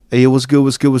Hey, what's good,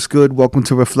 what's good, what's good? Welcome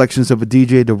to Reflections of a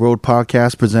DJ, the Road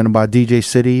podcast presented by DJ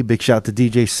City. Big shout to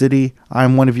DJ City.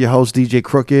 I'm one of your hosts, DJ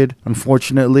Crooked.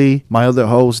 Unfortunately, my other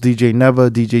hosts, DJ Never,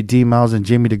 DJ D-Miles, and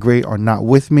Jamie the Great are not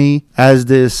with me. As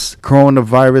this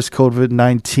coronavirus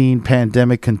COVID-19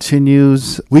 pandemic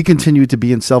continues, we continue to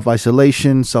be in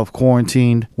self-isolation,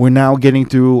 self-quarantined. We're now getting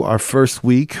through our first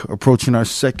week, approaching our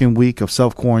second week of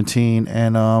self-quarantine,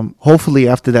 and hopefully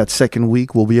after that second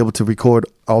week, we'll be able to record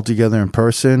all together in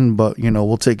person, but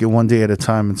we'll take it one day at a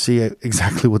time and see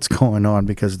exactly what's going on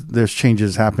because there's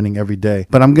changes happening every day.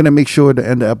 But I'm gonna make sure to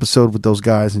end the episode with those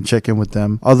guys and check in with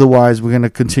them. Otherwise, we're gonna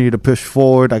continue to push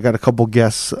forward. I got a couple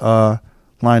guests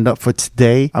lined up for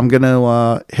today. I'm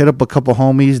gonna hit up a couple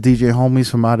homies, DJ homies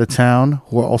from out of town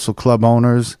who are also club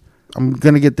owners. I'm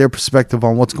gonna get their perspective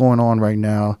on what's going on right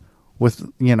now with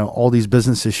all these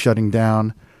businesses shutting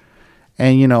down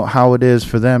and how it is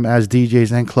for them as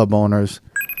DJs and club owners.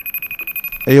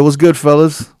 Hey, what's good,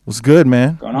 fellas? What's good,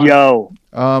 man? Yo.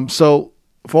 So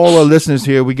for all our listeners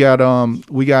here, we got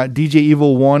DJ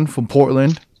Evil One from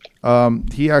Portland.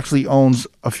 He actually owns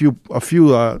a few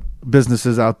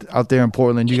businesses out there in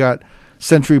Portland. You got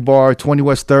Century Bar, 20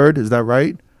 West 3rd, is that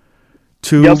right?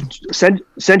 Yep.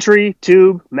 Century,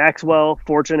 Tube, Maxwell,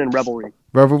 Fortune, and Revelry.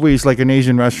 Revelry is like an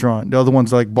Asian restaurant. The other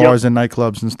one's like bars and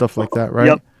nightclubs and stuff like that, right?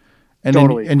 Yep. And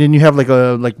totally. Then you have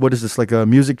what is this, like a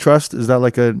music trust? Is that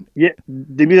like a... Yeah,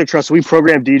 the music trust. We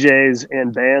program DJs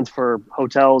and bands for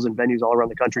hotels and venues all around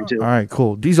the country too. All right,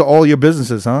 cool. These are all your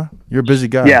businesses, huh? You're a busy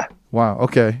guy. Yeah. Wow,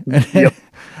 okay. Yep.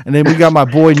 And then we got my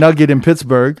boy Nugget in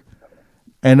Pittsburgh.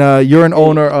 And you're an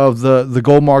owner of the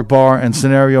Goldmark Bar and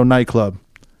Scenario Nightclub.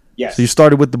 Yes. So you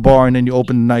started with the bar and then you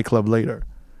opened the nightclub later.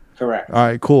 Correct. All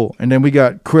right, cool. And then we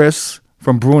got Chris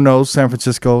from Bruno's, San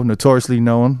Francisco, notoriously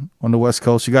known on the West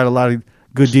Coast. You got a lot of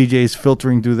good DJs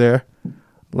filtering through there.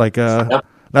 Like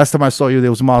last time I saw you, there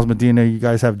was Miles Medina. You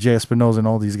guys have Jay Espinosa and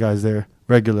all these guys there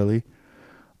regularly.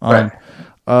 Right.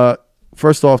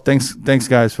 First off, thanks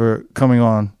guys for coming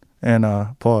on and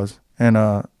pause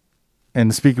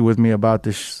and speaking with me about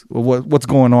this, what's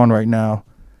going on right now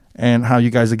and how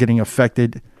you guys are getting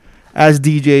affected as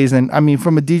DJs, and I mean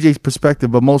from a DJ's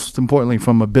perspective, but most importantly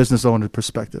from a business owner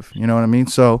perspective. You know what I mean?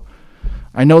 So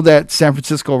I know that San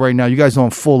Francisco right now, you guys are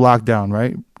on full lockdown,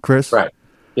 right, Chris? Right.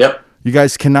 Yep. You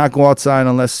guys cannot go outside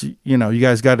unless you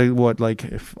guys got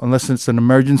to unless it's an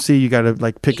emergency, you got to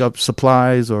like pick up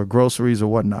supplies or groceries or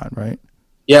whatnot, right?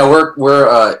 Yeah, we're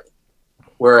at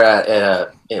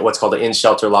what's called an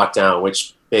in-shelter lockdown,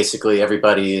 which basically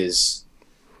everybody is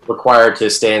required to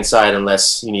stay inside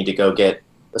unless you need to go get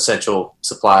essential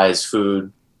supplies, food.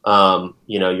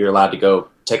 You're allowed to go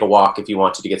take a walk if you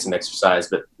want to get some exercise,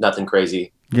 but nothing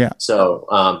crazy. Yeah. So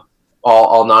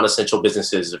all non-essential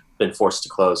businesses have been forced to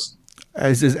close.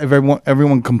 Is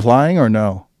everyone complying or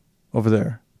no over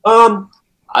there?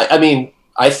 I mean,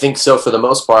 I think so for the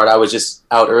most part. I was just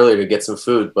out earlier to get some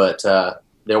food, but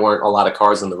there weren't a lot of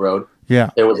cars on the road. Yeah.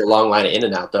 There was a long line of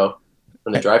In-N-Out though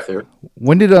from the drive-through.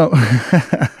 When did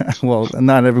well,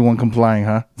 not everyone complying,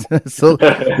 huh? So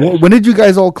when did you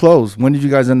guys all close? When did you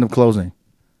guys end up closing?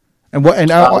 And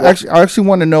I actually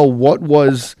want to know what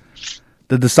was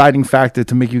the deciding factor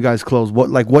to make you guys close.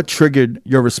 What triggered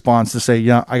your response to say,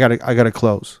 yeah, I gotta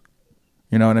close?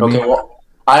 You know what I mean? Okay, well,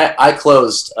 I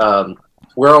closed.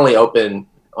 We're only open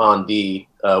on the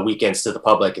weekends to the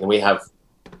public, and we have,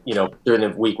 during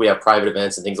the week we have private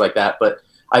events and things like that. But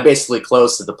I basically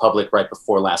closed to the public right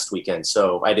before last weekend,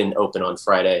 so I didn't open on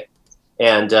Friday.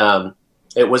 And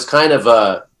it was kind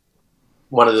of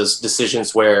one of those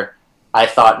decisions where I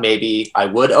thought maybe I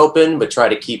would open, but try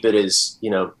to keep it as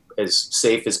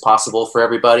safe as possible for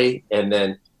everybody. And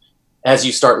then as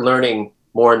you start learning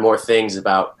more and more things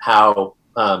about how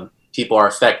people are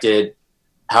affected,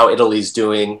 how Italy's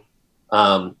doing,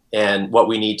 and what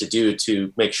we need to do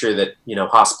to make sure that,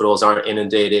 hospitals aren't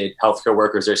inundated, healthcare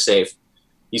workers are safe,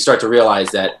 you start to realize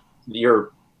that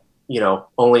your,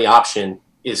 only option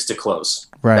is to close.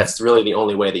 Right. That's really the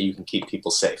only way that you can keep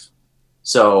people safe.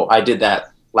 So I did that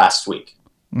last week.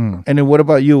 And then what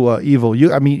about you, Evil?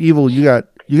 Evil, you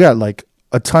got like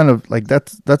a ton of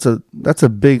that's a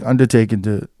big undertaking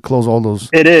to close all those.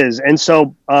 It is, and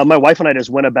so my wife and I just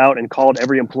went about and called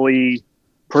every employee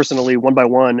personally, one by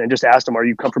one, and just asked them, "Are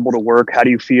you comfortable to work? How do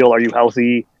you feel? Are you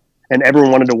healthy?" and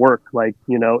everyone wanted to work. Like,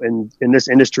 you know, in this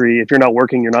industry, if you're not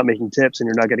working, you're not making tips and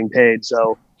you're not getting paid.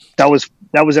 So that was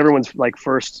everyone's like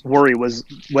first worry, was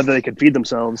whether they could feed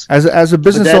themselves. As a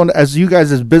business owner, as you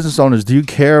guys as business owners, do you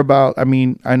care about? I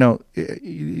mean, I know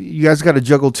you guys got to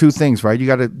juggle two things, right? You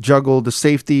got to juggle the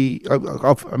safety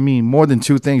of, I mean, more than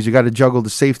two things. You got to juggle the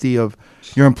safety of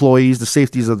your employees, the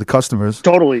safeties of the customers.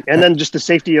 Totally, and then just the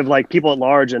safety of like people at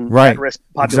large and at-risk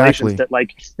populations that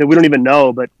we don't even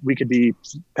know, but we could be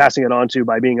passing it on to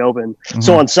by being open. Mm-hmm.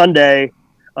 So on Sunday,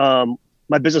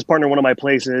 my business partner, one of my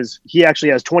places, he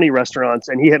actually has 20 restaurants,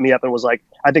 and he hit me up and was like,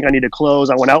 I think I need to close.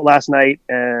 I went out last night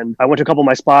and I went to a couple of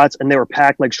my spots and they were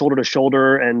packed like shoulder to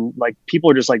shoulder, and like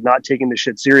people are just like not taking this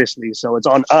shit seriously. So it's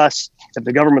on us. If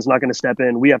the government's not going to step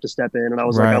in, we have to step in. And I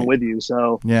was like, I'm with you.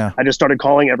 So I just started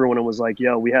calling everyone and was like,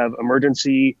 yo, we have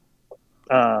emergency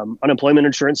unemployment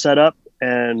insurance set up,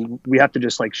 and we have to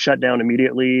just like shut down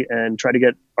immediately and try to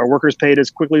get our workers paid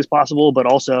as quickly as possible, but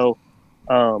also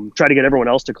try to get everyone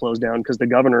else to close down, because the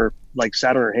governor like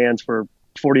sat on her hands for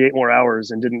 48 more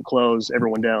hours and didn't close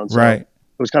everyone down. So it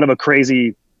was kind of a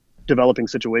crazy developing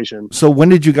situation. So when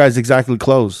did you guys exactly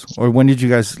close, or when did you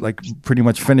guys like pretty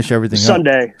much finish everything?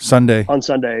 Sunday. On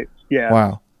Sunday. Yeah.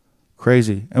 Wow.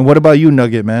 Crazy. And what about you,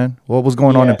 Nugget, man? What was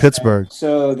going on in Pittsburgh?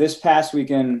 So this past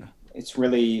weekend, it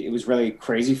was really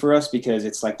crazy for us because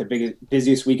it's like the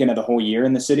busiest weekend of the whole year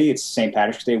in the city. It's St.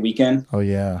 Patrick's Day weekend. Oh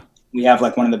yeah. We have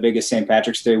like one of the biggest St.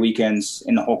 Patrick's Day weekends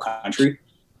in the whole country.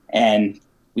 And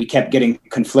we kept getting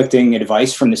conflicting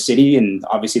advice from the city, and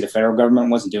obviously the federal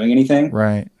government wasn't doing anything.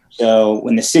 Right. So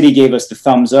when the city gave us the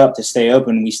thumbs up to stay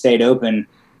open, we stayed open.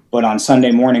 But on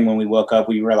Sunday morning when we woke up,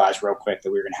 we realized real quick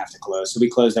that we were going to have to close. So we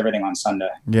closed everything on Sunday.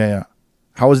 Yeah.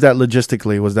 How was that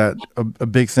logistically? Was that a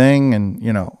big thing? And,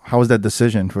 you know, how was that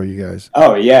decision for you guys?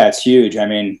 Oh, yeah, it's huge. I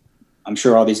mean, I'm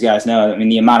sure all these guys know. I mean,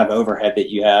 the amount of overhead that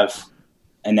you have,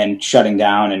 and then shutting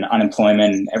down and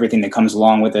unemployment and everything that comes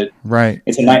along with it. Right.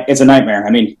 It's a nightmare. I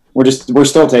mean, we're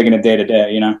still taking it day to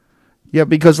day, you know? Yeah,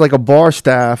 because like a bar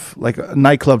staff, like a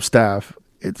nightclub staff,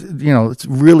 it's, you know, it's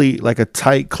really like a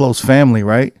tight, close family,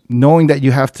 right? Knowing that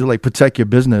you have to like protect your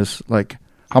business, like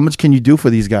how much can you do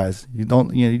for these guys?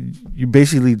 You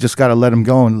basically just got to let them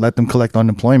go and let them collect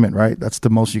unemployment, right? That's the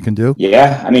most you can do.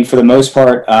 Yeah. I mean, for the most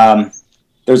part,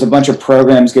 there's a bunch of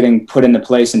programs getting put into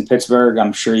place in Pittsburgh.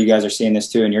 I'm sure you guys are seeing this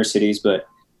too in your cities, but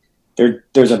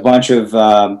there's a bunch of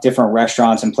different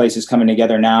restaurants and places coming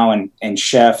together now, and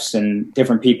chefs and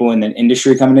different people in the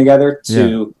industry coming together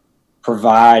to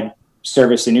provide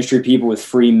service industry people with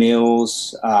free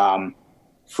meals,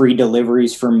 free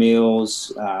deliveries for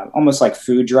meals, almost like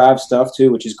food drive stuff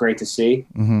too, which is great to see.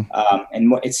 Mm-hmm.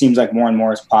 And it seems like more and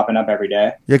more is popping up every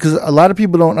day. Yeah, because a lot of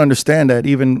people don't understand that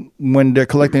even when they're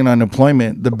collecting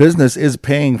unemployment, the business is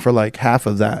paying for like half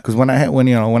of that. Because when I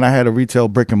had a retail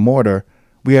brick and mortar,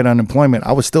 we had unemployment,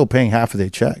 I was still paying half of their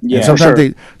check. Yeah,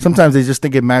 and sometimes they just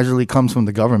think it magically comes from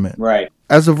the government. Right.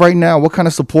 As of right now, what kind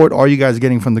of support are you guys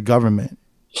getting from the government?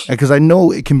 Because I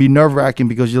know it can be nerve-wracking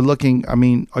because you're looking. I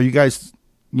mean, are you guys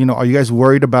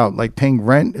worried about like paying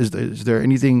rent? Is there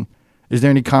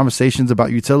any conversations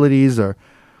about utilities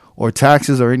or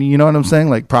taxes or any, you know what I'm saying?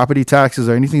 Like property taxes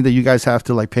or anything that you guys have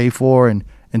to like pay for and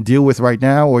deal with right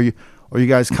now? Or you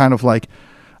guys kind of like,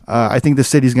 I think the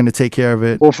city's going to take care of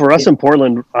it. Well, for us in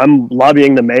Portland, I'm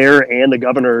lobbying the mayor and the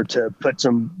governor to put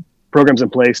some programs in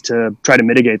place to try to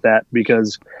mitigate that,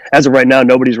 because as of right now,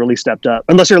 nobody's really stepped up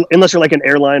unless you're like an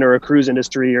airline or a cruise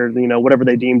industry or, you know, whatever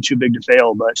they deem too big to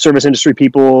fail. But service industry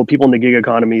people in the gig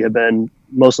economy have been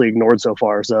mostly ignored so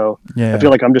far. So I feel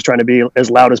like I'm just trying to be as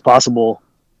loud as possible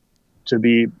to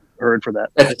be heard for that.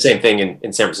 That's the same thing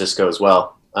in San Francisco as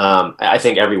well. I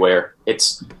think everywhere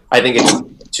it's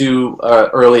too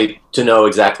early to know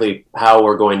exactly how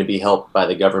we're going to be helped by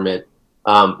the government.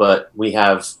 But we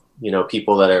have, you know,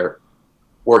 people that are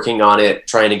working on it,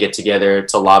 trying to get together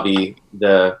to lobby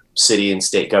the city and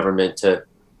state government to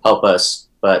help us.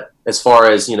 But as far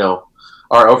as, you know,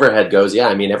 our overhead goes,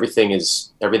 I mean,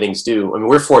 everything's due. I mean,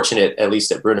 we're fortunate, at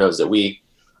least at Bruno's, that we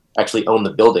actually own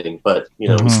the building, but, you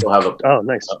know, we still have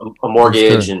a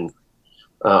mortgage and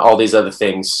all these other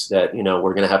things that, you know,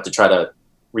 we're going to have to try to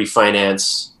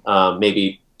refinance,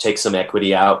 maybe take some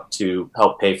equity out to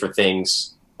help pay for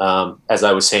things. As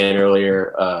I was saying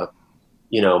earlier,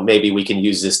 you know, maybe we can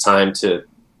use this time to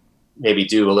maybe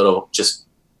do a little just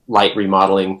light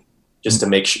remodeling, just to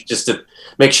make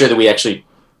sure that we actually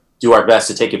do our best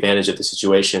to take advantage of the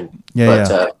situation.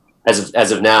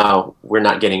 As of now, we're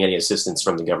not getting any assistance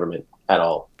from the government at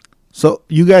all. So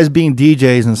you guys being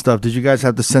DJs and stuff, did you guys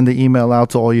have to send the email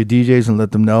out to all your DJs and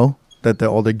let them know that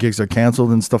all their gigs are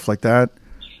canceled and stuff like that?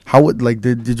 How would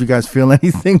did you guys feel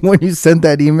anything when you sent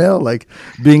that email? Like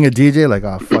being a DJ, like,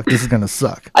 oh fuck, this is gonna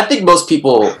suck. I think most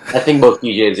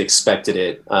DJs expected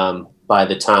it by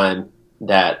the time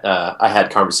that I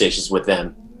had conversations with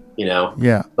them, you know.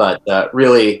 Yeah. But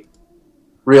really,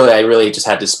 I really just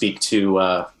had to speak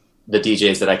to the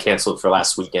DJs that I canceled for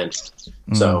last weekend.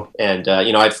 Mm. So, and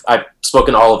you know, I've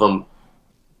spoken to all of them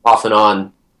off and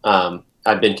on.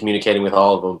 I've been communicating with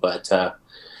all of them, but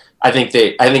I think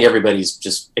everybody's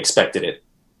just expected it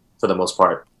for the most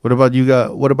part. What about you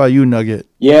What about you, Nugget?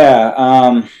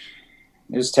 Yeah,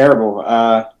 it was terrible.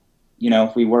 You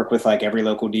know, we work with like every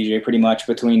local DJ pretty much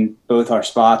between both our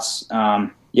spots.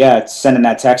 Yeah, sending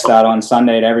that text out on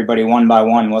Sunday to everybody one by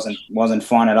one wasn't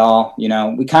fun at all. You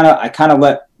know, I kind of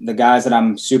let the guys that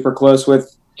I'm super close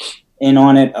with in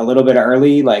on it a little bit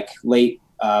early, like late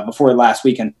before last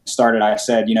weekend started. I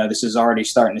said, you know, this is already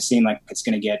starting to seem like it's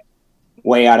going to get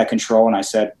way out of control. And I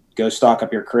said, go stock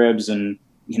up your cribs and,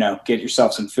 you know, get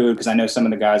yourself some food, because I know some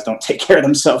of the guys don't take care of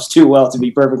themselves too well, to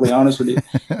be perfectly honest with you.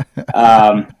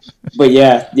 But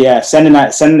yeah, sending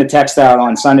the text out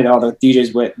on Sunday to all the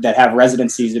DJs that have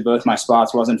residencies at both my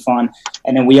spots wasn't fun.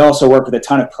 And then we also work with a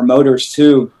ton of promoters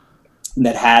too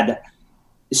that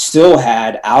still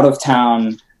had out of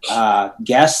town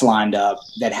guests lined up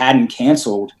that hadn't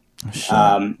canceled.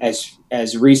 Sure.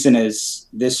 As recent as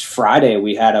this Friday,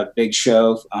 we had a big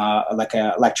show, like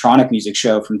an electronic music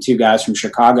show from two guys from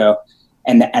Chicago,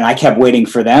 and I kept waiting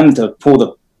for them to pull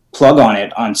the plug on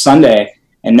it on Sunday,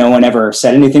 and no one ever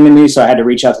said anything to me. So I had to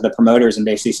reach out to the promoters and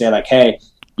basically say like, hey,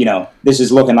 you know, this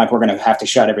is looking like we're going to have to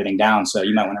shut everything down. So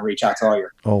you might want to reach out to all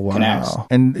your connects.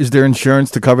 And is there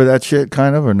insurance to cover that shit,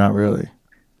 kind of, or not really?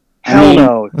 Hell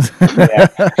no.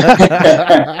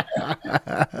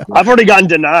 I've already gotten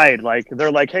denied. Like,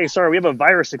 they're like, hey, sorry, we have a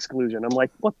virus exclusion. I'm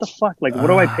like, what the fuck? Like, what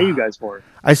do I pay you guys for?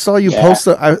 I saw you post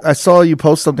I saw you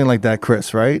post something like that,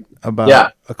 Chris, right?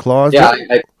 About a clause. Yeah,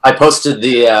 I posted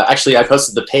I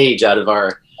posted the page out of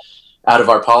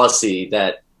our policy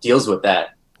that deals with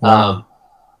that. Wow.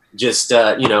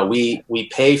 You know, we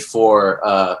pay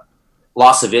for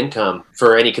loss of income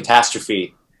for any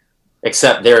catastrophe,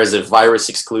 except there is a virus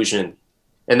exclusion,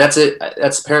 and that's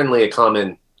apparently a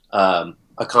common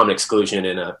exclusion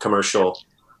in a commercial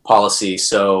policy.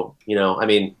 So, you know, I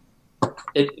mean,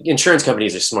 insurance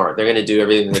companies are smart. They're going to do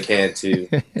everything they can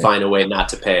to find a way not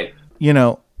to pay. You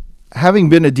know, having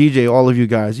been a DJ, all of you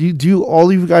guys, do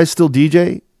all of you guys still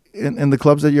DJ in the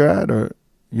clubs that you're at, or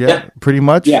pretty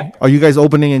much? Yeah. Are you guys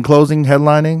opening and closing,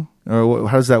 headlining, or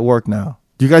how does that work now?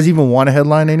 Do you guys even want to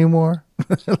headline anymore?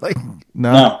 Like,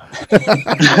 no.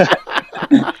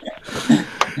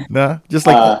 Nah, just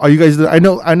like, are you guys? I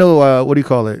know. What do you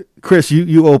call it, Chris?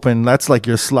 You open. That's like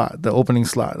your slot, the opening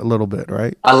slot, a little bit,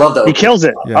 right? I love that. He kills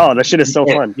it. Yeah. Oh, that shit is so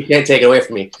fun. You can't take it away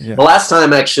from me. Yeah. The last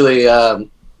time, actually,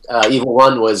 Evil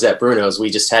One was at Bruno's. We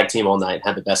just tag team all night,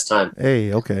 had the best time.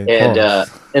 Hey, okay.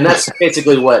 And that's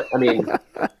basically what I mean.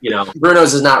 You know,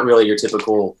 Bruno's is not really your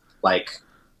typical like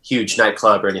huge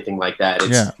nightclub or anything like that.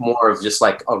 It's more of just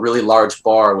like a really large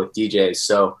bar with DJs.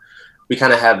 So we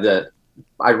kind of have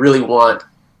I really want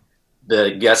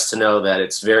the guests to know that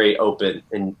it's very open,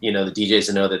 and, you know, the DJs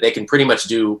to know that they can pretty much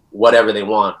do whatever they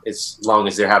want as long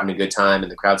as they're having a good time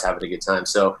and the crowd's having a good time.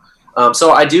 So, I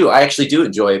actually do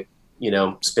enjoy, you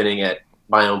know, spinning at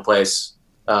my own place.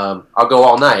 I'll go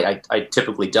all night. I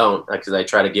typically don't, because I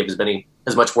try to give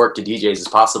as much work to DJs as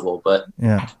possible, but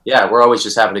we're always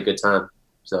just having a good time.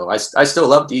 So I still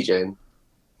love DJing.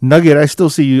 Nugget, I still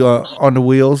see you on the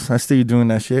wheels. I see you doing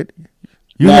that shit.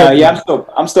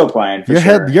 I'm still playing. You're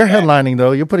headlining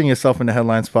though. You're putting yourself in the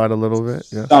headline spot a little bit.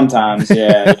 Yeah. Sometimes,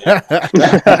 yeah.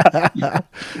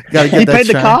 Gotta get he paid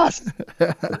the cost.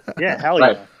 Yeah, hell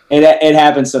yeah. It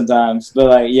happens sometimes, but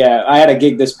I had a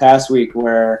gig this past week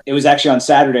where it was actually on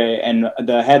Saturday, and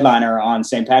the headliner on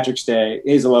St. Patrick's Day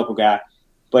is a local guy.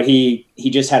 But he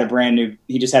just had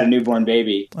a newborn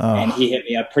baby, and he hit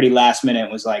me up pretty last minute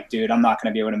and was like, dude, I'm not going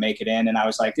to be able to make it in. And I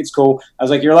was like, it's cool. I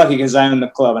was like, you're lucky because I'm in the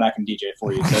club and I can DJ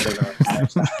for you. So it doesn't really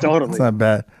matter. Totally. It's not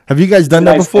bad. Have you guys done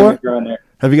that before?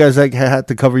 Have you guys had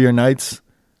to cover your nights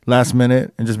last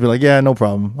minute and just be like, yeah, no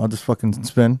problem. I'll just fucking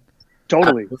spin?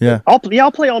 Totally. Yeah. I'll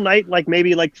play all night, like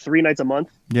maybe like 3 nights a month.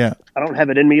 Yeah. I don't have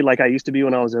it in me like I used to be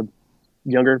when I was a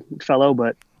younger fellow,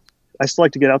 but I still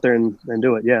like to get out there and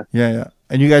do it. Yeah. Yeah.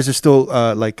 And you guys are still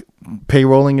like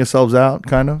payrolling yourselves out,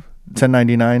 kind of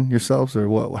 1099 yourselves, or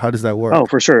what? How does that work? Oh,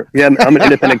 for sure. Yeah, I'm an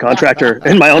independent contractor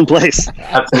in my own place.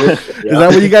 Absolutely. Yeah. Is that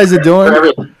what you guys are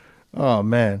doing? Oh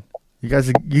man, you guys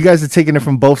are taking it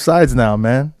from both sides now,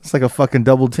 man. It's like a fucking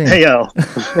double team. Hey yo.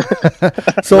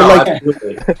 So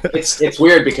absolutely. It's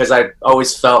weird because I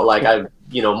always felt like I've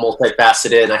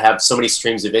multifaceted and I have so many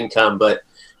streams of income, but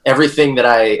everything that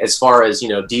as far as,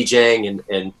 DJing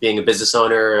and being a business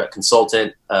owner, a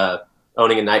consultant,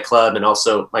 owning a nightclub, and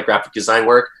also my graphic design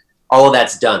work, all of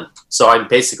that's done. So I'm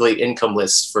basically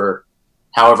incomeless for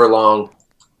however long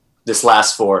this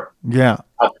lasts for. Yeah.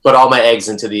 I put all my eggs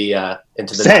into the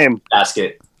Same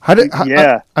basket. How does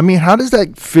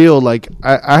that feel? Like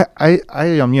I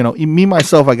am, me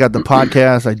myself, I got the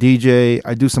podcast, I DJ,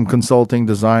 I do some consulting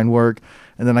design work,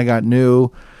 and then I got new,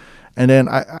 and then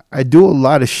I do a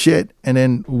lot of shit. And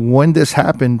then when this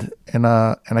happened and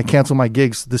I canceled my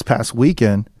gigs this past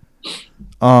weekend,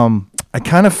 I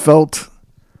kind of felt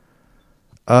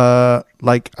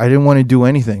like I didn't want to do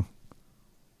anything.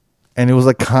 And it was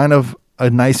like kind of a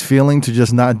nice feeling to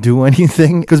just not do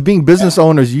anything, because being business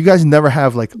owners, you guys never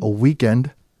have like a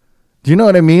weekend. Do you know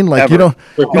what I mean? Like we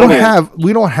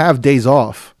don't have days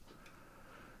off.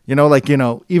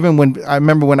 Even when I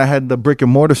remember when I had the brick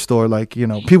and mortar store,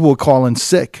 people would call in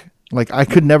sick. Like I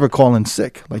could never call in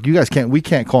sick. Like you guys we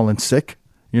can't call in sick.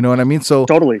 You know what I mean? So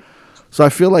totally. So I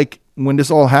feel like when this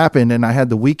all happened and I had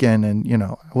the weekend and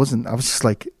I was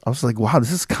like, wow,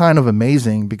 this is kind of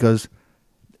amazing, because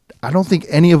I don't think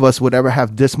any of us would ever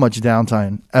have this much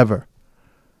downtime ever.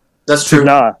 That's true.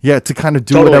 Yeah, to kind of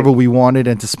do whatever we wanted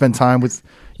and to spend time with,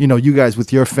 you guys,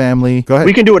 with your family. Go ahead.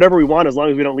 We can do whatever we want as long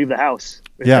as we don't leave the house.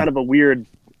 It's kind of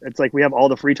it's like we have all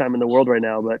the free time in the world right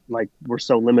now, but like we're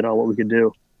so limited on what we could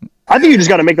do. I think you just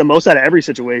got to make the most out of every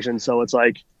situation. So it's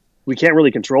like, we can't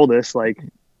really control this. Like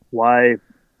why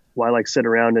like sit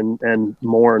around and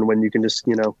mourn when you can just,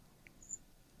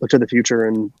 look to the future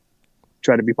and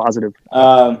try to be positive.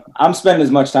 I'm spending as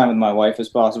much time with my wife as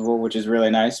possible, which is really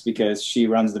nice because she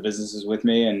runs the businesses with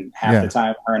me, and half the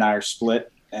time her and I are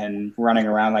split and running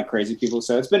around like crazy people.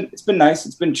 So it's been nice.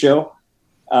 It's been chill.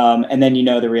 And then,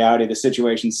 the reality of the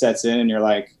situation sets in and you're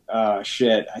like, oh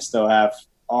shit, I still have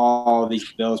all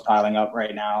these bills piling up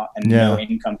right now and no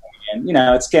income coming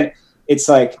in. It's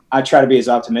like, I try to be as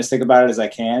optimistic about it as I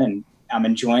can, and I'm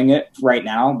enjoying it right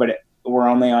now, but we're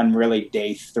only on really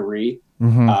day 3.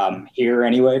 Here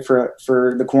anyway for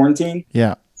the quarantine.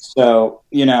 Yeah. So,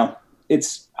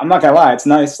 I'm not gonna lie, it's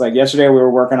nice. Like yesterday we were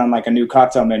working on like a new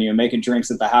cocktail menu and making drinks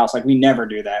at the house. Like we never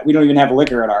do that. We don't even have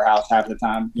liquor at our house half the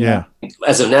time. Yeah.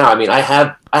 As of now, I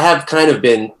have kind of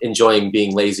been enjoying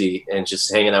being lazy and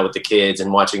just hanging out with the kids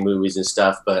and watching movies and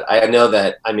stuff. But I know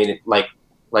that, like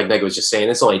Meg was just saying,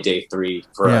 it's only day 3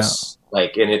 for us.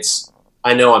 Like, and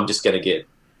I know I'm just going to get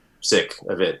sick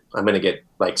of it. I'm going to get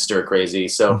like stir crazy.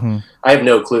 So I have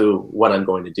no clue what I'm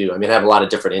going to do. I have a lot of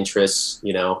different interests,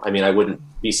 I wouldn't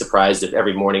be surprised if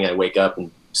every morning I wake up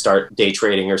and start day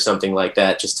trading or something like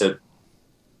that, just to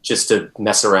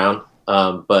mess around.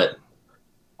 But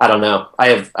I don't know.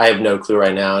 I have no clue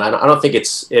right now. And I don't think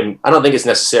it's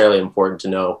necessarily important to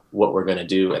know what we're going to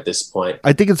do at this point.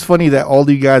 I think it's funny that all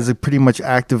you guys are pretty much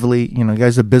actively, you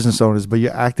guys are business owners, but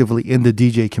you're actively in the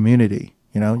DJ community.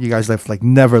 You guys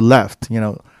never left,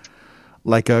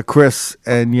 like Chris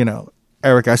and,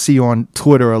 Eric, I see you on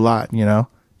Twitter a lot,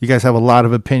 you guys have a lot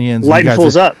of opinions. Light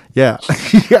pulls up. Yeah.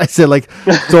 You guys are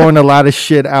throwing a lot of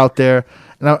shit out there.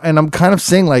 And I'm kind of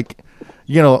saying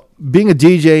being a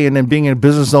DJ and then being a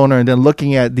business owner and then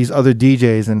looking at these other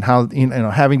DJs and how,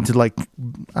 having to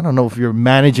I don't know if you're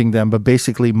managing them, but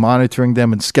basically monitoring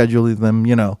them and scheduling them,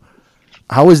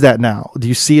 how is that now? Do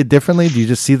you see it differently? Do you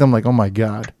just see them like, oh my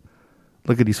God,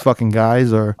 look at these fucking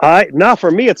guys? Or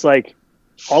for me, it's like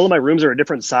all of my rooms are a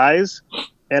different size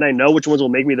and I know which ones will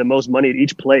make me the most money at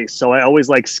each place. So I always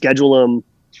schedule them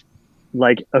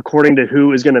according to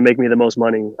who is going to make me the most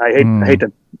money. I hate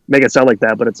to make it sound like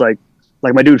that, but it's like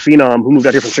my dude Phenom, who moved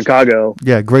out here from Chicago.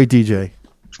 Yeah, great DJ.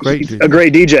 A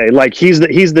great DJ.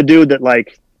 He's the dude that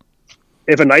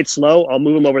if a night's slow, I'll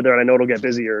move him over there and I know it'll get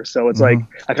busier. So it's I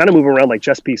kind of move around like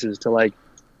chess pieces to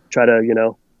try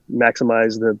to,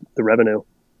 maximize the revenue.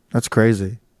 That's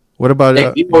crazy. What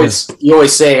about you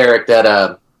always say, Eric,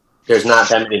 that there's not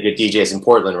that many good DJs in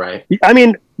Portland, right?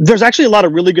 There's actually a lot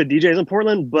of really good DJs in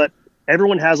Portland, but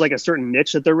everyone has a certain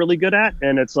niche that they're really good at,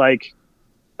 and it's like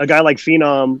a guy like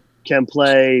Phenom can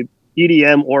play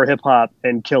EDM or hip hop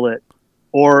and kill it,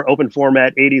 or open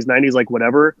format 80s, 90s,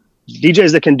 whatever.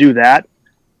 DJs that can do that,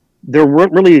 there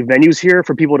weren't really venues here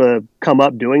for people to come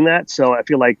up doing that. So I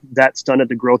feel like that stunted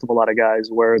the growth of a lot of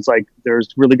guys, where it's there's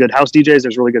really good house DJs,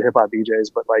 there's really good hip hop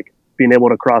DJs, but being able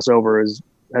to cross over has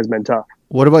been tough.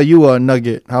 What about you,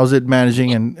 Nugget? How's it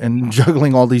managing and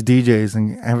juggling all these DJs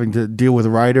and having to deal with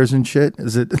riders and shit?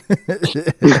 Is it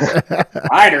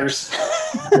riders?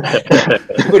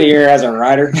 Everybody here has a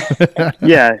rider.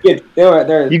 Yeah, you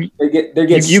get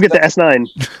the S9.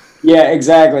 Yeah,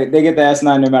 exactly. They get the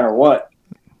S9 no matter what.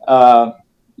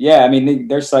 Yeah, I mean,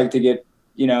 they're psyched to get,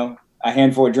 you know, a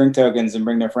handful of drink tokens and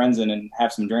bring their friends in and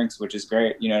have some drinks, which is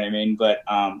great. You know what I mean? But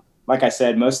like I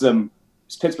said, most of them,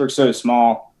 Pittsburgh's so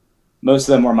small, most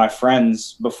of them were my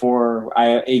friends before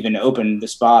I even opened the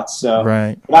spots. So,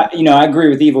 right. But I agree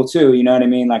with Evil too. You know what I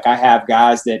mean? Like I have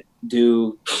guys that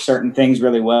do certain things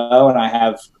really well, and I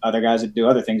have other guys that do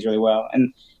other things really well.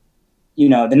 And,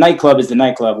 the nightclub is the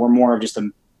nightclub. We're more of just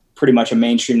pretty much a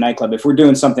mainstream nightclub. If we're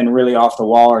doing something really off the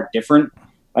wall or different,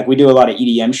 like we do a lot of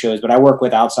EDM shows, but I work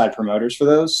with outside promoters for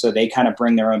those. So they kind of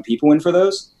bring their own people in for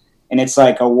those. And it's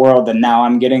like a world that now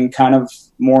I'm getting kind of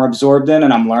more absorbed in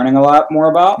and I'm learning a lot more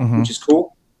about, which is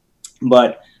cool.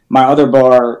 But my other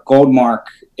bar, Goldmark,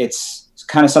 it's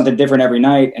kind of something different every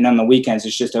night. And on the weekends,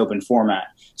 it's just open format.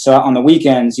 So on the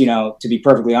weekends, to be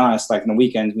perfectly honest, like on the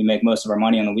weekends, we make most of our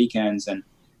money on the weekends. And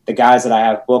the guys that I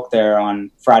have booked there on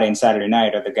Friday and Saturday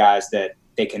night are the guys that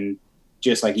they can,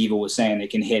 just like Evil was saying, they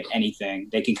can hit anything.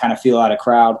 They can kind of feel out a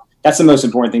crowd. That's the most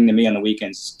important thing to me on the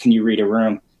weekends. Can you read a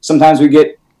room? Sometimes we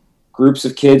get groups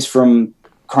of kids from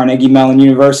Carnegie Mellon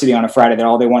University on a Friday that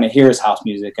all they want to hear is house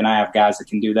music, and I have guys that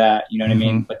can do that. You know what I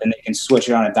mean? But then they can switch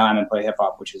it on a dime and play hip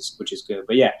hop, which is good.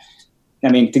 But yeah, I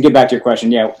mean, to get back to your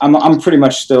question, yeah, I'm pretty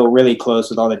much still really close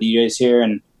with all the DJs here,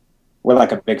 and we're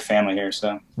like a big family here.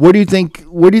 So where do you think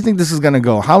this is gonna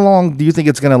go? How long do you think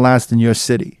it's gonna last in your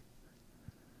city?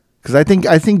 Because I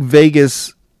think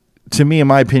Vegas, to me, in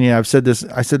my opinion, I said this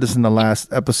in the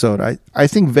last episode. I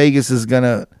think Vegas is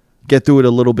gonna get through it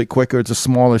a little bit quicker. It's a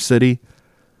smaller city,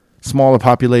 smaller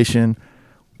population.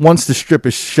 Once the Strip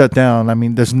is shut down, I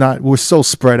mean, we're so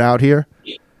spread out here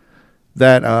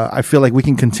that I feel like we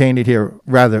can contain it here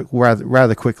rather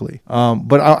quickly.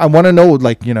 But I want to know,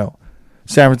 like,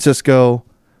 San Francisco,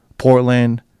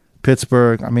 Portland,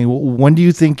 Pittsburgh. I mean, when do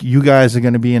you think you guys are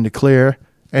going to be in the clear?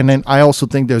 And then I also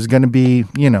think there's going to be,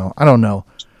 I don't know,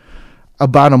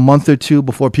 about a month or two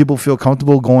before people feel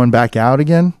comfortable going back out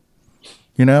again,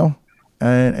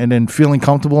 and then feeling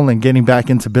comfortable and getting back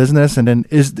into business. And then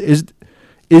is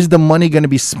the money going to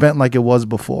be spent like it was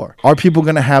before? Are people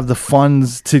going to have the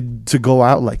funds to go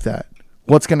out like that?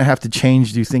 What's going to have to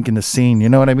change, do you think, in the scene? You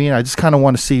know what I mean? I just kind of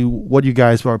want to see what you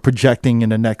guys are projecting in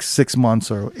the next 6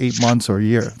 months or 8 months or a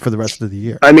year for the rest of the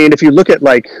year. I mean, if you look at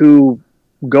like who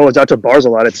goes out to bars a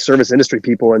lot, it's service industry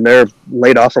people, and they're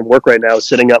laid off from work right now,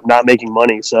 sitting up, not making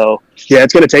money. So yeah,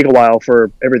 it's going to take a while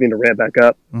for everything to ramp back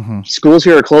up. Schools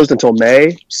here are closed until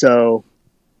May. So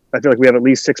I feel like we have at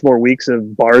least 6 more weeks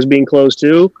of bars being closed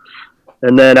too.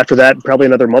 And then after that, probably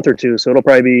another month or two. So it'll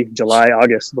probably be July,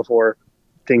 August before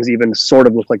things even sort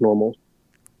of look like normal,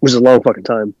 which is a long fucking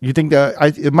time. You think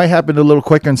that it might happen a little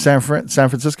quicker in San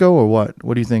Francisco, or what?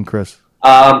 What do you think, Chris?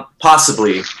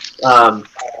 Possibly.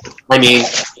 I mean,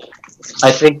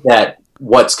 I think that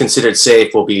what's considered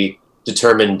safe will be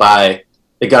determined by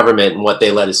the government and what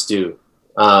they let us do.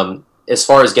 As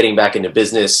far as getting back into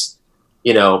business,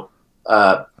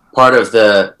 part of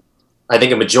I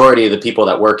think a majority of the people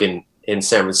that work in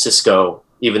San Francisco,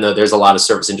 even though there's a lot of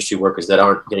service industry workers that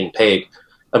aren't getting paid,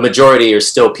 a majority are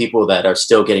still people that are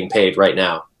still getting paid right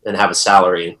now and have a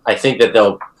salary. I think that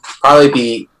they'll probably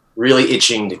be really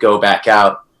itching to go back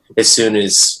out as soon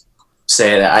as,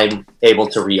 say, that I'm able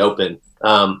to reopen.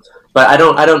 But I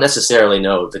don't necessarily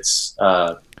know if it's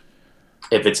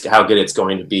how good it's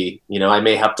going to be. I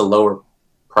may have to lower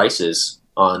prices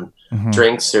on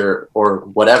drinks or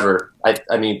whatever.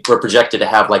 I mean, we're projected to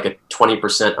have like a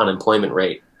 20% unemployment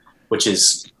rate, which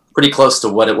is pretty close to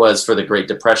what it was for the Great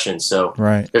Depression. So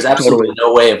there's absolutely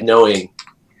no way of knowing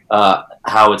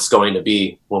how it's going to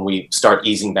be when we start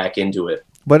easing back into it.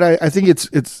 But I think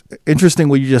it's interesting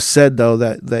what you just said, though,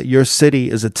 that your city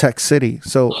is a tech city.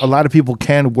 So a lot of people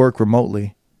can work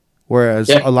remotely, whereas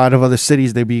a lot of other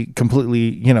cities, they'd be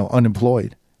completely,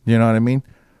 unemployed. You know what I mean?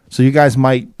 So you guys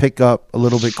might pick up a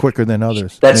little bit quicker than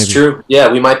others. That's true. Yeah,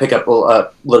 we might pick up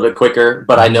a little bit quicker,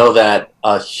 but I know that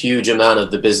a huge amount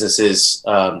of the businesses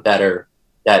that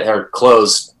are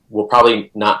closed will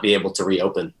probably not be able to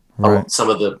reopen. Right. Some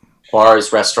of the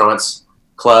bars, restaurants,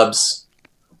 clubs,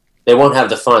 they won't have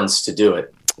the funds to do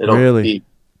it. It'll be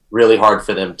really hard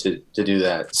for them to do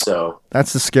that. So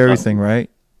that's the scary thing, right?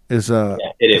 Yeah,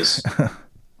 it is.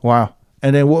 Wow.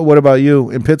 And then what about you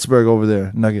in Pittsburgh over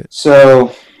there, Nugget?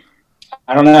 So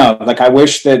I don't know. Like, I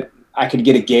wish that I could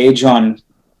get a gauge on,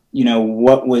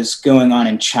 what was going on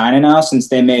in China now, since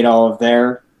they made all of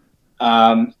their,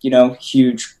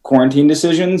 huge quarantine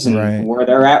decisions and where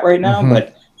they're at right now.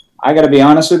 But I got to be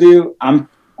honest with you,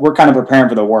 we're kind of preparing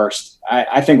for the worst.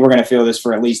 I think we're going to feel this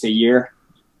for at least a year.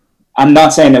 I'm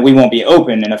not saying that we won't be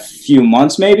open in a few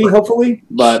months, maybe, hopefully,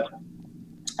 but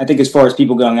I think as far as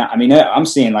people going out, I mean, I'm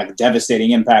seeing like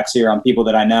devastating impacts here on people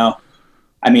that I know.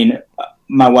 I mean,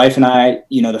 my wife and I,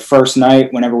 you know, the first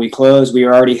night, whenever we closed, we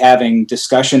were already having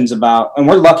discussions about, and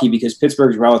we're lucky because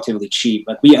Pittsburgh's relatively cheap.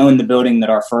 Like, we own the building that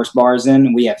our first bar is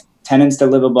in. We have tenants that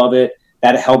live above it.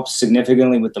 That helps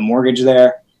significantly with the mortgage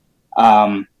there.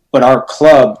 But our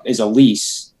club is a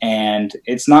lease and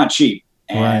it's not cheap.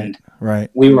 And right.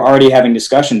 We were already having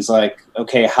discussions like,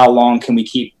 okay, how long can we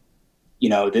keep, you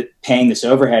know, paying this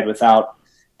overhead without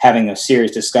having a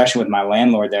serious discussion with my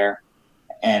landlord there?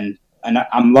 And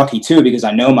I'm lucky too, because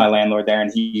I know my landlord there,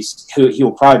 and he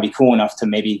will probably be cool enough to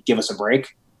maybe give us a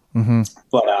break. Mm-hmm.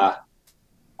 But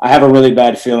I have a really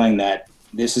bad feeling that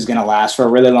this is going to last for a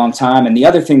really long time. And the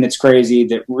other thing that's crazy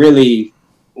that really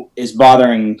is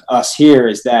bothering us here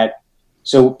is that,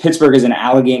 so Pittsburgh is in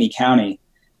Allegheny County,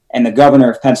 and the governor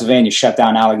of Pennsylvania shut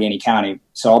down Allegheny County,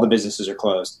 so all the businesses are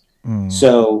closed.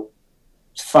 So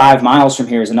 5 miles from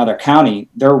here is another county.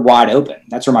 They're wide open.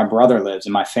 That's where my brother lives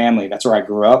and my family. That's where I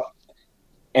grew up.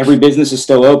 Every business is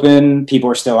still open. People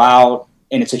are still out,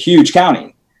 and it's a huge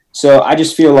county. So I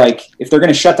just feel like if they're going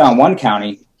to shut down one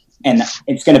county and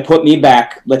it's going to put me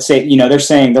back, let's say, you know,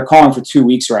 they're calling for 2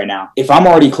 weeks right now. If I'm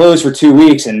already closed for 2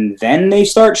 weeks and then they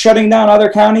start shutting down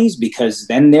other counties because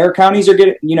then their counties are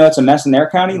getting, you know, it's a mess in their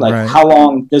county. Like, how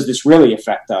long does this really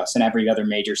affect us and every other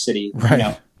major city? Right. You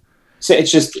know? So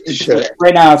it's just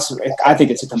right now. I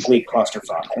think it's a complete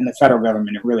clusterfuck, and the federal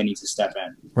government really needs to step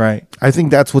in. Right. I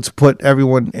think that's what's put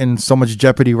everyone in so much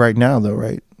jeopardy right now, though.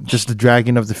 Right. Just the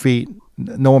dragging of the feet.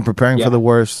 No one preparing for the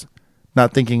worst,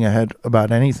 not thinking ahead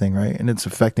about anything. Right. And it's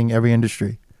affecting every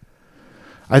industry.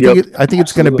 I think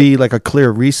it's going to be like a clear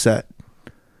reset,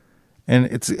 and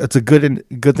it's a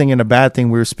good thing and a bad thing.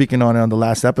 We were speaking on it on the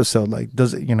last episode. Like,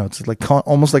 it's like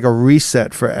almost like a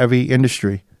reset for every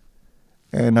industry.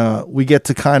 And we get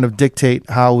to kind of dictate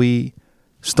how we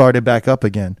start it back up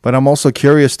again. But I'm also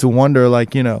curious to wonder,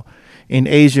 like, you know, in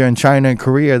Asia and China and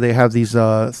Korea, they have these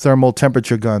thermal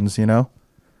temperature guns, you know?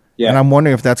 Yeah. And I'm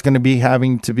wondering if that's going to be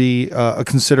having to be a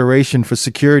consideration for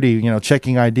security, you know,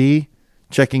 checking ID,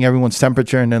 checking everyone's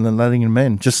temperature, and then letting them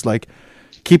in. Just like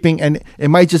keeping, and it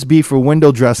might just be for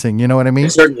window dressing, you know what I mean?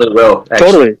 It certainly will.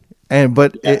 Actually. Totally.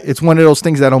 But it's one of those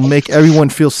things that'll make everyone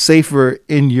feel safer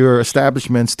in your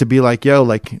establishments to be like, yo,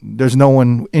 like, there's no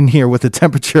one in here with a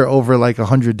temperature over like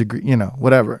 100 degrees, you know,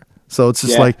 whatever. So it's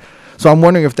just like, so I'm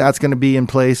wondering if that's going to be in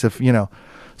place, if, you know,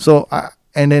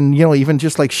 and then, you know, even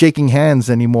just like shaking hands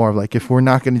anymore, like if we're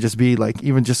not going to just be like,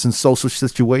 even just in social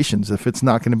situations, if it's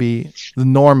not going to be the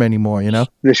norm anymore, you know?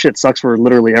 This shit sucks for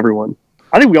literally everyone.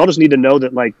 I think we all just need to know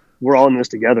that, like, we're all in this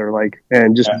together, like,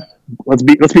 and just let's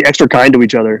be extra kind to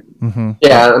each other. Mm-hmm.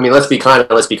 Yeah, I mean, let's be kind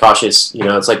and let's be cautious. You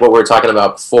know, it's like what we were talking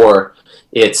about before.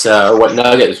 It's what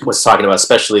Nugget was talking about,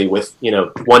 especially with, you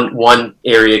know, one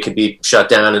area could be shut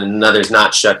down and another's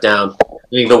not shut down. I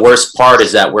think the worst part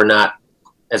is that we're not,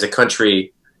 as a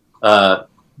country,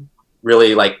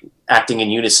 really like acting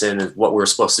in unison with what we're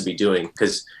supposed to be doing.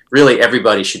 Because really,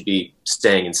 everybody should be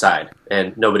staying inside,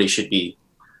 and nobody should be,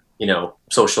 you know,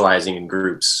 socializing in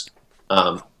groups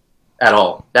at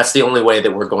all. That's the only way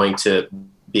that we're going to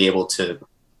be able to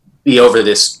be over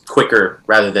this quicker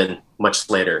rather than much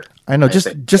later. I know,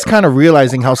 just kind of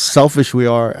realizing how selfish we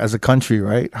are as a country,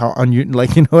 right? How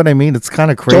like, you know what I mean? It's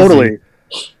kind of crazy. Totally.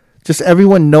 Just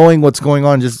everyone knowing what's going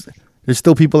on. Just there's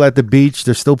still people at the beach.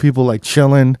 There's still people like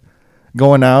chilling,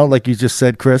 going out. Like you just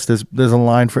said, Chris, there's a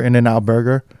line for In-N-Out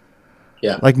Burger.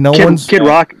 Yeah. Like Kid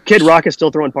Rock is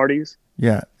still throwing parties.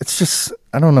 Yeah. It's just,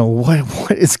 I don't know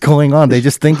what is going on. They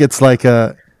just think it's like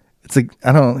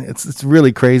it's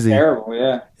really crazy. Terrible.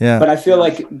 Yeah. Yeah. But I feel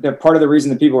like part of the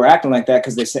reason that people are acting like that,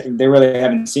 because they really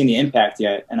haven't seen the impact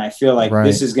yet. And I feel like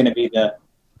this is going to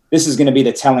be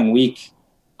the telling week,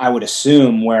 I would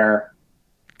assume, where,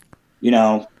 you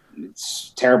know,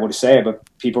 it's terrible to say, but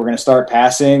people are going to start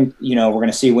passing, you know, we're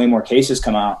going to see way more cases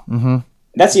come out. Mm-hmm.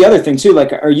 That's the other thing too.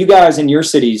 Like, are you guys in your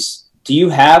cities, do you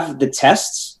have the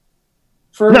tests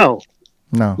for? No.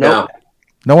 No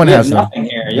one has nothing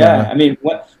here. Yeah. I mean,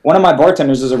 one of my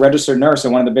bartenders is a registered nurse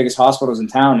at one of the biggest hospitals in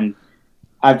town. And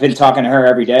I've been talking to her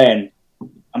every day, and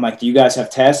I'm like, do you guys have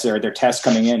tests, or are there tests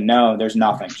coming in? No, there's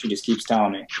nothing. She just keeps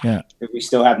telling me that we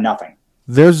still have nothing.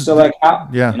 So like, how,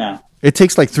 you know, it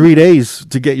takes like 3 days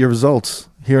to get your results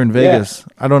here in Vegas.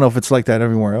 I don't know if it's like that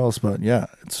everywhere else, but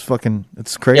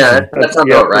it's crazy. Yeah, that's not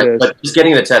about right. But just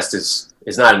getting the test is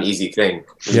not an easy thing.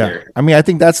 Yeah. I mean, I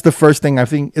think that's the first thing. I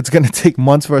think it's going to take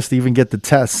months for us to even get the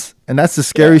tests. And that's the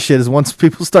scary shit, is once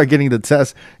people start getting the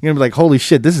tests, you're going to be like, holy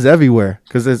shit, this is everywhere.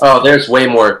 There's way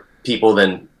more people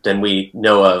than we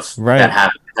know of that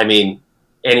have it. I mean,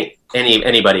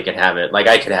 anybody can have it. Like,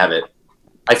 I could have it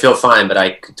I feel fine, but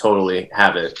I could totally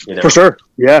have it, you know. For sure.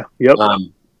 Yeah. Yep.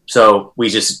 So we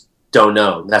just don't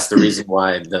know. That's the reason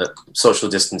why the social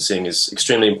distancing is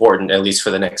extremely important, at least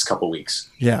for the next couple weeks.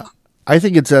 Yeah. I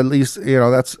think it's at least, you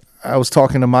know, I was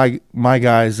talking to my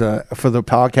guys for the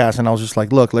podcast, and I was just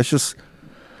like, look, let's just,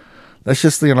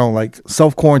 you know, like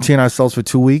self-quarantine ourselves for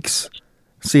 2 weeks,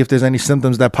 see if there's any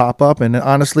symptoms that pop up. And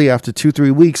honestly, after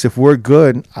 2-3 weeks, if we're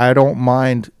good, I don't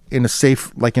mind in a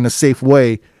safe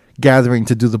way gathering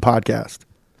to do the podcast.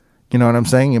 You know what I'm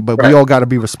saying? But right. We all got to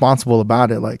be responsible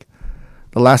about it. Like,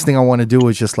 the last thing I want to do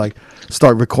is just like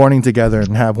start recording together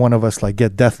and have one of us like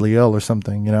get deathly ill or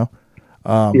something, you know?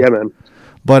 Yeah, man.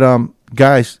 But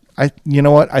guys, you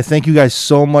know what? I thank you guys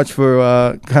so much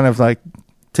for kind of like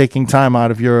taking time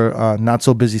out of your not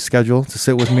so busy schedule to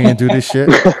sit with me and do this shit.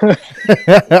 We're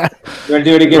gonna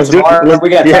do it again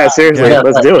tomorrow. Seriously,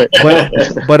 let's do it.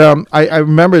 But I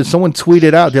remember someone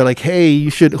tweeted out. They're like, "Hey, you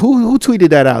should." Who tweeted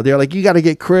that out? They're like, "You got to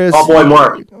get Chris." Oh boy,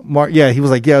 Mark. Yeah, he was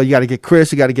like, "Yeah, you got to get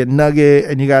Chris. You got to get Nugget,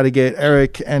 and you got to get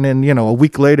Eric." And then a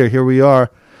week later, here we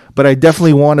are. But I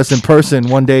definitely want us in person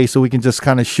one day so we can just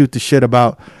kind of shoot the shit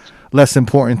about less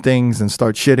important things and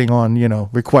start shitting on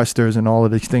requesters and all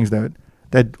of these things that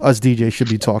us DJs should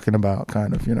be talking about,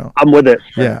 kind of, I'm with it.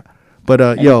 Yeah. But,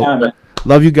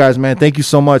 love you guys, man. Thank you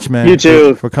so much, man. You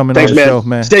too. For coming on the show,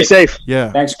 man. Stay safe.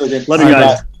 Yeah. Thanks for this. Love you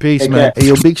guys. Peace, man.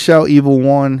 Hey, big shout Evil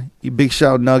One. Big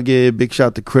shout Nugget. Big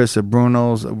shout to Chris at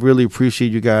Bruno's. I really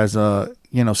appreciate you guys,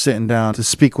 sitting down to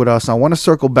speak with us. I want to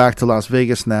circle back to Las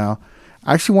Vegas now.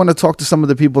 I actually want to talk to some of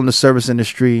the people in the service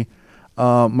industry.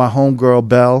 My homegirl,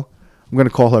 Belle. I'm going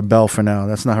to call her Belle for now.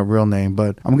 That's not her real name,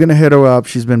 but I'm going to hit her up.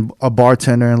 She's been a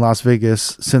bartender in Las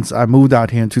Vegas since I moved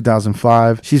out here in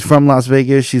 2005. She's from Las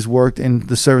Vegas. She's worked in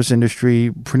the service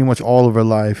industry pretty much all of her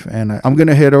life. And I'm going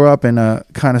to hit her up and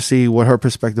kind of see what her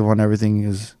perspective on everything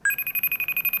is.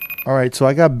 All right, so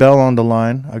I got Belle on the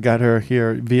line. I got her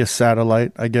here via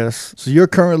satellite, I guess. So you're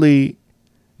currently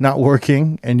not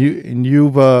working, and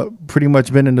you've pretty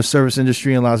much been in the service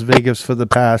industry in Las Vegas for the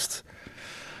past,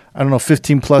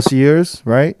 15 plus years,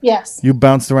 right? Yes. You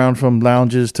bounced around from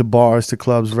lounges to bars to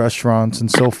clubs, restaurants,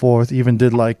 and so forth. Even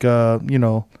did like,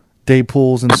 day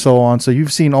pools and so on. So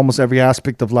you've seen almost every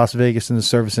aspect of Las Vegas in the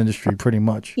service industry pretty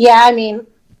much. Yeah, I mean,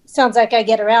 sounds like I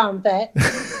get around, but...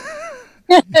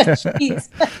 Jeez.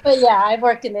 But yeah, I've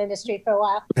worked in the industry for a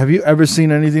while. Have you ever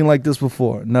seen anything like this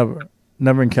before? Never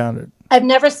encountered. I've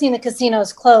never seen the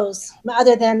casinos close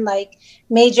other than like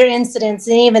major incidents.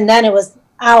 And even then it was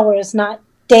hours, not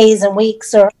days and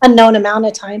weeks or unknown amount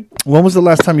of time. When was the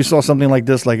last time you saw something like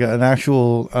this, like an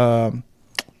actual,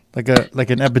 like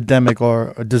an epidemic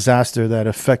or a disaster that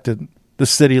affected the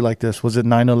city like this? Was it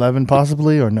 9/11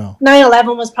 possibly or no?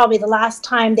 9/11 was probably the last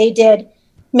time they did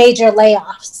major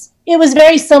layoffs. It was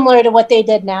very similar to what they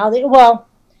did now. Well,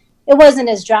 it wasn't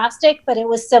as drastic, but it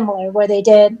was similar where they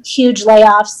did huge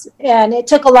layoffs. And it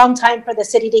took a long time for the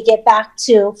city to get back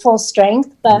to full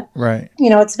strength. But, right.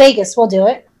 It's Vegas. We'll do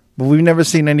it. But we've never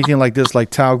seen anything like this. Like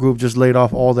Tao Group just laid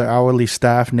off all their hourly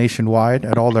staff nationwide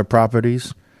at all their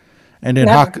properties. And then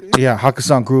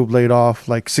Hakkasan Group laid off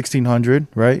like 1,600,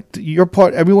 right?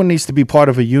 Everyone needs to be part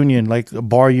of a union, like a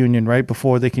bar union, right?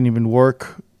 Before they can even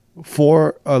work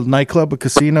for a nightclub, a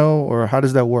casino, or how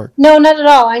does that work? No, not at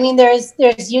all. I mean, there's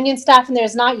union staff and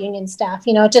there's not union staff.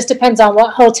 It just depends on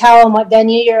what hotel and what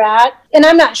venue you're at. And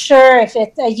I'm not sure if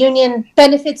a union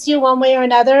benefits you one way or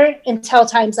another until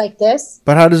times like this.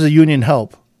 But how does a union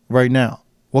help right now?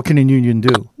 What can a union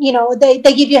do? They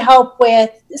give you help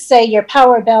with, say, your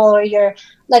power bill or your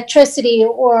electricity,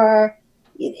 or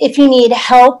if you need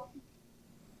help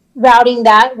routing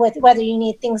that with whether you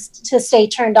need things to stay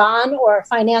turned on or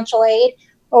financial aid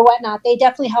or whatnot. They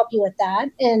definitely help you with that.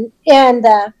 And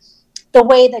the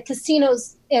way the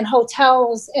casinos and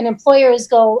hotels and employers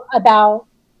go about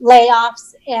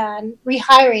layoffs and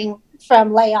rehiring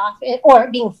from layoff or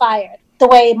being fired. The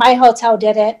way my hotel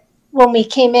did it, when we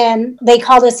came in, they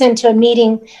called us into a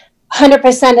meeting.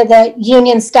 100% of the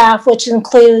union staff, which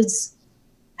includes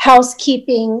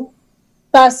housekeeping,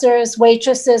 bussers,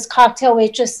 waitresses, cocktail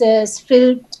waitresses,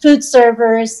 food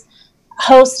servers,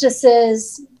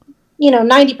 hostesses,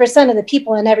 90% of the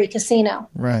people in every casino.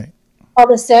 Right.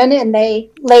 Called us in and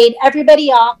they laid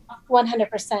everybody off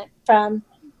 100%, from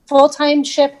full-time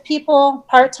shift people,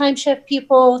 part-time shift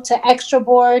people, to extra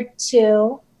board,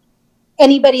 to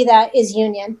anybody that is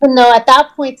union. And though at that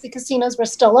point the casinos were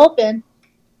still open,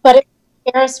 but it was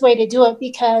the fairest way to do it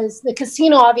because the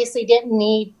casino obviously didn't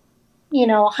need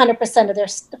 100% of their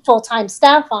full-time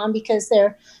staff on, because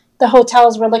the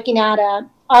hotels were looking at a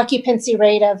occupancy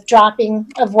rate of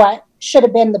dropping of what should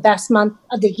have been the best month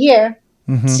of the year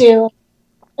to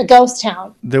a ghost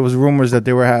town. There was rumors that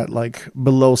they were at like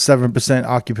below 7%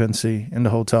 occupancy in the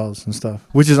hotels and stuff,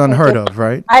 which is unheard of,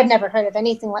 right? I've never heard of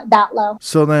anything like that low.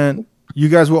 So then you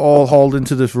guys were all hauled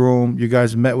into this room. You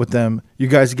guys met with them. You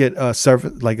guys get a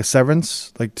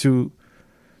severance, like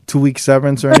 2-week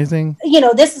severance or anything?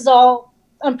 This is all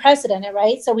unprecedented,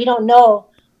 right? So we don't know.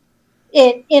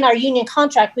 In our union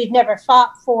contract, we've never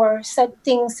fought for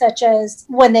things such as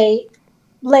when they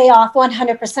lay off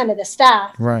 100% of the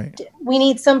staff. Right. We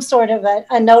need some sort of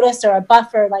a notice or a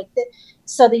buffer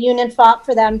so the union fought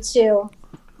for them too.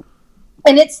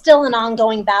 And it's still an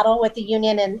ongoing battle with the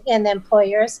union and the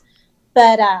employers.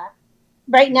 But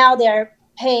right now they're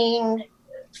paying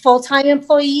full-time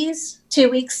employees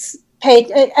 2 weeks paid,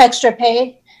 extra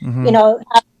pay,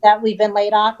 that we've been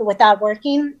laid off without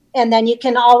working. And then you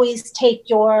can always take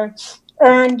your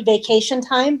earned vacation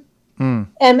time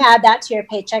and add that to your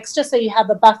paychecks just so you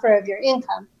have a buffer of your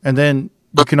income. And then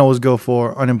you can always go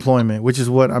for unemployment, which is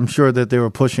what I'm sure that they were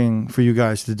pushing for you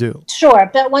guys to do. Sure.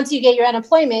 But once you get your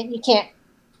unemployment, you can't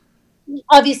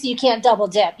double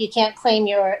dip. You can't claim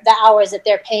the hours that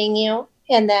they're paying you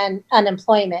and then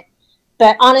unemployment.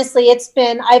 But honestly,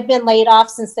 I've been laid off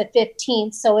since the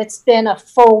 15th. So it's been a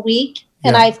full week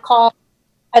and I've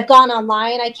gone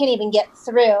online. I can't even get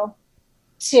through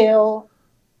to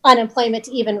unemployment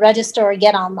to even register or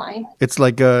get online. It's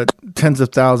like tens of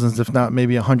thousands, if not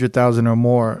maybe 100,000 or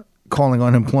more, calling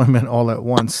unemployment all at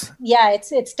once. Yeah,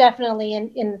 it's definitely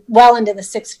in well into the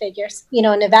six figures. In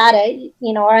Nevada,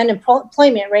 our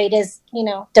unemployment rate is,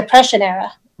 Depression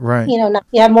era. Right.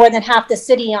 You have more than half the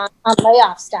city on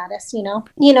layoff status,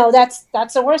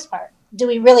 that's the worst part. Do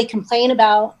we really complain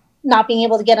about not being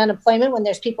able to get unemployment when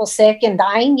there's people sick and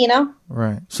dying,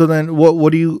 Right. So then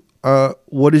what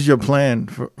is your plan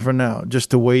for now?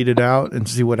 Just to wait it out and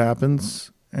see what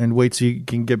happens and wait so you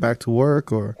can get back to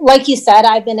work? Or like you said,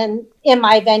 I've been in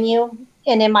my venue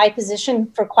and in my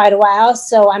position for quite a while.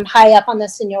 So I'm high up on the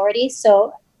seniority.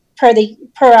 So per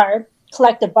our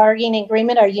collective bargaining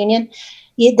agreement, our union,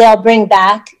 they'll bring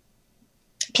back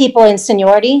people in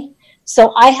seniority.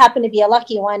 So I happen to be a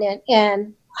lucky one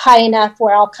and high enough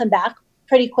where I'll come back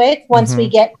pretty quick once we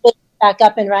get back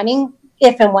up and running,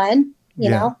 if and when, you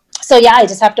know. So I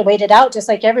just have to wait it out just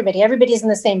like everybody. Everybody's in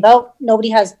the same boat. Nobody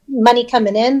has money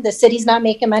coming in. The city's not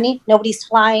making money. Nobody's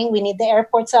flying. We need the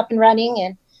airports up and running.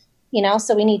 And,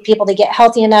 so we need people to get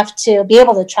healthy enough to be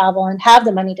able to travel and have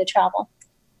the money to travel.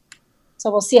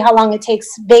 So we'll see how long it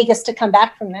takes Vegas to come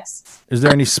back from this. Is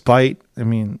there any spite? I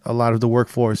mean, a lot of the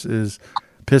workforce is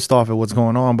pissed off at what's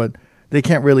going on, but they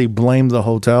can't really blame the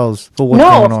hotels for what's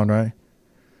going on, right?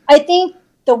 I think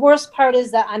the worst part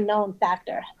is the unknown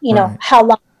factor. How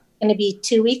long is it going to be?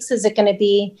 2 weeks? Is it going to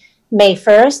be May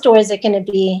 1st or is it going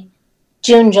to be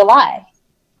June, July?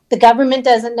 The government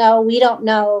doesn't know. We don't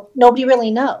know. Nobody really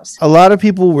knows. A lot of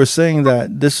people were saying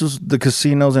that this was the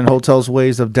casinos and hotels'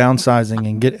 ways of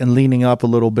downsizing and leaning up a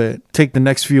little bit. Take the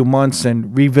next few months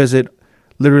and revisit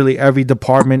literally every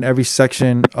department, every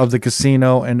section of the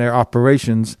casino and their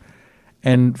operations,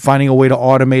 and finding a way to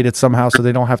automate it somehow so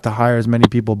they don't have to hire as many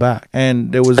people back.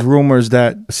 And there was rumors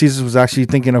that Caesars was actually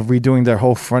thinking of redoing their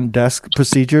whole front desk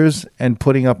procedures and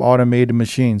putting up automated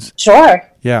machines. Sure.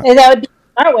 Yeah. And that would be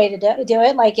our way to do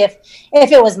it. Like if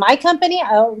it was my company,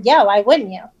 why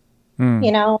wouldn't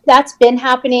you? That's been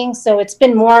happening. So it's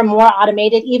been more and more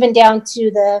automated, even down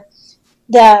to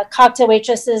the cocktail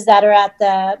waitresses that are at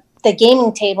the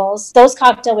gaming tables. Those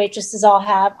cocktail waitresses all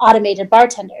have automated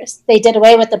bartenders. They did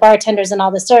away with the bartenders and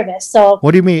all the service. So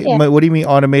what do you mean? What do you mean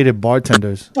automated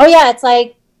bartenders? Oh yeah, it's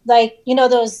like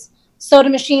those soda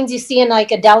machines you see in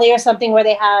like a deli or something where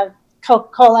they have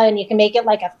Coca-Cola and you can make it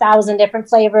like 1,000 different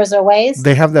flavors or ways.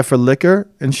 They have that for liquor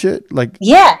and shit? Like,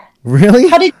 yeah. Really?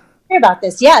 How did you hear about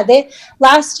this? Yeah,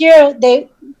 last year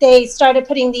they started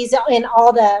putting these in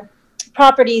all the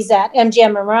properties at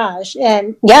MGM Mirage,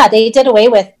 and they did away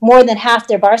with more than half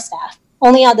their bar staff.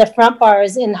 Only on the front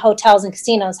bars in hotels and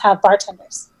casinos have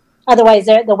bartenders. Otherwise,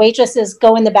 the waitresses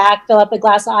go in the back, fill up a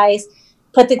glass of ice,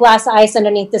 put the glass of ice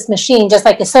underneath this machine, just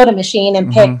like a soda machine,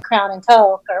 and pick Crown and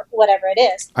Coke or whatever it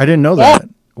is. I didn't know that.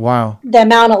 Wow. The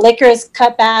amount of liquor is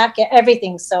cut back,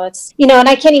 everything. So it's, and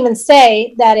I can't even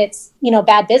say that it's,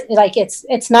 bad business. Like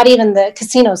it's not even the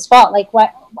casino's fault. Like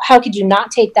how could you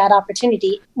not take that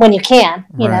opportunity when you can,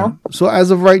 you know? So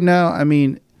as of right now, I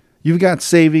mean, you've got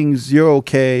savings, you're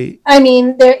okay. I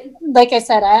mean, like I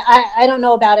said, I don't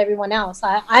know about everyone else.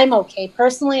 I'm okay.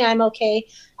 Personally, I'm okay.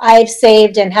 I've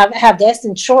saved and have this.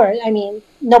 And sure, I mean,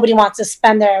 nobody wants to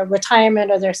spend their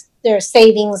retirement or their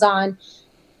savings on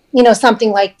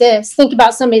something like this. Think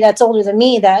about somebody that's older than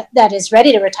me that is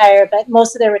ready to retire, but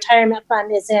most of their retirement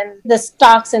fund is in the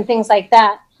stocks and things like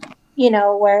that,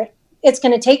 where it's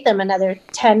going to take them another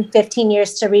 10, 15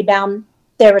 years to rebound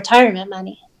their retirement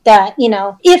money. That,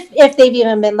 if they've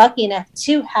even been lucky enough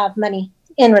to have money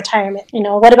in retirement,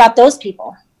 what about those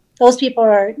people? Those people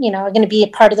are, going to be a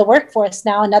part of the workforce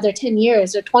now another 10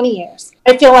 years or 20 years.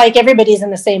 I feel like everybody's in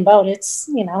the same boat. It's,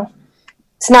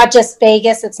 it's not just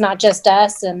Vegas. It's not just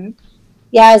us. And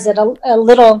yeah, is it a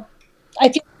little, I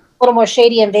feel a little more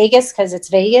shady in Vegas because it's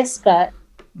Vegas, but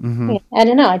I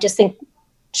don't know. I just think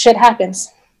shit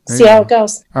happens. See how it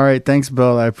goes. All right. Thanks,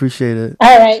 Belle. I appreciate it.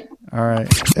 All right.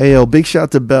 Hey, yo, big shout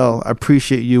out to Belle. I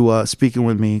appreciate you speaking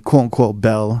with me, quote unquote,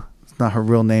 Belle. It's not her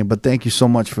real name, but thank you so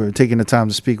much for taking the time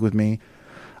to speak with me.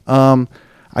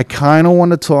 I kind of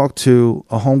want to talk to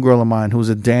a homegirl of mine who's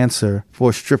a dancer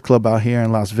for a strip club out here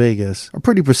in Las Vegas, a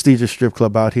pretty prestigious strip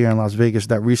club out here in Las Vegas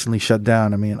that recently shut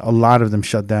down. I mean, a lot of them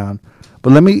shut down.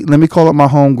 But let me call up my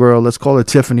homegirl. Let's call her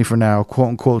Tiffany for now, quote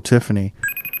unquote Tiffany.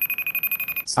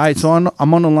 All right, so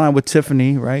I'm on the line with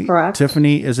Tiffany, right? Correct.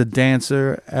 Tiffany is a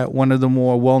dancer at one of the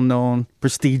more well-known,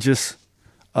 prestigious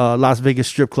Las Vegas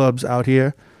strip clubs out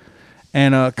here.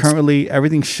 And currently,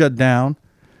 everything's shut down.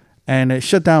 And it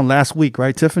shut down last week,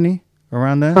 right, Tiffany?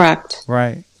 Around then? Correct.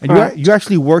 Right. And you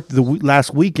actually worked the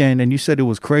last weekend, and you said it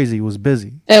was crazy. It was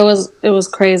busy. It was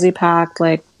crazy packed,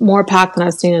 like more packed than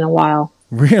I've seen in a while.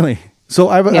 Really? So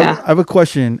I have a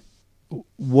question.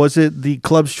 Was it the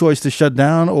club's choice to shut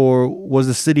down, or was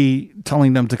the city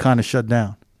telling them to kind of shut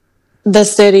down? The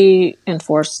city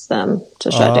enforced them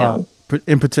to shut down.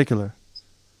 In particular?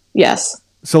 Yes.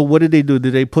 So what did they do?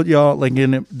 Did they put y'all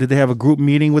did they have a group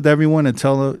meeting with everyone and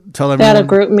tell everyone? They had a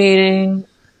group meeting.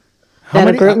 How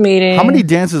many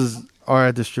dancers are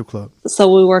at the strip club?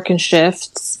 So we work in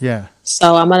shifts. Yeah.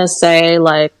 So I'm going to say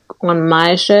like on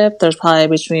my shift, there's probably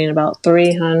between about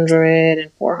 300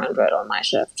 and 400 on my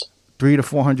shift. 300 to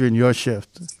 400 in your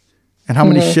shift. And how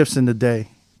many shifts in the day?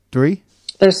 3?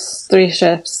 There's 3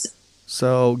 shifts.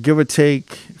 So give or take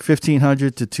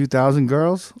 1,500 to 2,000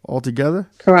 girls altogether?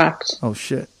 Correct. Oh,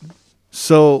 shit.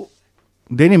 So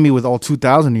they didn't meet with all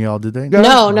 2,000 of y'all, did they?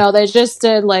 No. They just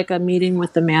did like a meeting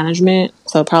with the management.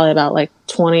 So probably about like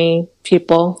 20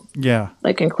 people. Yeah.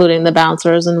 Like including the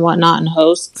bouncers and whatnot and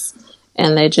hosts.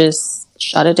 And they just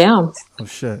shut it down. Oh,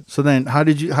 shit. So then how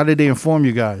did they inform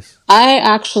you guys? I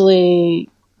actually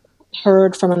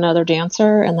heard from another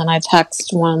dancer, and then I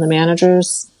texted one of the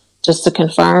managers just to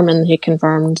confirm, and he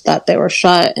confirmed that they were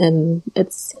shut, and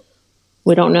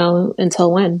we don't know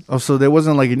until when. Oh, so there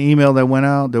wasn't like an email that went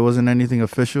out? There wasn't anything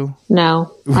official?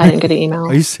 No, I didn't get an email.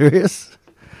 Are you serious?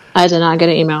 I did not get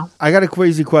an email. I got a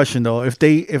crazy question though. If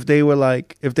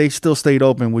they still stayed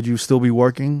open, would you still be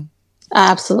working? I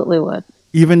absolutely would.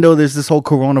 Even though there's this whole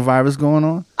coronavirus going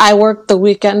on? I worked the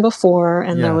weekend before,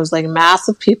 and there was like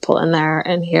massive people in there,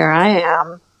 and here I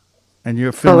am. And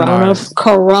you're feeling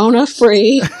corona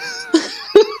free.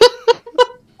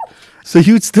 So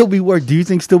you'd still be working? Do you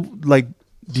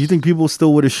think people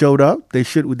still would have showed up? They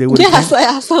would. Yes,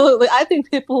 absolutely. I think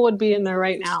people would be in there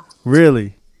right now.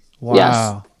 Really?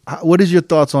 Wow. Yes. What is your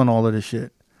thoughts on all of this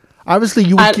shit? Obviously,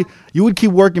 you would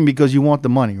keep working because you want the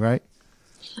money, right?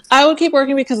 I would keep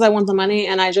working because I want the money,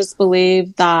 and I just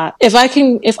believe that if I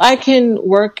can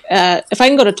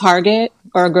go to Target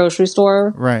or a grocery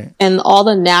store, right, and all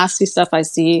the nasty stuff I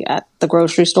see at the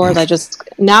grocery stores,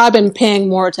 now I've been paying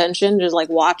more attention, just like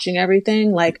watching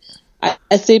everything. Like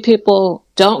I see people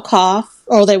don't cough,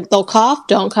 or they'll cough,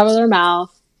 don't cover their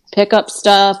mouth, pick up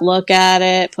stuff, look at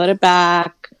it, put it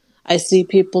back. I see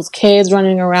people's kids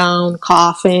running around,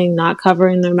 coughing, not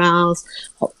covering their mouths,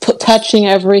 touching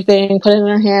everything, putting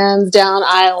their hands down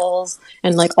aisles,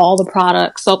 and like all the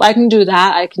products. So if I can do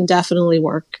that, I can definitely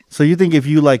work. So you think if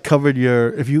you like covered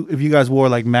if you guys wore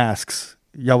like masks,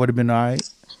 y'all would have been all right?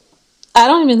 I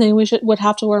don't even think we would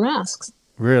have to wear masks.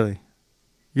 Really?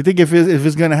 You think if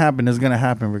it's going to happen, it's going to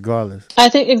happen regardless? I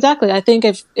think exactly. I think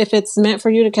if it's meant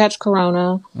for you to catch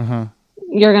corona,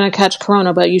 you're going to catch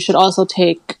corona, but you should also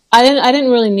take... I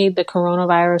didn't really need the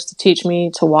coronavirus to teach me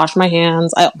to wash my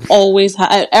hands. I always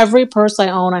have... Every purse I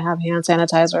own, I have hand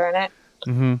sanitizer in it.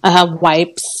 Mm-hmm. I have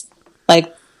wipes.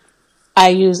 Like, I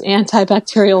use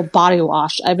antibacterial body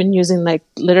wash. I've been using, like,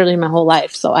 literally my whole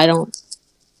life, so I don't...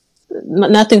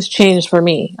 Nothing's changed for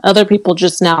me. Other people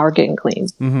just now are getting clean.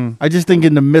 Mm-hmm. I just think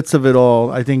in the midst of it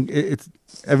all, I think it's...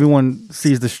 Everyone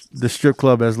sees the strip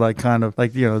club as like kind of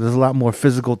like, there's a lot more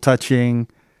physical touching,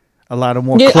 a lot of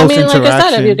more close interaction. Like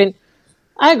I said,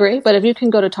 I agree, but if you can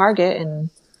go to Target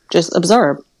and just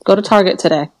observe, go to Target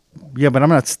today. Yeah, but I'm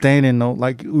not staying in no,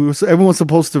 like, everyone's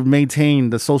supposed to maintain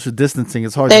the social distancing.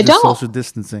 It's hard to do social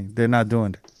distancing. They're not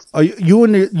doing it. Are you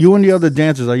and the other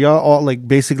dancers, are y'all all like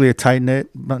basically a tight knit?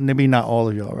 Maybe not all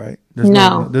of y'all, right? There's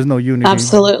no unity.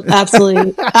 Absolutely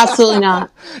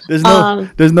not.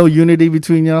 There's no unity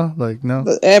between y'all. Like, no.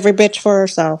 Every bitch for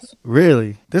herself.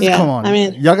 Really? Come on. I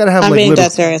mean, y'all gotta have I'm being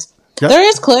dead serious. Yep. There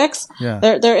is cliques. Yeah.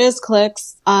 There is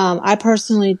cliques. I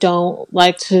personally don't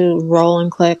like to roll in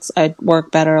cliques. I work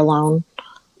better alone.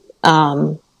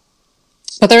 But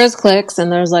there is cliques, and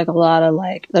there's a lot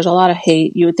of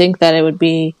hate. You would think that it would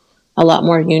be a lot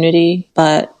more unity,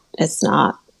 but it's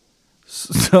not.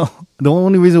 So the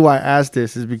only reason why I asked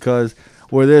this is because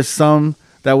were there some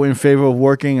that were in favor of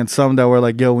working and some that were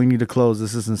like, yo, we need to close,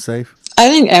 this isn't safe? I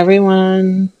think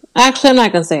everyone, actually I'm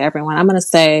not going to say everyone, I'm going to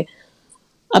say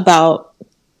about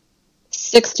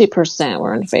 60%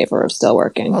 were in favor of still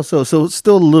working. Oh, so it's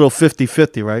still a little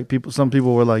 50-50, right? Some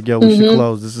people were like, yo, we should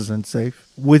close, this isn't safe.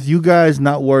 With you guys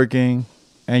not working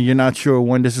and you're not sure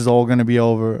when this is all going to be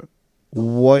over,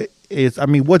 what's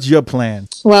your plan?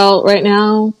 Well, right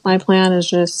now, my plan is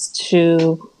just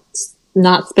to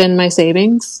not spend my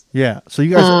savings. Yeah. So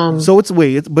you guys,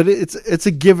 it's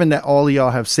a given that all of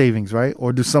y'all have savings, right?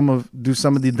 Or do some of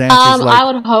the dancers I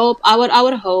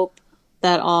would hope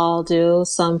that all do.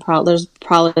 There's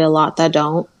probably a lot that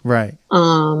don't. Right.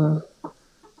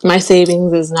 My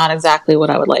savings is not exactly what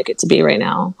I would like it to be right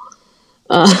now.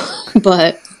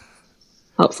 But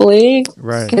hopefully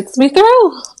it gets me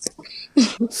through.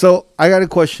 So I got a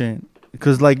question,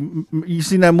 because like you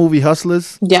seen that movie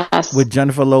Hustlers? Yes. With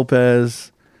Jennifer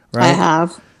Lopez, right? I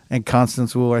have. And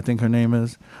Constance Wu, I think her name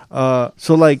is.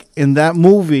 So like in that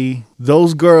movie,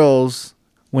 those girls,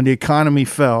 when the economy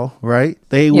fell, right?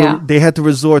 They had to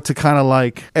resort to kind of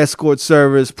like escort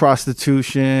service,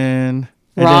 prostitution,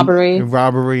 robbery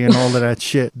and all of that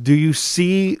shit. Do you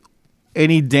see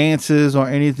any dances or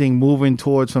anything moving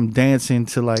towards from dancing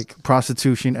to like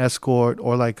prostitution, escort,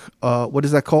 or like what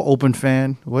is that called? Open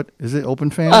fan? What is it? Open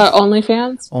fan?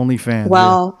 OnlyFans. OnlyFans.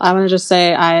 Well, I'm gonna just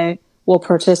say I will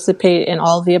participate in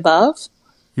all of the above.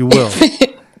 You will. If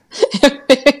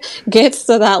it gets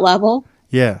to that level.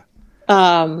 Yeah.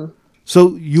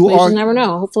 So you never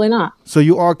know. Hopefully not. So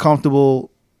you are comfortable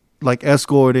like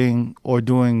escorting or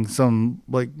doing some,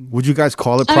 like, would you guys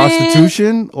call it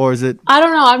prostitution, or is it? I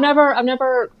don't know. I've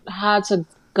never had to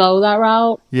go that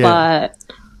route, but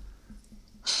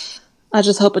I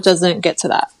just hope it doesn't get to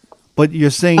that. But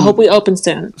you're saying, I hope we open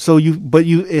soon. So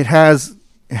it has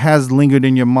lingered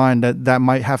in your mind that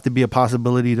might have to be a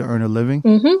possibility to earn a living.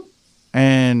 Mm-hmm.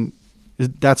 And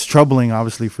that's troubling,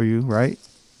 obviously, for you, right?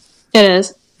 It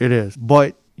is. It is.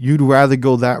 But you'd rather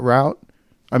go that route?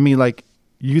 I mean, like,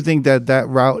 you think that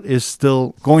route is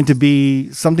still going to be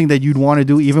something that you'd want to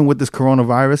do even with this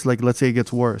coronavirus? Like, let's say it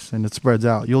gets worse and it spreads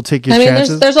out. You'll take your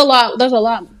chances? There's a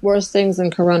lot worse things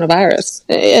than coronavirus.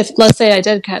 If, let's say I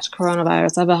did catch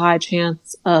coronavirus, I have a high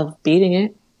chance of beating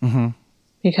it. Mm-hmm.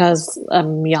 Because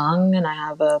I'm young and I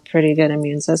have a pretty good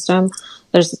immune system.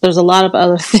 There's a lot of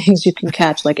other things you can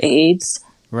catch, like AIDS.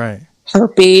 Right.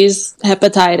 Herpes,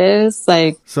 hepatitis,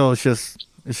 like. So it's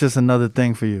just another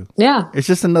thing for you. Yeah. It's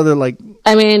just another, like.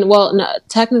 I mean, well, no,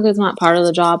 technically it's not part of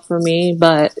the job for me,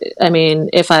 but I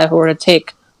mean, if I were to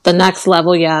take the next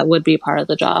level, it would be part of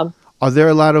the job. Are there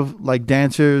a lot of like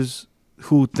dancers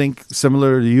who think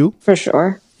similar to you? For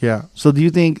sure. Yeah. So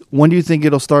when do you think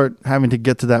it'll start having to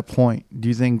get to that point? Do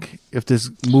you think if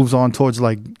this moves on towards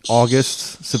like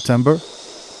August, September?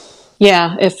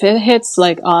 Yeah. If it hits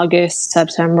like August,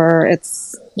 September,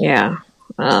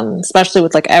 especially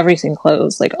with like everything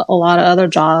closed, like a lot of other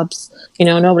jobs,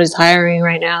 nobody's hiring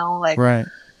right now. Like, right.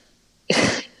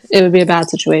 It would be a bad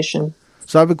situation.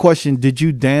 So I have a question. Did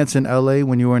you dance in LA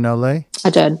when you were in LA?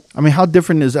 I did. I mean, how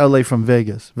different is LA from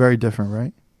Vegas? Very different,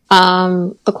 right?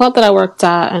 The club that I worked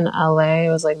at in LA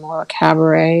was like more a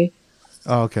cabaret.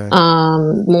 Oh, okay.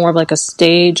 More of like a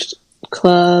staged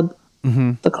club.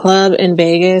 Mm-hmm. The club in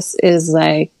Vegas is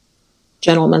like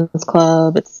gentleman's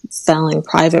club. It's selling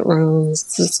private rooms.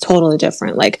 It's just totally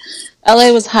different. Like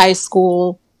LA was high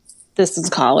school. This is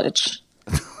college.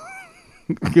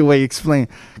 Okay, wait, explain.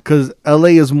 Because LA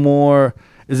is more.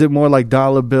 Is it more like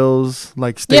dollar bills,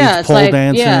 like stage pole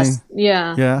dancing? Yes,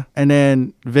 yeah. Yeah. And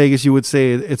then Vegas, you would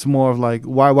say it's more of like,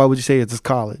 why would you say it's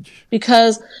college?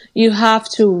 Because you have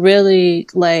to really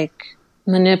like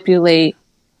manipulate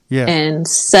and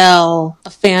sell a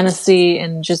fantasy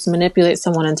and just manipulate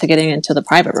someone into getting into the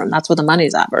private room. That's where the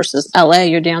money's at. Versus LA,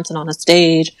 you're dancing on a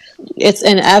stage. It's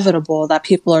inevitable that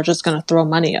people are just going to throw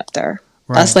money up there.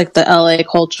 Right. That's like the LA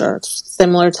culture. It's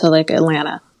similar to like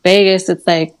Atlanta. Vegas, it's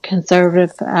like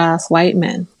conservative ass white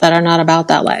men that are not about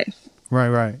that life.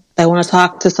 Right. They want to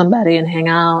talk to somebody and hang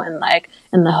out and like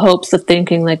in the hopes of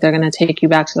thinking like they're going to take you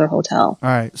back to their hotel. All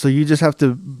right. So you just have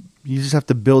to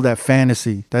build that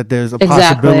fantasy that there's a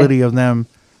possibility of them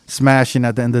smashing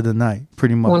at the end of the night,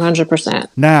 pretty much. 100%.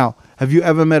 Now, have you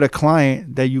ever met a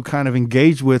client that you kind of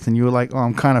engaged with and you were like, oh,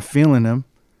 I'm kind of feeling him,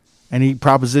 and he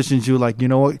propositions you like, you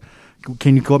know what,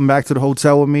 can you come back to the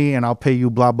hotel with me and I'll pay you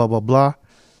blah, blah, blah, blah,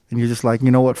 and you're just like, you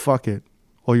know what, fuck it.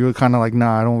 Or you're kind of like,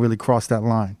 nah, I don't really cross that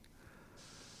line.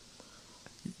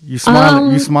 You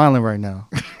smiling right now.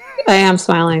 I am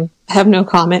smiling. I have no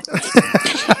comment.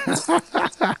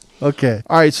 Okay.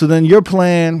 All right. So then your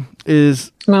plan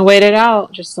is... I'm going to wait it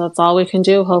out. Just that's all we can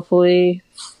do. Hopefully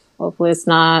it's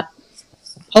not...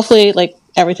 Hopefully, like,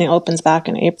 everything opens back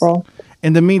in April.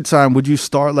 In the meantime, would you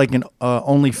start, like, an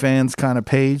OnlyFans kind of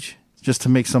page just to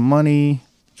make some money?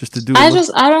 Just to do... I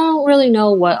don't really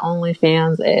know what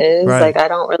OnlyFans is. Right. Like, I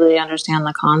don't really understand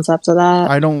the concept of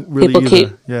that. I don't really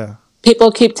either.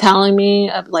 People keep telling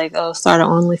me, like, oh, start an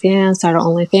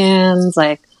OnlyFans.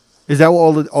 Like... Is that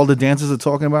what all the dancers are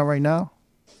talking about right now?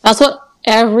 That's what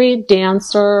every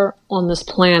dancer on this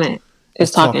planet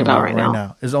is talking about right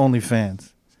now. Is OnlyFans.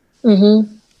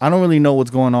 Mm-hmm. I don't really know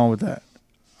what's going on with that.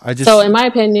 So in my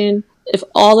opinion, if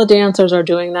all the dancers are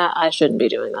doing that, I shouldn't be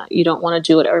doing that. You don't want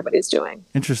to do what everybody's doing.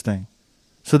 Interesting.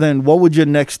 So then what would your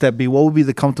next step be? What would be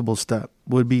the comfortable step?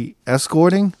 Would it be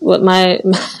escorting? What my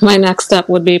next step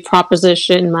would be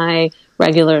proposition my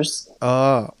regulars.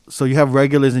 So you have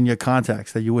regulars in your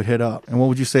contacts that you would hit up. And what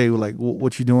would you say? Like,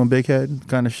 what you doing, big head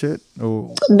kind of shit?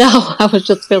 Or... No, I would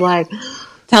just be like,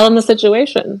 tell them the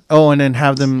situation. Oh, and then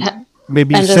have them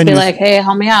maybe and just be like, hey,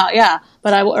 help me out. Yeah.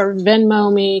 But or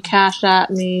Venmo me, Cash App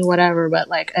me, whatever. But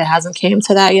like, it hasn't came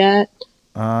to that yet.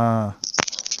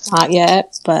 Not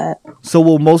yet, but... So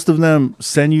will most of them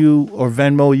send you or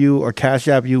Venmo you or Cash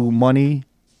App you money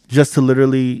just to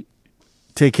literally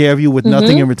take care of you with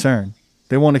nothing in return?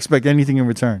 They won't expect anything in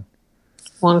return.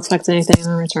 Won't expect anything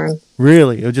in return.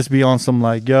 Really? It'll just be on some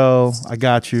like, yo, I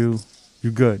got you.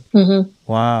 You're good. Mm-hmm.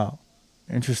 Wow.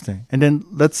 Interesting. And then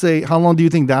let's say, how long do you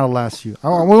think that'll last you? I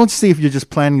want to see if you're just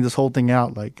planning this whole thing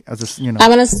out, like as a, you know.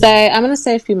 I'm gonna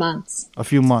say a few months. A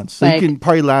few months. So like, you can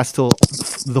probably last till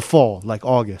the fall, like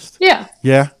August. Yeah.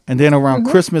 Yeah. And then around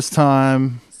Christmas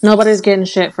time. Nobody's getting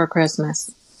shit for Christmas.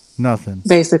 Nothing.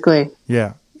 Basically.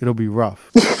 Yeah. It'll be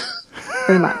rough.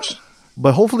 Pretty much.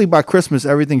 But hopefully by Christmas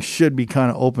everything should be kind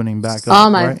of opening back up. Oh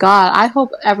my God! I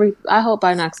hope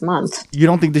by next month. You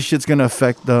don't think this shit's gonna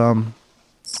affect the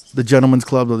gentlemen's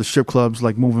club or the strip clubs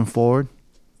like moving forward?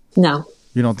 No.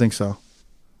 You don't think so?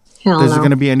 Hell no. Is there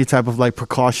gonna be any type of like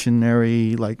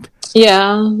precautionary like?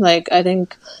 Yeah, like I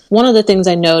think one of the things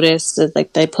I noticed is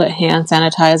like they put hand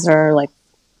sanitizer like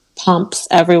pumps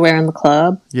everywhere in the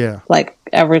club. Yeah. Like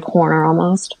every corner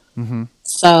almost. Mm-hmm.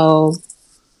 So.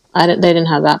 They didn't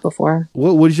have that before.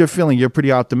 What is your feeling? You're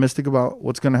pretty optimistic about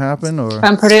what's going to happen, or?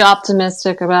 I'm pretty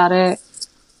optimistic about it.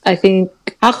 I think,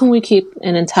 how can we keep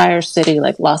an entire city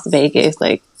like Las Vegas,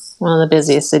 like one of the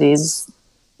busiest cities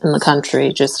in the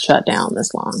country, just shut down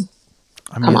this long?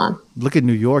 I mean, come on. Look at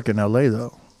New York and LA,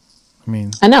 though.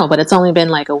 I know, but it's only been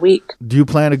like a week. Do you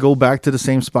plan to go back to the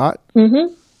same spot?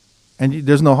 Mm-hmm. And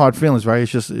there's no hard feelings, right?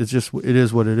 It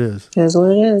is what it is. It is what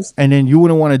it is. And then you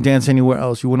wouldn't want to dance anywhere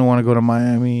else. You wouldn't want to go to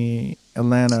Miami,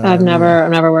 Atlanta. I've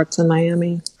never worked in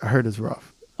Miami. I heard it's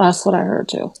rough. That's what I heard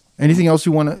too. Anything else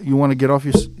you want to get off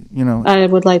your, you know? I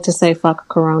would like to say fuck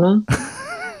Corona.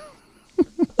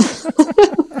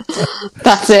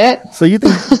 That's it. So you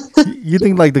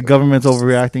think like the government's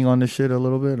overreacting on this shit a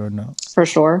little bit or no? For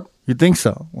sure. You think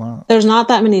so? Wow. There's not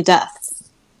that many deaths.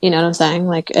 You know what I'm saying?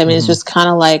 Like, I mean, it's just kind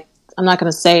of like, I'm not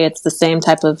going to say it's the same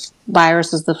type of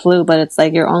virus as the flu, but it's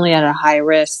like you're only at a high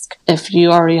risk if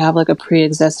you already have like a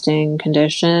pre-existing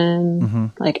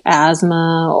condition, like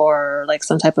asthma or like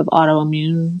some type of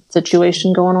autoimmune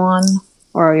situation going on,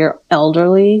 or you're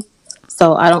elderly.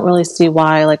 So I don't really see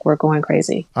why like we're going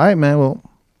crazy. All right, man. Well,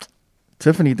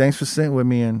 Tiffany, thanks for sitting with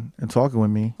me and talking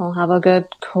with me. I'll have a good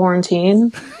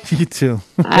quarantine. You too.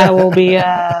 I will be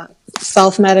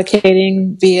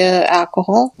self-medicating via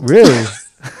alcohol. Really?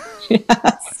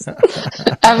 Yes.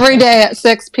 Every day at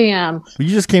 6 p.m. You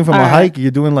just came from a hike.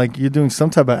 You're doing some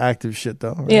type of active shit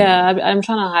though, right? Yeah, I'm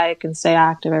trying to hike and stay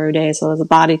active every day so the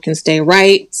body can stay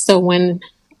right. So when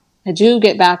I do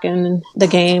get back in the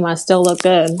game, I still look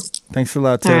good. Thanks a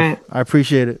lot, Tiff. Right. I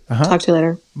appreciate it. Talk to you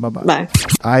later. Bye-bye. Bye.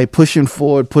 All right, pushing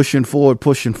forward.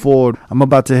 I'm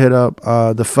about to hit up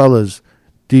the fellas,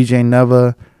 DJ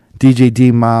Neva, DJ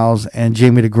D Miles, and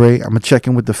Jamie the Great. I'm going to check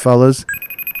in with the fellas.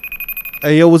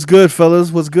 Hey, yo, what's good,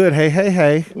 fellas? What's good? Hey.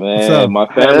 Man, what's up? my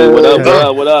family,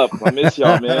 what up? I miss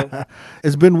y'all, man.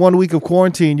 It's been 1 week of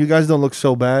quarantine. You guys don't look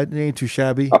so bad. You ain't too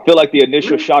shabby. I feel like the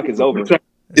initial shock is over.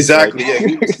 Exactly,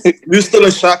 yeah. We're still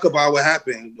in shock about what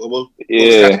happened.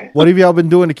 What have y'all been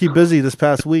doing to keep busy this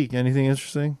past week? Anything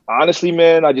interesting? Honestly,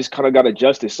 man, I just kind of got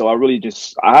adjusted. So I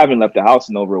haven't left the house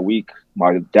in over a week.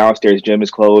 My downstairs gym is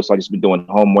closed. So I just been doing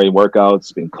home weight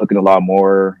workouts, been cooking a lot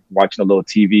more, watching a little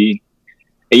TV.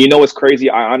 And you know what's crazy?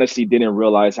 I honestly didn't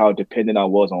realize how dependent I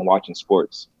was on watching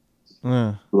sports.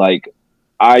 Like,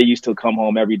 I used to come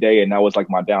home every day, and that was like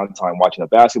my downtime, watching a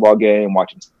basketball game,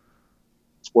 watching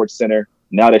Sports Center.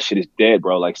 Now that shit is dead,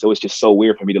 bro. Like, so it's just so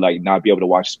weird for me to like not be able to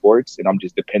watch sports, and I'm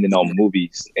just dependent on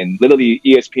movies. And literally,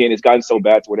 ESPN has gotten so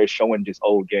bad to where they're showing just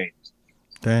old games,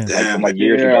 Damn. like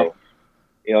years ago.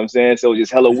 You know what I'm saying? So it's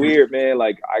just hella weird, man.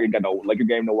 Like, I got no Laker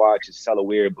game to watch. It's hella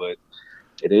weird, but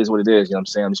it is what it is. You know what I'm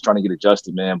saying? I'm just trying to get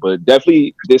adjusted, man. But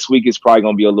definitely this week is probably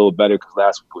going to be a little better because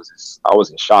last week I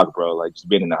was in shock, bro. Like, just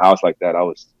being in the house like that, I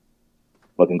was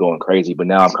fucking going crazy. But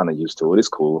now I'm kind of used to it. It's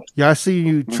cool. Yeah, I see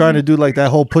you trying to do like that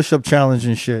whole push-up challenge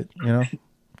and shit, you know?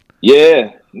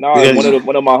 Yeah. No,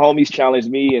 one of my homies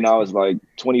challenged me, and I was like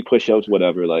 20 push-ups,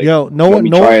 whatever. Like, yo,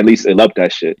 try at least up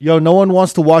that shit. Yo, no one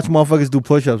wants to watch motherfuckers do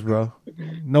push-ups, bro.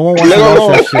 No one wants to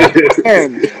watch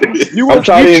that shit. You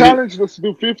challenged us to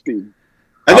do 50.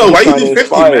 I know. Why you do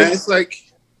 50, man? It's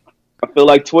like, I feel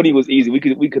like 20 was easy. We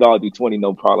could all do 20,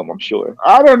 no problem. I'm sure.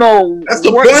 I don't know. That's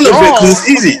the point of it, because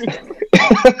it's easy.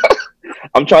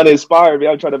 I'm trying to inspire, man.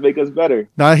 I'm trying to make us better.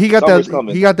 Nah, he got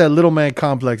that little man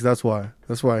complex. That's why.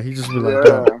 He just was like,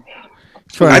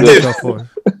 trying to do stuff for.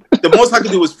 The most I could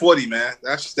do was 40, man.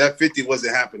 That 50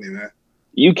 wasn't happening, man.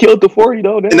 You killed the 40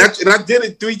 though, man. And I did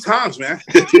it 3 times, man.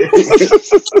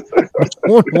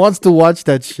 Who wants to watch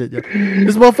that shit? Yo?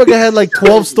 This motherfucker had like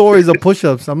 12 stories of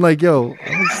push-ups. I'm like, yo,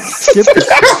 skip this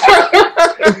shit.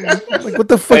 Like, what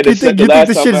the fuck you think? You think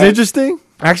this shit is interesting?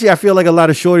 Actually, I feel like a lot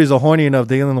of shorties are horny enough.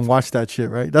 They're going to watch that shit,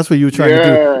 right? That's what you're trying to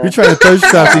do. You're trying to thirst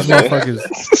trap these motherfuckers.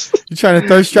 You're trying to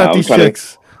thirst trap these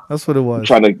chicks. That's what it was.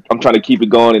 I'm trying to keep it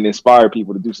going and inspire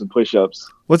people to do some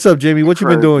push-ups. What's up, Jamie? What you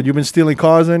been doing? You been stealing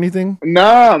cars or anything?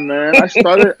 Nah, man. I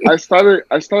started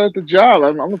the job.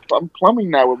 I'm plumbing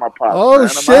now with my pops. Oh,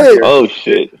 man. Oh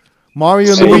shit.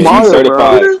 Mario and Luigi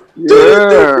certified.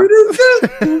 Yeah.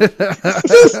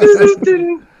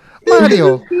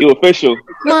 Mario. You official.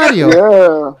 Mario.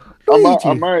 Yeah. Luigi.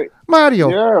 I might. Mario.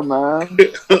 Yeah, man.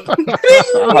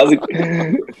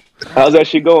 How's that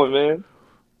shit going, man?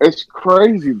 It's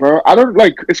crazy, bro.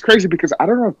 It's crazy because I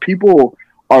don't know if people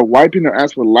are wiping their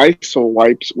ass with Lysol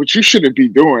wipes, which you shouldn't be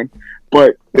doing,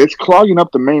 but it's clogging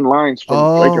up the main lines from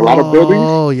like a lot of buildings.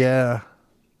 Oh, yeah.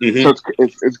 Mm-hmm. So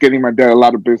it's getting my dad a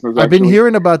lot of business. I've been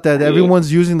hearing about that.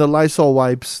 Everyone's using the Lysol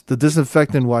wipes, the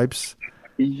disinfectant wipes.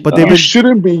 But they've been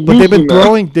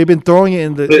throwing it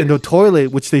in the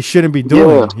toilet, which they shouldn't be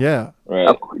doing. Yeah.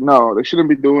 Right. No, they shouldn't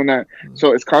be doing that.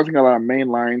 So it's causing a lot of main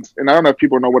lines. And I don't know if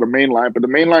people know what a main line, but the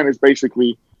main line is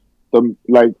basically the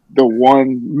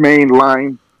one main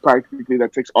line practically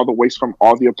that takes all the waste from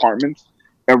all the apartments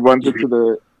and runs it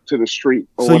to the street.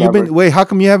 So whatever. How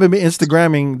come you haven't been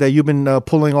Instagramming that you've been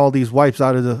pulling all these wipes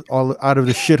out of the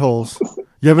shitholes?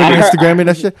 You haven't been Instagramming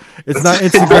that shit? It's not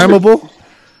Instagrammable?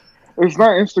 It's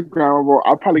not Instagrammable.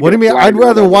 I'll probably. What do you mean? I'd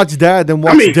rather watch Dad than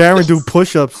watch Darren do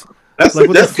push-ups. That's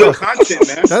good content,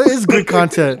 man. That is good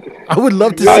content. I would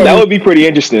love to see. That would be pretty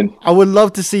interesting. I would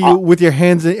love to see you with your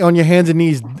hands on your hands and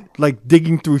knees, like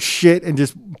digging through shit and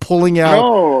just pulling out.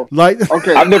 No. Like,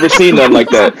 okay, I've never seen nothing like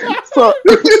that.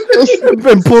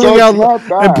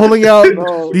 pulling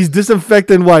out these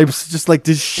disinfectant wipes, just like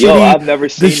this shitty. Yo, I've never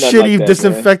seen this shitty like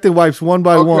disinfectant wipes one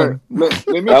by one. Let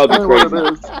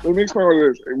me explain what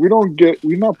it is.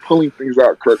 We're not pulling things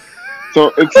out, Kirk.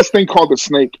 So it's this thing called the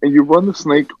snake, and you run the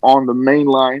snake on the main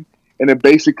line, and it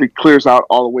basically clears out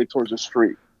all the way towards the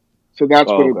street. So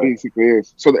that's what it basically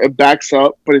is. So it backs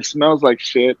up, but it smells like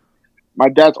shit. My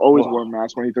dad's always wearing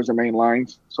masks when he does the main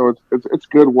lines, so it's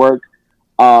good work.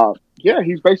 Yeah,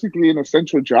 he's basically an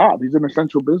essential job. He's an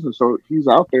essential business, so he's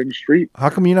out there in the street. How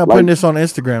come you're not putting this on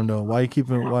Instagram though? Why are you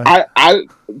keeping it? Why? I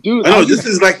know this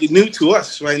is like new to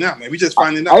us right now, man. We just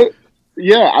finding out.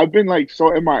 Yeah, I've been like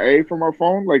so MIA from my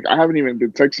phone. Like I haven't even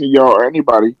been texting y'all or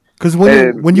anybody. Because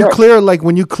when you clear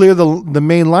the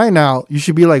main line out, you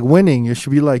should be like winning. You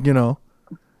should be like, you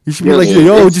should be like,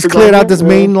 yo, just cleared out this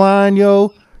main line,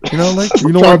 yo. You know, like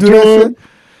you don't want to do that shit.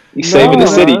 You're saving the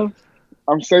city.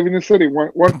 I'm saving the city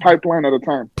one pipeline at a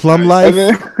time. Plum Life.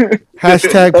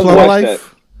 Hashtag Plum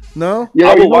Life. No? Yeah,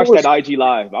 I will watch that IG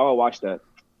Live. I will watch that.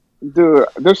 Dude,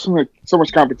 there's so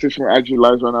much competition with IG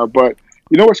Lives right now, but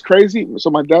You know what's crazy? So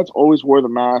my dad's always wore the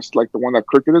mask, like the one that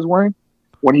Crooked is wearing,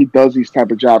 when he does these type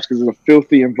of jobs, because it's a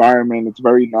filthy environment. It's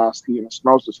very nasty and it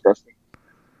smells disgusting.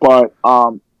 But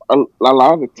a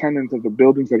lot of the tenants of the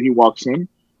buildings that he walks in,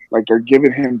 like, are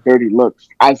giving him dirty looks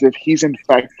as if he's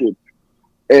infected.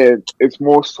 And it's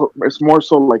more so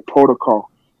like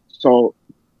protocol. So,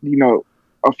 you know,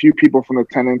 a few people from the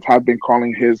tenants have been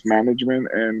calling his management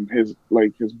and his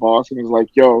boss, and he's like,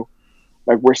 yo,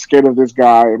 like, we're scared of this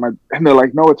guy. And they're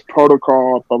like, no, it's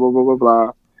protocol, blah, blah, blah, blah,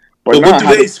 blah. But what do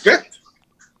they expect?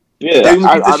 Yeah, they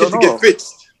want this shit to get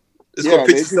fixed. It's going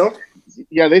to fix itself?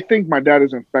 Yeah, they think my dad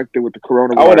is infected with the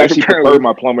coronavirus. I would actually prefer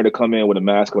my plumber to come in with a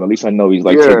mask on. At least I know he's,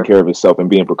 like, taking care of himself and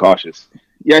being precautious.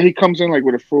 Yeah, he comes in, like,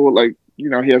 with a full, like, you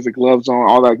know, he has the gloves on,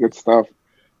 all that good stuff.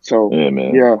 So,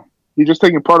 yeah. He's just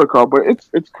taking protocol, but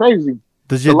it's crazy.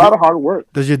 It's a lot of hard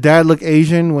work. Does your dad look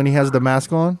Asian when he has the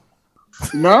mask on?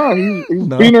 No, he's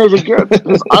beaner as a kid.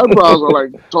 His eyebrows are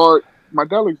like dark. My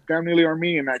dad looks damn nearly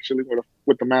Armenian, actually,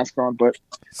 with the mask on. But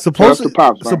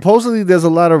supposedly there's a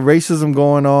lot of racism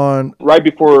going on. Right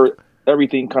before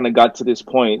everything kind of got to this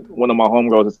point, one of my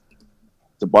homegirls,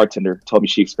 the bartender, told me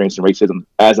she experienced some racism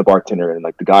as a bartender, and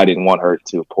like the guy didn't want her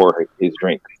to pour his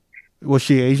drink. Was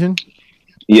she Asian?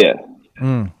 Yeah.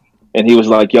 And he was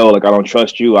like, yo, like, I don't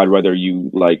trust you. I'd rather you,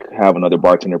 like, have another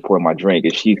bartender pour my drink.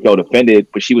 And she felt offended,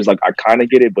 but she was like, I kind of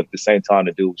get it. But at the same time,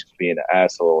 the dude was just being an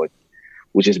asshole and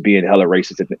was just being hella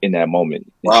racist in that moment.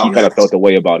 And she kind of felt the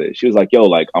way about it. She was like, yo,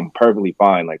 like, I'm perfectly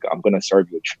fine. Like, I'm going to serve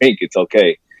you a drink. It's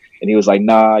okay. And he was like,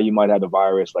 nah, you might have the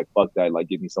virus. Like, fuck that. Like,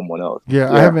 give me someone else.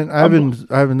 Yeah, I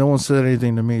haven't, no one said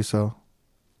anything to me. So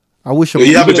I wish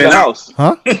you haven't been in the house.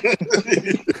 Huh?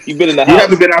 You've been in the house. You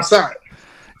haven't been outside.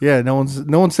 Yeah, no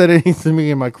one said anything to me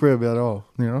in my crib at all.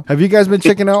 You know, have you guys been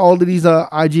checking out all of these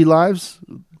IG lives?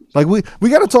 Like we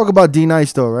got to talk about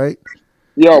D-Nice though, right?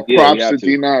 Yo, props to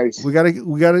D-Nice. We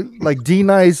gotta like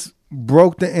D-Nice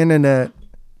broke the internet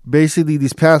basically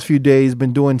these past few days.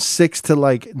 Been doing 6 to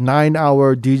 9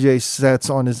 hour DJ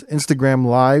sets on his Instagram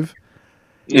live.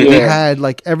 Yeah. He had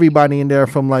like everybody in there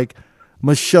from like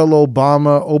Michelle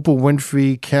Obama, Oprah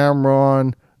Winfrey,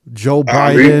 Cameron, Joe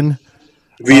Biden.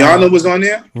 Rihanna was on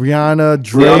there. Rihanna,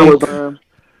 Drake,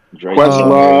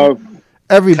 Questlove,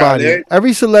 everybody, Kanye.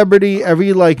 Every celebrity,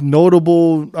 every like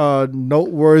notable,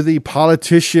 noteworthy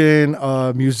politician,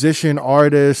 musician,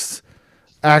 artist,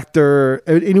 actor,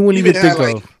 anyone you can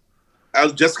think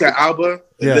of. Jessica Alba,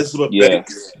 Elizabeth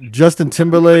Banks, Justin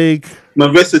Timberlake,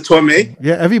 Marissa Tomei.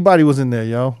 Yeah, everybody was in there,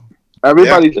 yo.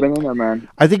 Everybody's been in there, man.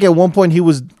 I think at one point he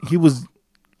was.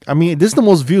 I mean, this is the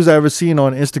most views I ever seen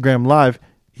on Instagram Live.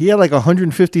 He had like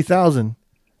 150,000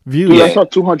 views. Yeah, I saw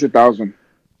 200,000.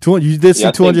 You did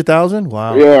see 200,000?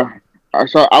 Wow. Yeah,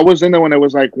 I was in there when it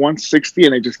was like 160,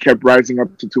 and it just kept rising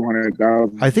up to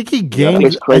 200,000. I think he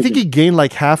gained. I think he gained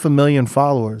like 500,000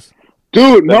 followers.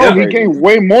 Dude, no, he gained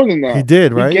way more than that. He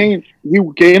did, right? He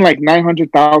gained like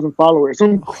 900,000 followers.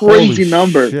 Some crazy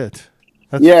number. Shit.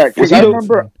 Yeah, because I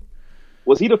remember.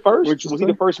 Was he the first? Was he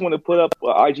the first one to put up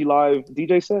an IG Live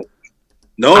DJ set?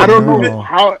 No, I don't know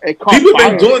how it caught people fire.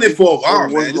 been doing it for a while,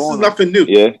 man. This is nothing new.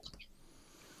 Yeah.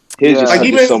 Even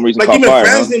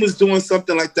Franzen was doing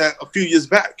something like that a few years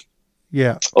back.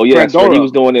 Yeah. Oh yeah, he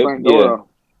was doing it. Pandora.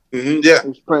 Yeah. He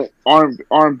was playing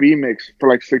R&B mix for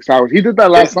like 6 hours. He did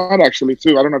that last night actually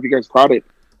too. I don't know if you guys caught it.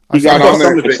 I caught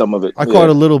some of it. I caught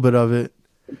a little bit of it.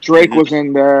 Drake was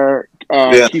in there.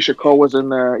 Keisha Cole was in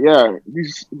there.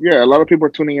 Yeah, a lot of people are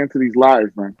tuning into these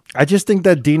lives, man. I just think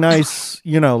that D-Nice,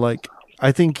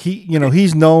 I think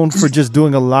he's known for just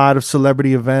doing a lot of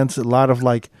celebrity events, a lot of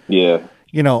a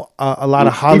lot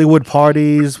of Hollywood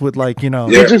parties with He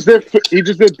just did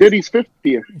Diddy's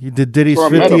 50th. He did Diddy's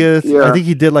 50th. Yeah. I think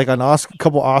he did like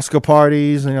couple Oscar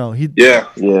parties. Yeah.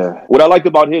 What I liked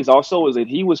about his also is that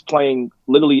he was playing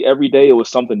literally every day. It was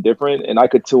something different, and I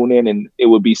could tune in, and it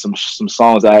would be some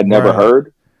songs I had never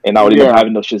heard, and I would even have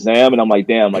no Shazam, and I'm like,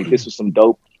 damn, like this was some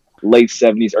dope late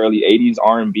 70s, early 80s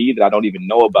R&B that I don't even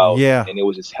know about. Yeah. And it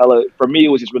was just for me, it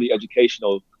was just really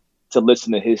educational to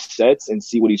listen to his sets and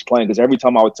see what he's playing, because every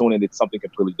time I would tune in, it's something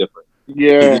completely different.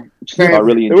 Yeah. I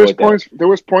really enjoyed that. There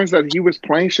was points that he was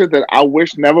playing shit that I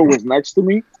wish never was next to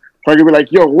me. So I could be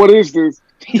like, yo, what is this?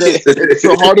 It's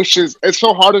so hard to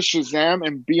Shazam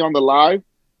and be on the live.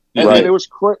 And then it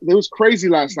was crazy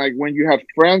last night when you had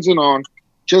Franzen on,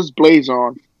 Just Blaze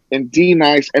on, and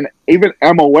D-Nice, and even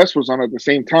MOS was on at the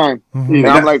same time. Mm-hmm. And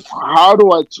I'm like, how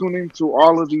do I tune into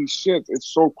all of these shits? It's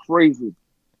so crazy.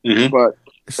 Mm-hmm. But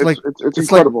it's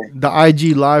incredible. Like the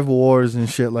IG live wars and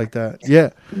shit like that.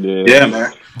 Yeah,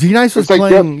 man. D-Nice was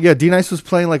playing. Yeah, D-Nice was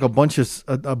playing like a bunch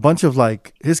of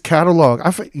like his catalog.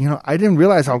 I didn't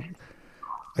realize how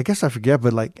I guess I forget,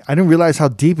 but like I didn't realize how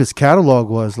deep his catalog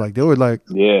was. Like there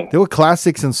were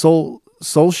classics and soul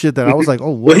shit that I was like,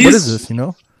 oh, what is this? You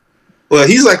know? Well,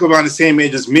 he's like around the same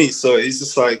age as me, so he's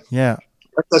just like, yeah,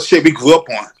 that's the shit we grew up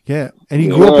on. Yeah, and he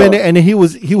grew up in it, and he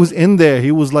was in there.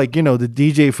 He was like, you know, the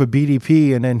DJ for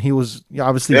BDP, and then he was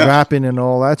obviously rapping and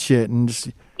all that shit, and just,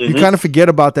 you kind of forget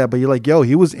about that, but you're like, yo,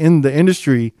 he was in the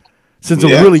industry since a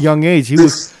really young age. He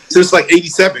was since like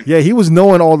 87. Yeah, he was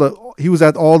knowing he was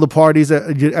at all the parties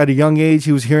at a young age.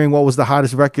 He was hearing what was the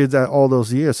hottest records at all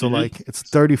those years. So like, it's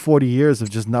 30, 40 years of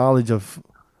just knowledge of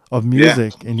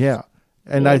music, and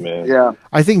And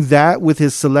I think that with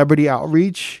his celebrity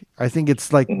outreach, I think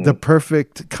it's like the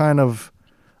perfect kind of,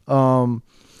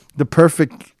 the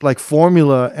perfect like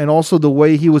formula, and also the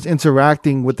way he was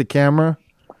interacting with the camera.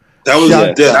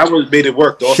 That made it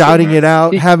work. Also, shouting it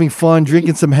out, having fun,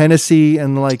 drinking some Hennessy,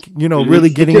 and like really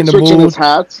getting in the mood. His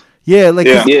hats. Yeah, like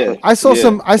I saw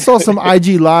some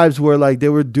IG lives where like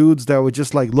there were dudes that were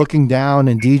just like looking down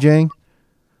and DJing.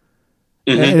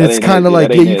 And it's kind of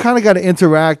like you kind of got to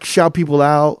interact, shout people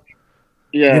out.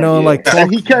 Yeah, you know, like and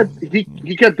he kept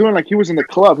doing like he was in the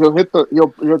club.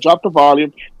 He'll drop the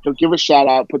volume, he'll give a shout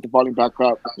out, put the volume back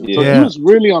up. So he was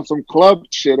really on some club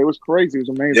shit. It was crazy. It was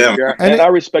amazing. Yeah. And I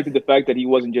respected the fact that he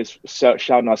wasn't just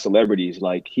shouting out celebrities.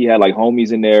 Like he had like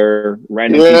homies in there,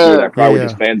 random people that probably were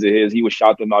just fans of his. He would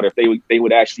shout them out if they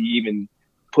would actually even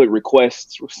put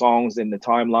requests for songs in the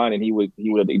timeline, and he would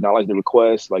acknowledge the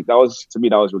request. Like that was, to me,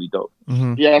 that was really dope.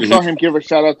 Mm-hmm. Yeah, I saw him give a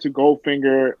shout out to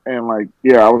Goldfinger, and like,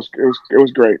 it was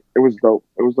great. It was dope.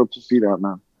 It was dope to see that,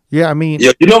 man. Yeah, I mean,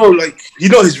 you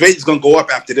know his rate is gonna go up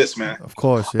after this, man. Of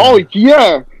course. Yeah. Oh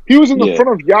yeah, he was in the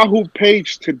front of Yahoo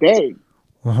page today.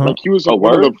 Like he was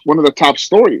one of the top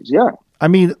stories. Yeah. I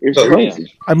mean, it's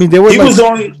crazy. I mean, there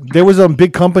was on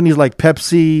big companies like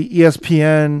Pepsi,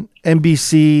 ESPN,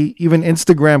 NBC, even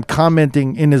Instagram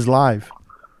commenting in his live.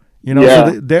 You know,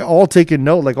 so they're all taking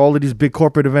note. Like all of these big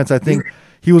corporate events. I think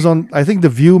he was on. I think The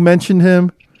View mentioned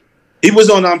him. He was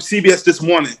on CBS this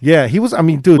morning. Yeah, he was. I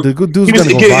mean, dude, the good dude's he was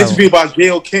gonna go getting viral. interviewed about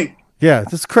Gayle King. Yeah,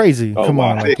 that's crazy. Come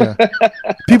on, like,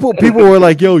 people were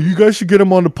like, "Yo, you guys should get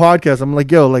him on the podcast." I'm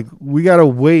like, "Yo, like we gotta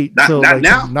wait till not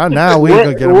now. Not now. We ain't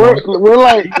gonna get him on."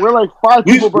 We're like 5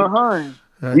 people behind.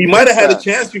 We might have had a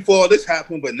chance before all this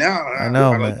happened, but now I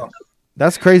know, man.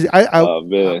 That's crazy. I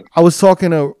was talking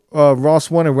to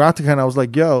Ross One and Ratakan. I was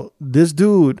like, "Yo, this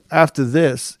dude after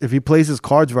this, if he plays his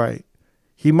cards right,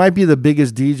 he might be the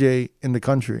biggest DJ in the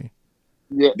country."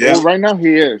 Yeah. Well, right now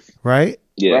he is. Right.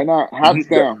 Yeah. Right now, hands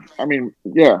down. I mean,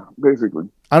 basically.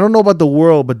 I don't know about the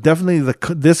world, but definitely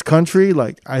this country.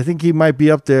 Like, I think he might be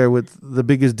up there with the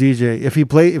biggest DJ if he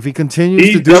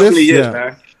continues to do this. He definitely is,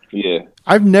 man. Yeah.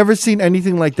 I've never seen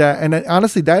anything like that, and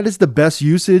honestly, that is the best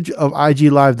usage of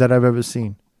IG Live that I've ever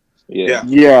seen.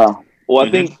 Yeah. Well, I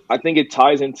think it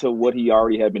ties into what he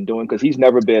already had been doing, because he's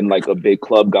never been like a big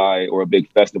club guy or a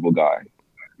big festival guy.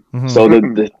 Mm-hmm. So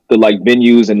the like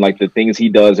venues and like the things he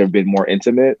does have been more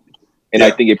intimate. And I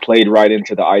think it played right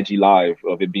into the IG Live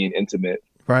of it being intimate.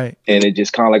 Right. And it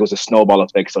just kind of like was a snowball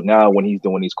effect. So now when he's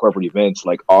doing these corporate events,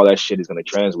 like all that shit is going to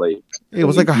translate. It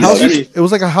was like a house. It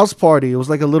was like a house party. It was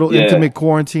like a little intimate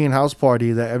quarantine house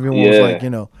party that everyone was like,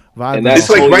 vibing. And that's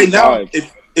like right now,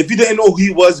 if you didn't know who he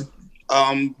was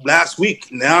last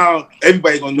week, now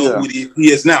everybody going to know who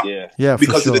he is now. Yeah,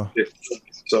 because for sure. of this shit.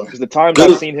 So, because the times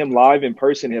I've seen him live in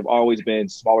person have always been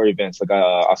smaller events. Like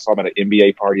I saw him at an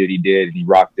NBA party that he did, and he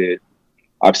rocked it.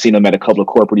 I've seen him at a couple of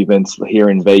corporate events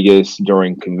here in Vegas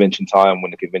during convention time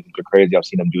when the conventions are crazy. I've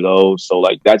seen him do those. So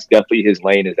like that's definitely his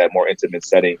lane, is that more intimate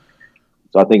setting.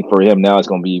 So I think for him now it's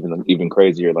going to be even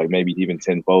crazier, like maybe even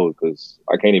tenfold, because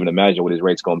I can't even imagine what his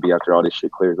rate's going to be after all this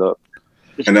shit clears up.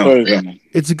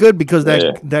 It's good because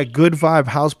that good vibe,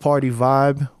 house party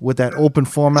vibe with that open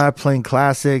format, playing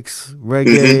classics,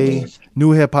 reggae,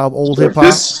 new hip hop, old hip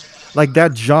hop, like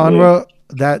that genre,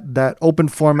 that open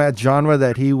format genre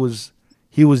that he was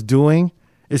doing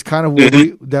is kind of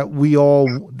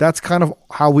what that's kind of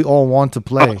how we all want to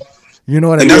play. You know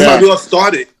what I mean? And that's how we all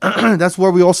started. That's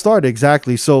where we all started,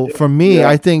 exactly. So for me,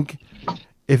 I think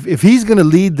if he's gonna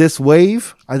lead this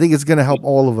wave, I think it's gonna help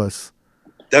all of us.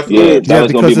 Definitely. That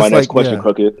was gonna be my next question,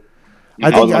 Crooked. I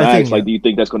was gonna ask, like, do you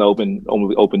think that's gonna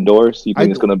open doors? Do you think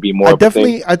it's gonna be more?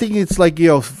 I think it's like,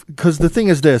 because the thing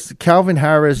is this: Calvin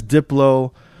Harris,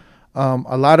 Diplo,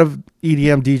 a lot of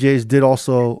EDM DJs did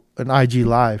also an IG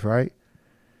Live, right?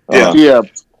 Yeah.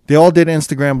 They all did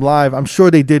Instagram Live. I'm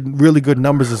sure they did really good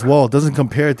numbers as well. It doesn't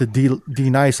compare to D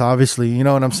Nice, obviously. You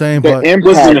know what I'm saying? The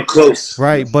impact, close,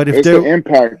 right? But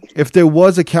if there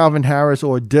was a Calvin Harris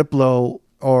or Diplo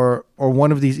or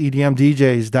one of these EDM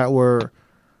DJs that were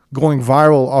going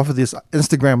viral off of this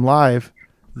Instagram Live,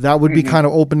 that would be kind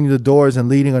of opening the doors and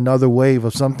leading another wave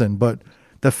of something. But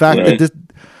the fact that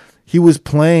he was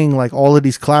playing like all of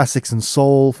these classics and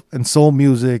soul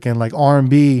music and like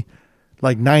R&B,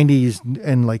 like 90s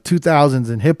and like 2000s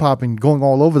and hip hop and going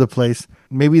all over the place.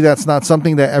 Maybe that's not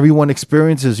something that everyone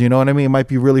experiences. You know what I mean? It might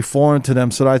be really foreign to them.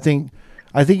 So I think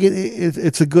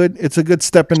it's a good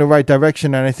step in the right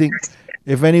direction. And I think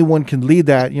if anyone can lead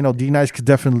that, you know, D-Nice could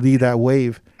definitely lead that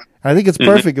wave. And I think it's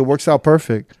perfect. It works out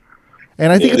perfect.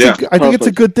 And I think it's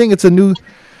a good thing. It's a new,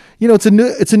 you know,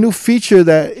 it's a new feature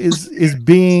that is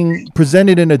being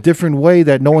presented in a different way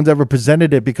that no one's ever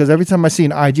presented it. Because every time I see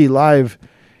an IG Live,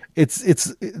 it's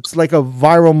like a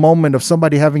viral moment of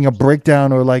somebody having a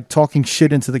breakdown or like talking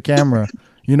shit into the camera.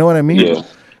 You know what I mean? Yeah.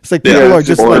 It's like people are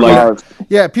just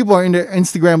like people are in their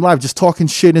Instagram Live just talking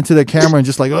shit into their camera and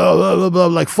just like blah, blah, blah,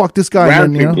 like fuck this guy.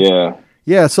 And then, you know?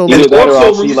 Yeah. So like,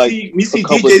 also when you see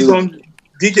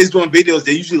DJs doing videos,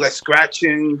 they usually like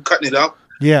scratching, cutting it up.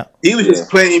 Yeah, he was just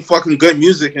playing fucking good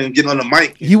music and getting on the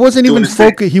mic. He wasn't even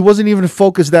focused. He wasn't even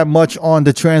focused that much on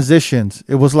the transitions.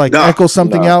 It was like echo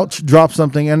something out, drop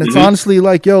something, and it's honestly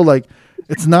like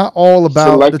it's not all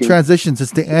about the transitions.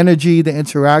 It's the energy, the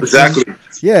interaction. Exactly.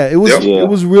 Yeah, it was. It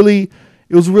was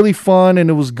really fun,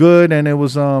 and it was good, and it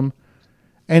was and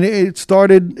it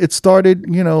started.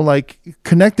 You know, like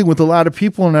connecting with a lot of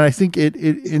people, and I think it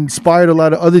inspired a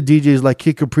lot of other DJs. Like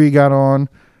Kid Capri got on.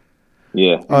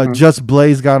 Yeah. Just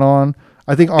Blaze got on.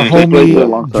 I think our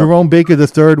homie Jerome Baker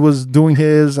III was doing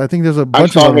his. I think there's a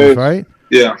bunch of others, right?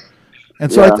 Yeah. And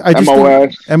so I just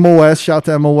think MOS, shout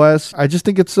to MOS. I just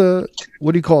think it's what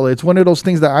do you call it? It's one of those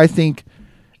things that I think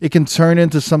it can turn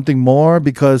into something more,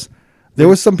 because there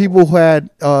were some people who had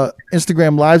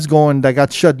Instagram Lives going that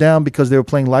got shut down because they were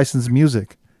playing licensed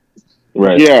music.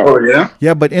 Right. Yeah. Oh yeah.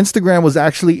 Yeah, but Instagram was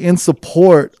actually in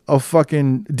support of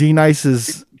fucking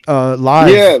D-Nice's live.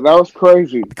 Yeah, that was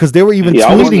crazy. Because they were even tweeting.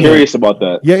 I was curious about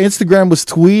that. Yeah, Instagram was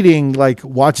tweeting like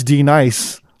 "Watch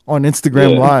D-Nice" on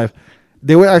Instagram Live.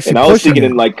 They were actually. And I was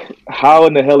thinking, like, how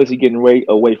in the hell is he getting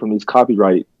away from these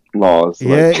copyright laws?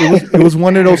 Yeah, like, it was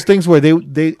one of those things where they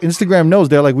Instagram knows,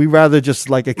 they're like, we rather just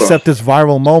like accept this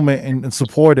viral moment and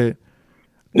support it.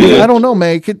 Yeah. I don't know,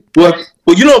 man. Well,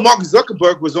 you know, Mark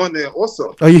Zuckerberg was on there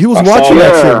also. Oh, he was watching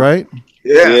that shit, right?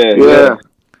 Yeah.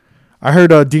 I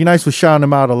heard D-Nice was shouting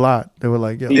him out a lot. They were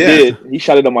like, he did. He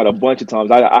shouted him out a bunch of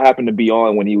times. I happened to be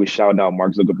on when he was shouting out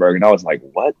Mark Zuckerberg, and I was like,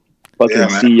 what? Fucking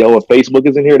CEO of Facebook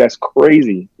is in here? That's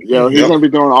crazy. Yeah, he's going to be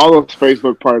doing all those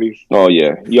Facebook parties. Oh,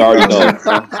 yeah. You already know.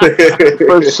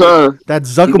 For sure. That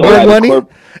Zuckerberg money?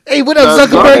 Hey, what up,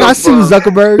 Zuckerberg? I see you,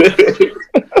 Zuckerberg.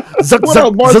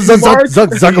 Zuckerberg.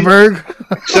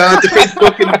 Shout out to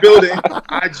Facebook in the building.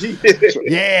 IG.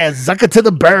 Yeah, Zucker to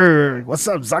the bird. What's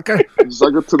up, Zucker?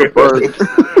 Zucker to the bird.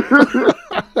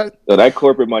 So that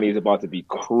corporate money is about to be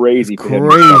crazy.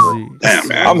 Crazy. Damn,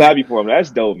 man. I'm happy for him.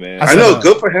 That's dope, man. I know.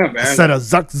 Good for him, man. I said a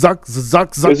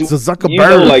Zuckerberg. You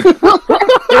know, like,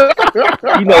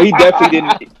 you know, he definitely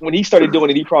didn't. When he started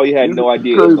doing it, he probably had no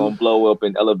idea it was going to blow up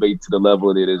and elevate to the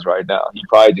level that it is right now. He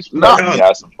probably just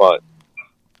had some fun.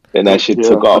 And that shit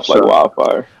took off like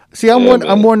wildfire. See, I'm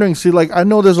wondering. See, like, I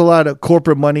know there's a lot of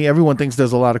corporate money. Everyone thinks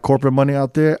there's a lot of corporate money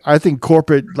out there. I think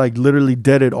corporate like literally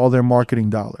deaded all their marketing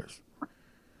dollars.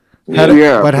 Had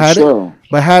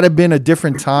it been a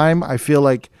different time, I feel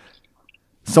like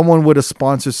someone would have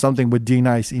sponsored something with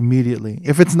D-Nice immediately.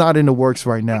 If it's not in the works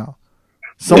right now,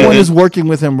 someone is working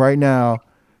with him right now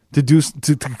to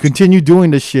continue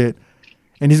doing this shit,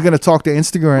 and he's gonna talk to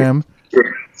Instagram.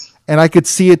 And I could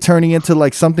see it turning into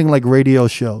like something like radio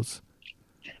shows,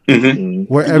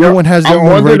 where everyone has their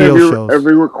own radio shows. If he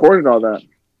recorded all that,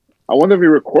 I wonder if he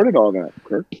recorded all that,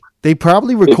 Kirk. They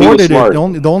probably recorded it.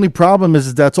 The only problem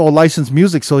is that's all licensed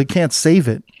music, so he can't save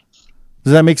it.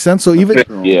 Does that make sense? So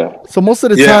so most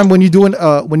of the time when you do an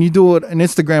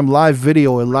Instagram live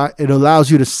video, it allows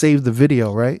you to save the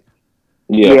video, right?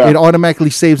 Yeah. It automatically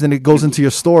saves and it goes into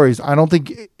your stories. I don't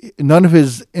think none of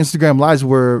his Instagram lives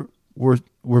were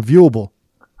viewable.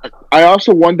 I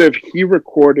also wonder if he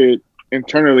recorded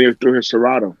internally through his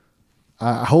Serato.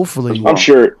 Hopefully, I'm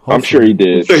sure he did. I'm sure he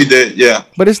did. Yeah,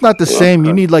 but it's not the same.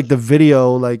 You need like the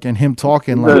video, like, and him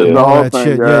talking, like, and all that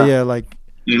shit. Yeah, like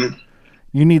you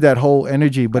need that whole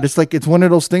energy. But it's like it's one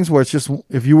of those things where it's just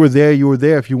if you were there, you were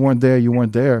there. If you weren't there, you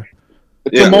weren't there.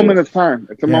 It's a moment of time.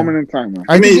 It's a moment in time, man.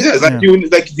 I mean, it's like you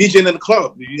like DJing in the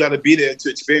club. You got to be there to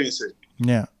experience it.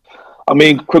 Yeah. I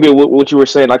mean, Crooked, what you were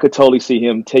saying, I could totally see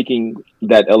him taking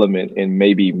that element and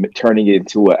maybe turning it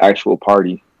into an actual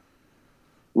party,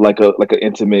 like an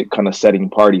intimate kind of setting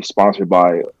party sponsored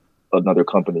by another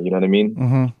company. You know what I mean?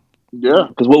 Mm-hmm. Yeah.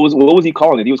 Because what was he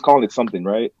calling it? He was calling it something,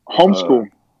 right? Homeschool.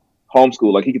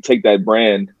 Homeschool. Like he could take that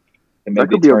brand and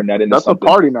maybe turn that into something. That's a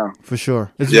party now. For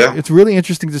sure. It's really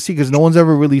interesting to see because no one's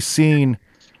ever really seen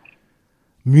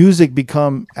music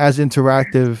become as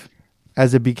interactive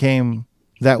as it became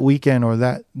that weekend or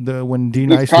when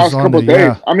D-Nice was on there.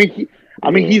 Yeah. I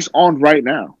mean, he's on right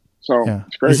now. So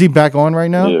it's great. Is he back on right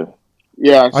now?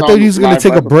 Yeah. I thought he was going to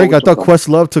take a break. I thought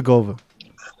Questlove took over.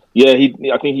 Yeah,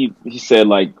 I think he said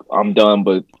like I'm done,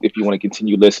 but if you want to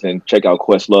continue listening, check out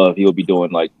Questlove. He'll be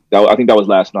doing like that. I think that was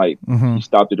last night. Mm-hmm. He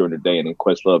stopped it during the day, and then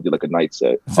Questlove did like a night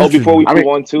set. Before we move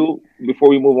on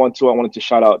to, I wanted to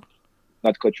shout out,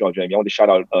 not to cut you off, Jamie. I wanted to shout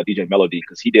out DJ Melody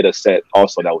because he did a set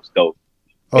also that was dope.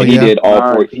 Oh, and he did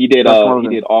all he did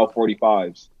all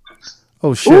 45s.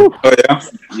 Oh shit! Oh yeah.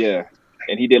 Yeah,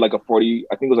 and he did like a 40.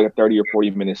 I think it was like a 30 or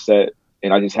 40-minute set.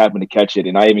 And I just happened to catch it,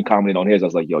 and I even commented on his. I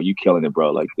was like, "Yo, you killing it,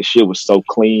 bro! Like the shit was so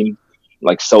clean,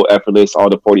 like so effortless. All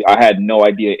the 40, I had no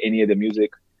idea any of the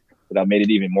music, but I made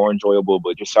it even more enjoyable.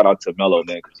 But just shout out to Mello,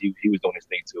 man, because he was doing his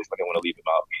thing too. I didn't want to leave him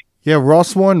out. Yeah,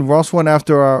 Ross won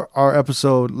after our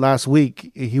episode last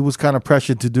week. He was kind of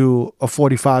pressured to do a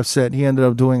 45 set. He ended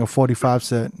up doing a 45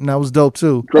 set, and that was dope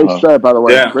too. Great set, by the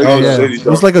way. Yeah, it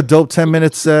was like a dope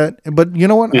 10-minute set. But you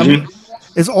know what? Mm-hmm. I mean,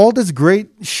 it's all this great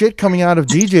shit coming out of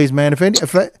DJs, man.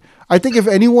 I think if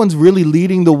anyone's really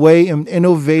leading the way in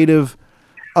innovative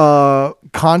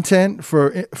content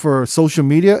for social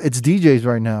media, it's DJs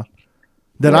right now.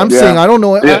 That I'm seeing. I don't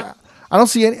know. I don't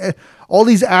see any. All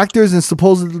these actors and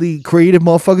supposedly creative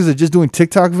motherfuckers are just doing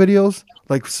TikTok videos.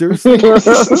 Like seriously,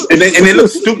 and they look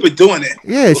stupid doing it.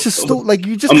 Yeah, it's just like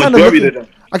you just kind of.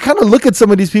 I kind of look at some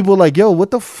of these people like, yo,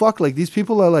 what the fuck? Like these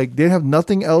people are like they have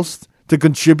nothing else to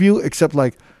contribute except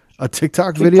like a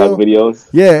TikTok video. Videos.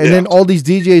 Yeah, and then all these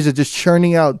DJs are just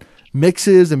churning out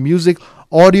mixes and music.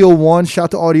 Audio One,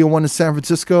 shout to Audio One in San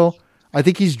Francisco. I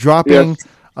think he's dropping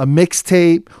a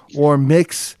mixtape or a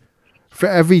mix for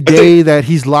every day that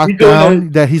he's locked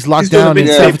down. He's locked down in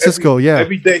San Francisco.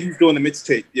 Every day he's doing a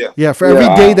mixtape. Yeah. For every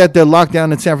day that they're locked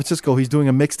down in San Francisco, he's doing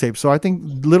a mixtape. So I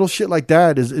think little shit like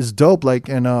that is dope. Like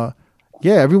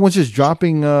everyone's just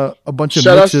dropping a bunch of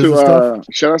mixes and stuff.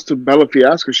 Shout outs to Bella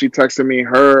Fiasco. She texted me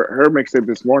her mixtape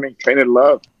this morning, Tainted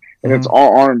Love, and it's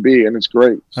all R&B and it's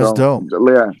great. That's dope.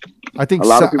 Yeah. I think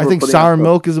Sour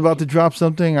Milk is about to drop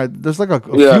something. There's like a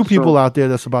few people out there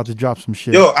that's about to drop some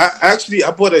shit. Yo,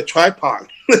 I bought a tripod.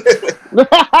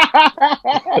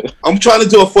 I'm trying to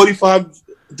do a 45,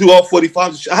 do all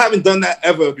 45. I haven't done that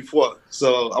ever before,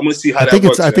 so I'm gonna see how that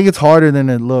works. I think it's harder than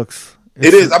it looks.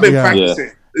 It is. I've been practicing.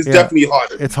 Yeah. It's definitely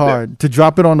harder. It's hard to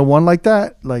drop it on the one like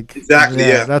that. Like exactly.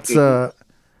 Yeah. That's that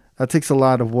takes a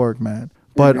lot of work, man.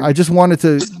 But I just wanted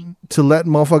to let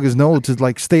motherfuckers know to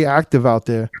like stay active out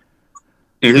there.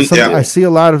 I see a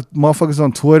lot of motherfuckers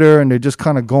on Twitter and they're just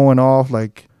kind of going off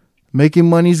like making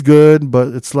money's good, but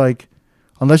it's like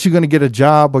unless you're gonna get a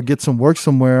job or get some work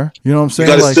somewhere, you know what I'm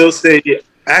saying? You gotta still stay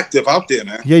active out there,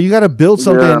 man. Yeah, you gotta build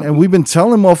something, and we've been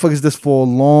telling motherfuckers this for a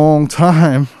long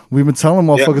time. We've been telling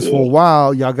motherfuckers for a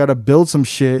while, y'all gotta build some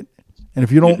shit, and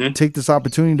if you don't take this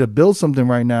opportunity to build something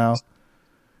right now,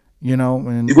 you know,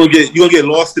 and you're gonna get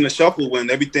lost in the shuffle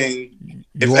when everything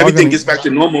gets back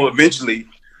to normal eventually.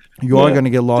 You are going to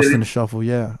get lost in the shuffle,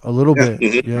 a little bit.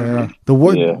 Yeah. The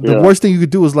worst thing you could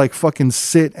do is like fucking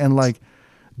sit and like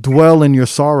dwell in your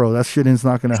sorrow. That shit is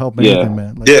not going to help anything,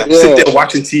 man. Like, sit there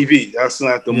watching TV. That's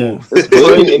not the move.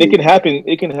 And it can happen.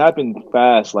 It can happen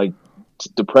fast. Like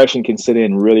depression can sit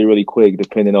in really, really quick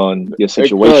depending on your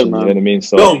situation. You know what I mean?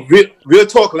 So, no, real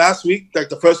talk. Last week, like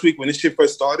the first week when this shit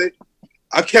first started,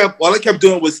 all I kept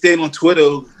doing was staying on Twitter,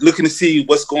 looking to see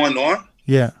what's going on.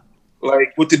 Yeah.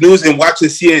 Like with the news and watching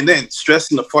CNN,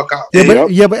 stressing the fuck out. But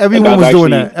everyone was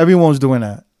doing that. Everyone was doing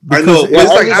that. I know. But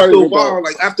it's like after a while,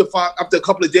 like after a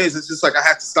couple of days, it's just like I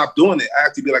had to stop doing it. I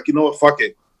have to be like, you know what, fuck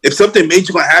it. If something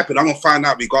major gonna happen, I'm gonna find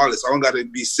out regardless. I don't gotta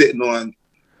be sitting on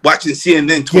watching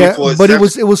CNN 24/7. Yeah, but it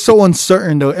was so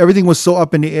uncertain though. Everything was so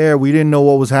up in the air. We didn't know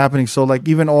what was happening. So like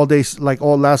even all day, like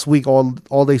all last week,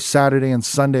 all day Saturday and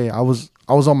Sunday, I was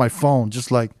on my phone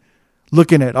just like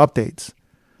looking at updates.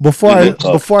 Before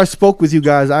I spoke with you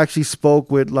guys, I actually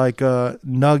spoke with like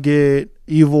Nugget,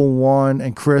 Evil One,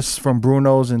 and Chris from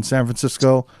Bruno's in San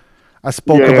Francisco. I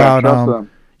spoke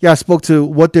I spoke to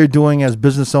what they're doing as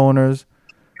business owners.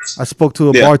 I spoke to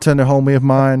a bartender homie of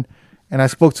mine, and I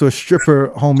spoke to a stripper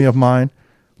homie of mine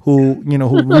who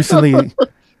recently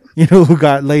who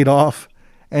got laid off.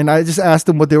 And I just asked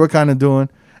them what they were kind of doing.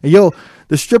 And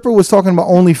the stripper was talking about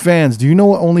OnlyFans. Do you know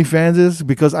what OnlyFans is?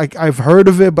 Because I've heard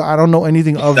of it, but I don't know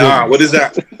anything of it. Nah, what is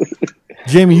that?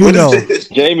 Jamie, you know.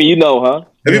 Jamie, you know, huh?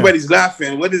 Everybody's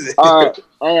laughing. What is it? All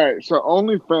right. So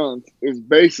OnlyFans is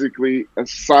basically a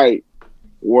site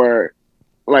where,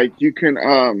 like, you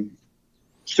can,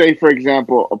 say, for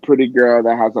example, a pretty girl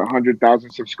that has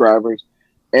 100,000 subscribers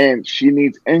and she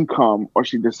needs income, or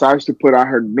she decides to put out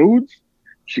her nudes.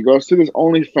 She goes to this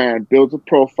OnlyFans, builds a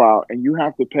profile, and you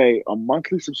have to pay a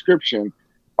monthly subscription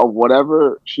of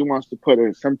whatever she wants to put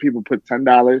in. Some people put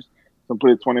 $10, some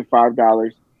put it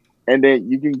 $25, and then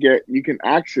you can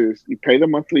access. You pay the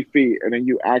monthly fee, and then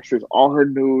you access all her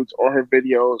nudes or her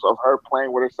videos of her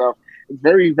playing with herself. It's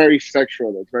very, very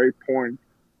sexual. It's very porn.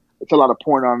 It's a lot of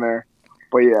porn on there.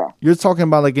 But yeah, you're talking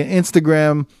about like an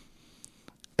Instagram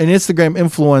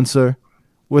influencer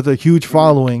with a huge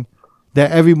following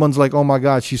that everyone's like, oh my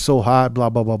God, she's so hot, blah,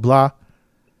 blah, blah, blah.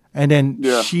 And then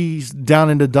she's down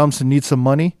in the dumps and needs some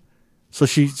money. So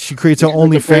she creates her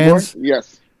OnlyFans.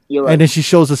 Yes, you're right. And then she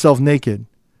shows herself naked.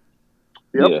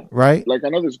 Yep. Yeah. Right? Like, I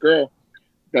know this girl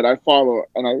that I follow,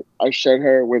 and I shared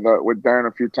her with Darren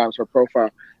a few times, her profile.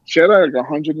 She had like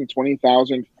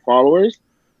 120,000 followers,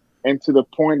 and to the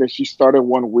point that she started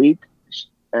 1 week,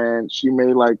 and she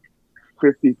made like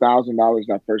 $50,000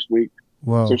 that first week.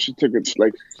 Wow. So she took it,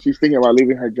 like, she's thinking about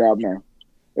leaving her job now.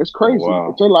 It's crazy. Wow.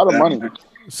 It's a lot of money.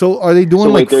 So are they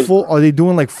doing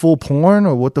full porn,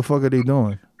 or what the fuck are they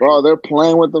doing? Bro, they're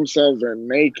playing with themselves. They're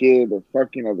naked. They're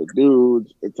fucking other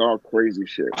dudes. It's all crazy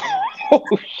shit. Oh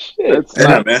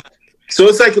shit! Man. So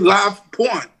it's like live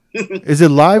porn. Is it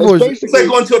live, or it's like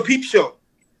going to a peep show?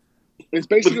 It's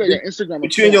basically like an Instagram.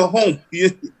 But you're in your home.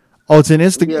 Oh, it's an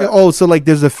Instagram. Yeah. Oh, so like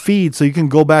there's a feed, so you can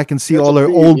go back and see all their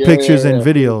old pictures and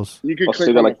videos. You can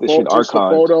click on like just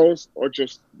photos or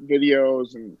just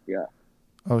videos, and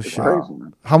Oh shit!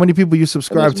 Wow. How many people you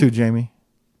subscribe to, Jamie?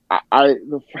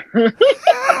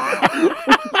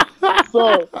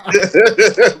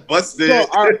 Busted.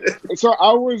 So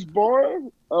I was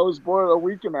born a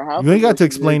week and a half. You ain't got to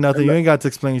explain nothing. You ain't got to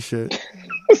explain shit.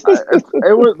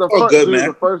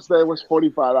 The first day was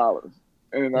 $45,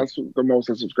 and that's the most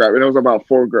I subscribed. And it was about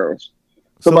 4 girls,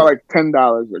 so about like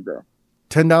 $10 a girl.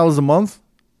 $10 a month?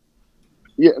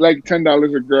 Yeah, like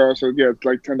 $10 a girl. So yeah, it's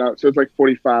like $10. So it's like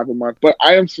 $45 a month. But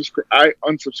I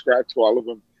unsubscribed to all of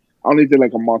them. I only did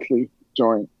like a monthly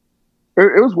join.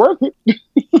 It was worth it.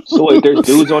 So wait, there's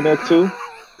dudes on there too?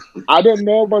 I didn't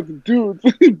know about the dudes,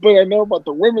 but I know about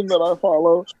the women that I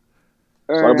follow.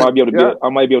 So I might be able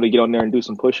to get on there and do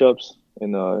some push-ups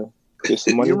and get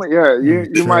some money. You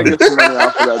might get some money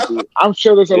off of that, dude. I'm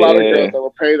sure there's a lot of girls that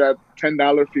will pay that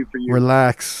 $10 fee for you.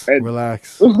 Relax. Yo,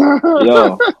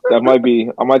 that might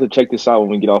be. I might have to check this out when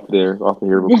we get off of here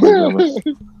real quick.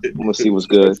 I'm gonna see what's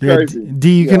good. Yeah,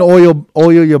 you can oil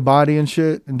your body and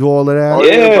shit and do all of that.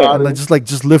 Yeah, and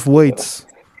just lift weights.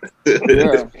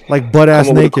 Like butt ass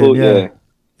naked.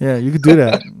 Yeah, you could do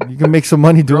that. You can make some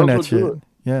money doing that shit.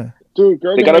 Yeah. Dude,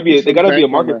 they gotta be a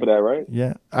market for that, right?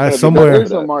 Yeah, somewhere.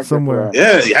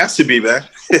 Yeah, it has to be, man.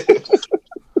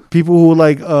 People who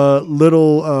like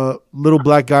little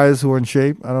black guys who are in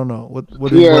shape. I don't know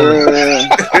what is.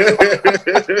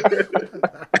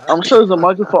 I'm sure there's a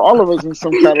market for all of us in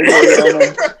some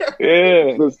category.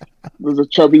 Yeah, there's a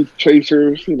chubby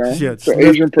chasers, the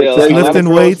Asian lifting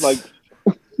weights.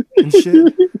 And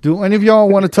shit. Do any of y'all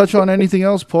want to touch on anything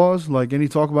else? Pause. Like any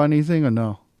talk about anything or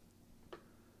no?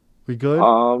 We good?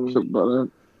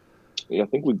 Yeah, I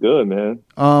think we're good, man.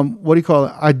 What do you call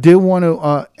it? I did want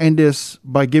to end this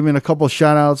by giving a couple of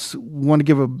shout outs. Want to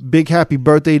give a big happy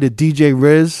birthday to DJ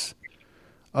Riz.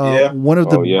 One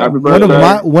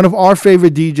of our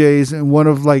favorite DJs and one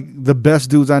of like the best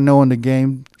dudes I know in the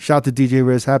game. Shout to DJ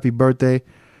Riz, happy birthday.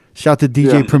 Shout to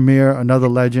DJ Premier, another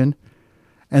legend.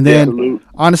 And then,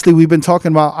 honestly, we've been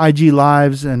talking about IG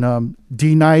Lives, and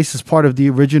D Nice is part of the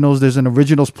Originals. There's an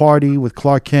Originals party with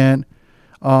Clark Kent,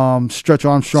 Stretch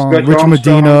Armstrong, Rich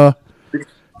Medina,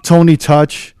 Tony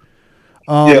Touch.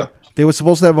 They were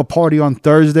supposed to have a party on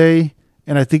Thursday,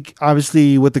 and I think,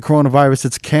 obviously, with the coronavirus,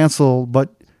 it's canceled. But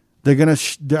they're gonna,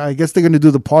 I guess, they're gonna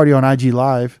do the party on IG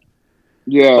Live.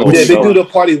 Yeah, they do the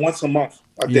party once a month.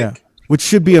 I think, which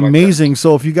should be amazing.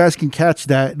 So if you guys can catch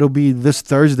that, it'll be this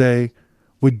Thursday.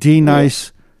 With D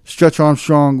Nice, Stretch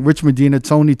Armstrong, Rich Medina,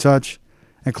 Tony Touch,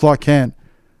 and Clark Kent.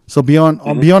 So be on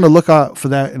the lookout for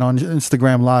that and on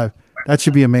Instagram Live. That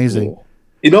should be amazing.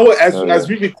 You know what? As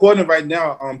we recording right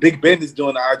now, Big Ben is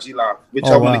doing the IG Live, which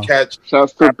I want to catch.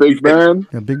 Shouts to Big Ben.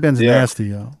 Yeah, Big Ben's nasty,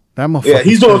 yo. That motherfucker. Yeah,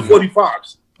 he's doing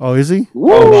 45s. Oh, is he?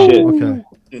 Oh shit. Okay.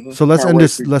 Mm-hmm. So let's end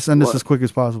this. Let's end this as quick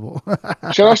as possible.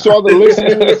 Shout out to all the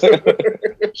listeners.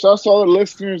 Shout out to all the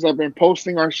listeners that have been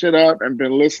posting our shit up and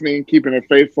been listening, keeping it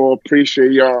faithful.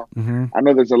 Appreciate y'all. Mm-hmm. I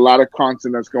know there's a lot of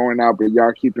content that's going out, but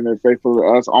y'all keeping it faithful to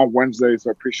us on Wednesdays.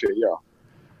 So appreciate y'all.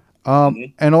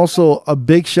 And also a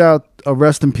big shout, a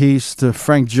rest in peace to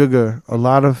Frank Jugger. A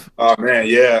lot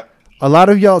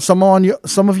of y'all, some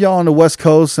of y'all on the West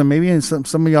Coast, and maybe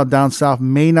some of y'all down south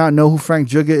may not know who Frank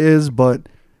Jugger is, but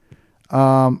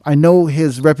I know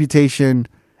his reputation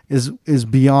is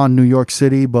beyond New York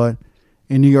City. But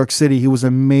in New York City, he was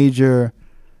a major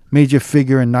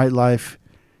figure in nightlife.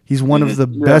 He's one of the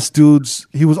best dudes.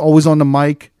 He was always on the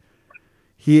mic.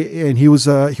 He was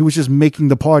just making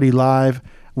the party live.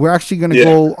 We're actually gonna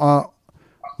go.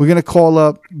 We're gonna call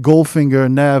up Goldfinger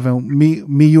and Nev, and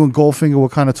me, you, and Goldfinger will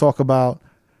kind of talk about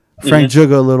Frank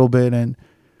Jugger a little bit, and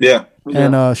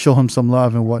show him some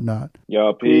love and whatnot.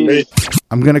 Yo, peace.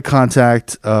 I'm gonna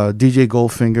contact DJ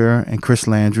Goldfinger and Chris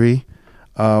Landry,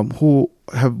 who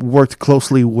have worked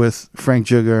closely with Frank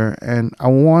Jugger, and I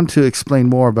want to explain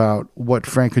more about what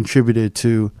Frank contributed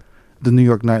to the New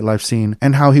York nightlife scene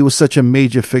and how he was such a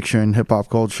major fixture in hip hop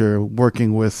culture,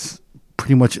 working with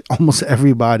pretty much almost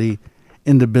everybody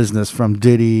in the business, from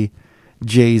Diddy,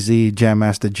 Jay-Z, Jam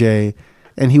Master Jay,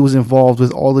 and he was involved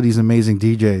with all of these amazing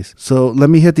DJs. So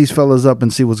let me hit these fellas up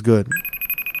and see what's good.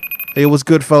 Hey, what's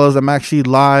good, fellas? I'm actually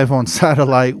live on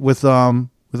satellite with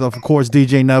of course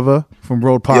DJ Never from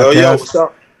Road Podcast. Yo, what's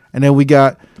up? And then we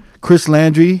got Chris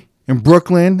Landry in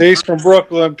Brooklyn. Peace from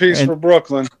Brooklyn. From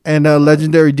Brooklyn. And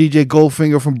legendary DJ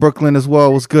Goldfinger from Brooklyn as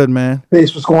well. What's good, man?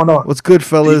 Peace. What's going on? What's good,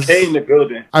 fellas? DK in the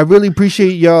building. I really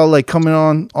appreciate y'all coming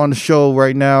on the show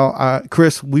right now.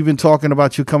 Chris, we've been talking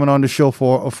about you coming on the show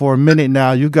for a minute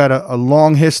now. You got a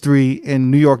long history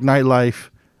in New York nightlife.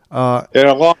 A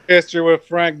long history with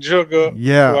Frank Jugger.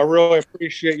 Yeah. So I really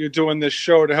appreciate you doing this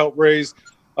show to help raise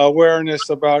awareness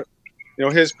about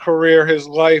his career, his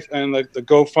life, and the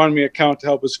GoFundMe account to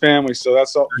help his family. So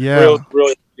that's all. Yeah.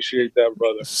 Really appreciate that,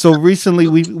 brother. So recently,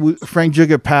 we Frank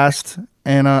Jugger passed,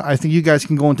 and I think you guys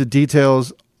can go into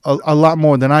details a lot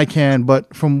more than I can.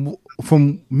 But from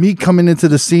me coming into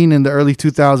the scene in the early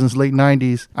 2000s, late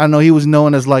 90s, I know he was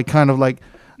known as kind of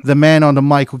the man on the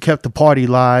mic who kept the party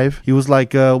live. He was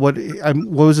like what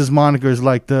was his moniker? Is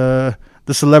like the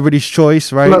Celebrity's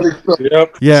Choice, right?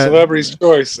 Yep. Yeah. Celebrity's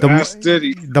Choice. Ask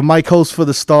Diddy. The mic host for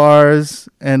the Stars,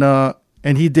 and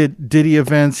he did Diddy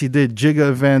events. He did Jigga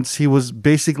events. He was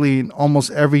basically in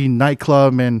almost every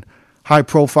nightclub and high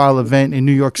profile event in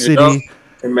New York City.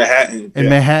 In Manhattan.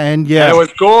 Manhattan, yeah. And it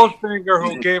was Goldfinger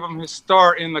who gave him his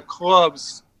start in the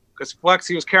clubs, because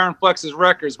he was carrying Flex's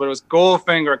records, but it was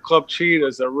Goldfinger at Club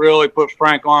Cheetahs that really put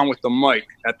Frank on with the mic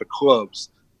at the clubs.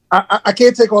 I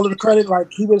can't take all of the credit.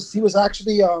 Like he was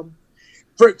actually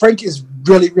Frank is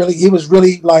really he was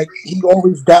really he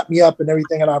always dapped me up and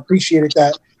everything, and I appreciated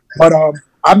that. But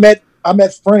I met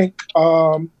Frank.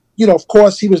 Of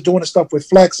course he was doing the stuff with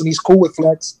Flex, and he's cool with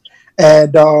Flex,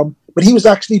 and but he was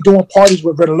actually doing parties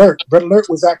with Red Alert. Red Alert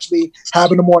was actually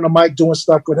having him on the mic doing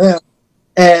stuff with him,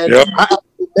 and I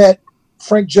actually met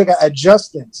Frank Jugger at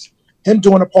Justin's. Him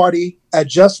doing a party at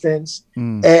Justin's,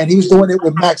 and he was doing it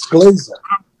with Max Glazer.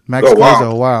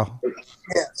 Glazer, wow.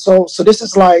 Yeah, so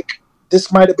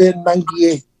this might have been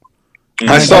 98.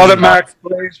 I saw that Max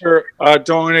Glazer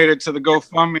donated to the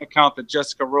GoFundMe account that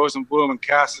Jessica Rosenblum and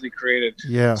Cassidy created.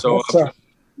 Yeah. So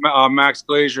Max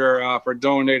Glazer for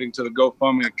donating to the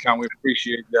GoFundMe account. We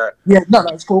appreciate that. Yeah, no,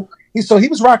 it's cool. He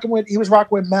was rocking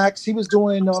with Max. He was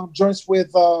doing joints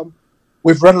with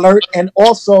Red Alert, and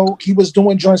also he was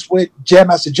doing joints with Jam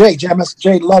Master Jay. Jam Master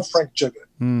Jay loved Frank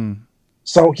Jugger.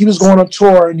 So he was going on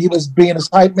tour and he was being his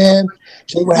hype man.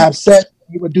 Jay would have set,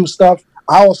 he would do stuff.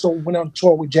 I also went on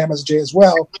tour with Jam Master Jay as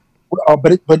well,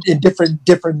 but in different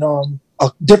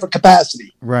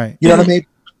capacity. Right. You know what I mean?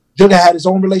 Jugger had his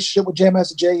own relationship with Jam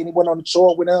Master Jay, and he went on the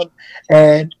tour with him,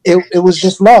 and it was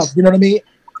just love. You know what I mean?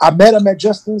 I met him at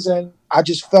Justin's, and I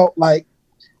just felt like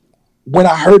when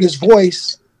I heard his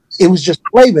voice, it was just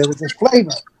flavor. It was just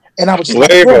flavor, and I was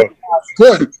flavor.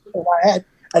 Good.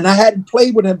 And I hadn't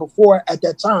played with him before at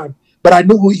that time, but I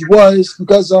knew who he was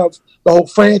because of the whole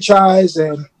franchise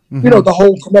and the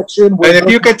whole connection. And if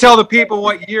you could tell the people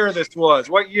what year this was,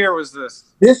 what year was this?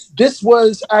 This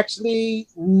was actually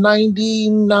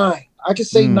 99. I could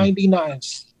say 99.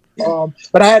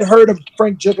 But I had heard of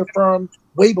Frank Jugger from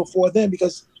way before then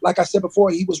because, like I said before,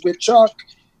 he was with Chuck,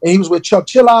 and he was with Chuck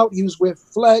Chill Out. He was with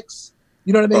Flex.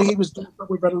 You know what I mean? He was doing stuff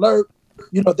with Red Alert.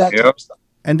 That type of stuff.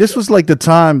 And this was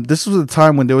the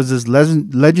time when there was this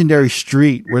legendary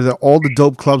street where all the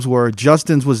dope clubs were.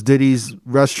 Justin's was Diddy's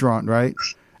restaurant, right?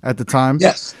 At the time.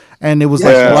 Yes. And it was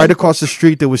right across the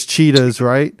street there was Cheetahs,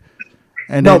 right?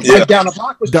 And down the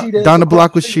block was Cheetahs. Down the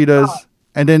block was Cheetahs.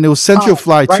 And then there was Central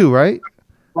Fly too, right?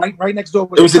 Right next door.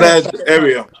 It was in that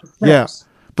area. Yeah.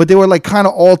 but they were like kind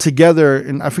of all together,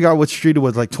 and I forgot what street it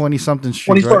was, like 20-something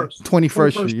street, 21st. Right?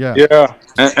 21st Street, yeah. Yeah,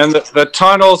 and the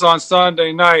tunnels on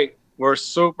Sunday night were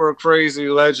super crazy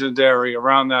legendary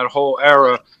around that whole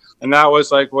era. And that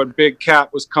was like when Big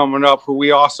Cat was coming up, who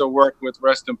we also worked with,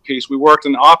 rest in peace. We worked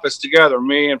in the office together,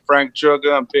 me and Frank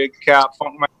Juga and Big Cat,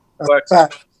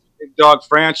 Funkmaster, Big Dog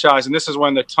franchise. And this is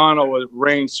when the tunnel would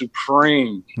reign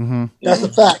supreme. Mm-hmm. That's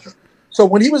a fact. So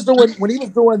when he was doing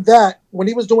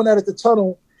that at the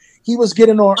tunnel, he was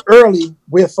getting on early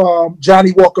with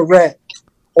Johnny Walker Red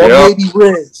or maybe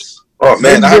Riz. Oh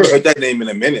man, I haven't heard that name in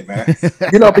a minute, man.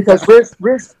 You know, because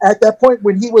Riz at that point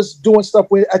when he was doing stuff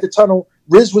at the tunnel,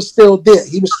 Riz was still there.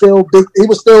 He was still big. He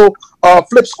was still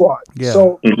Flip Squad. Yeah.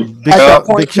 So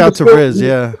big shout to Riz.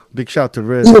 Yeah, big shout to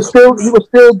Riz. He was still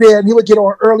there, and he would get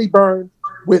on early burn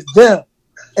with them,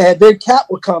 and then Cap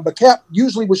would come, but Cap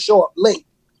usually would show up late,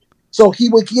 so he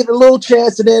would get a little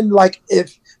chance, and then like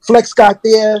if Flex got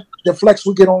there, then Flex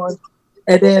would get on,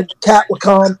 and then Cap would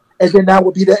come. And then that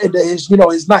would be the end of his,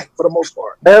 his night for the most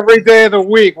part. Every day of the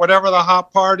week, whatever the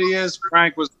hot party is,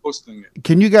 Frank was hosting it.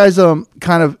 Can you guys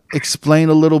kind of explain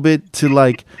a little bit to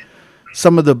like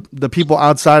some of the people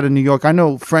outside of New York? I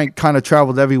know Frank kind of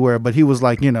traveled everywhere, but he was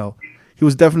like, he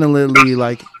was definitely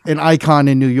like an icon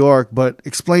in New York. But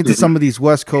explain to some of these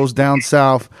West Coast, down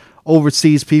south,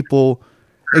 overseas people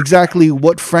exactly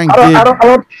what Frank did. I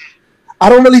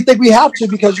don't really think we have to,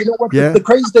 because you know what the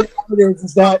crazy thing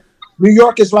is that New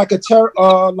York is like a tourist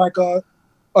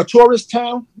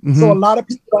town. Mm-hmm. So a lot of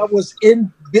people that was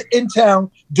in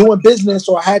town doing business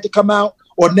or had to come out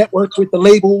or network with the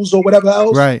labels or whatever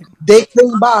else. Right. They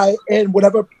came by, and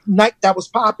whatever night that was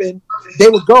popping, they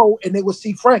would go and they would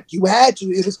see Frank. You had to.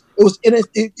 It was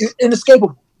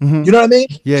inescapable. Mm-hmm. You know what I mean?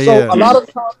 Yeah. So a lot of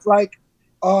times, like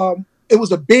it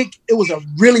was a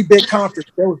really big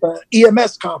conference. There was an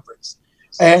EMS conference,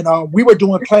 and we were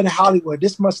doing Planet Hollywood.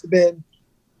 This must have been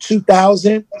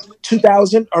 2000,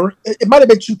 or it might have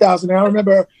been 2000. And I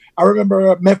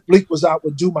remember Meth Bleak was out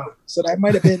with Dumont, so that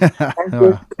might have been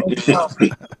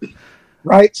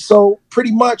right. So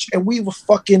pretty much, and we were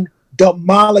fucking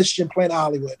demolished in Planet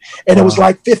Hollywood, and it was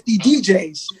like 50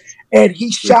 DJs, and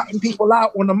he's shouting people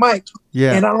out on the mic.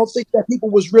 Yeah, and I don't think that people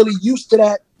was really used to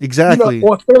that exactly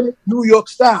authentic New York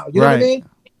style. You know what I mean?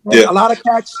 Yeah. A lot of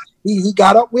cats he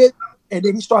got up with. And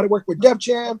then he started working with Def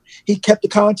Jam. He kept the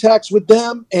contacts with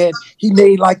them, and he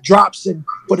made like drops and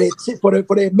for their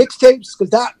mixtapes, because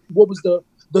that what was the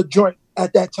joint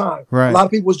at that time. Right. A lot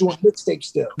of people was doing mixtapes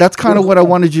still. That's kind of what I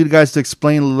wanted you guys to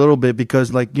explain a little bit,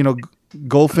 because like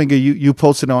Goldfinger, you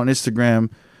posted on Instagram,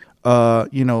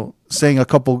 saying a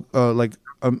couple like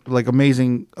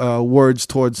amazing words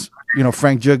towards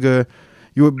Frank Juga.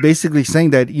 You were basically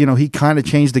saying that, he kind of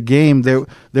changed the game. There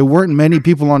weren't many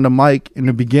people on the mic in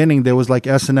the beginning. There was like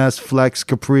SNS, Flex,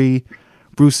 Capri,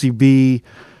 Brucey B,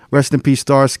 rest in peace,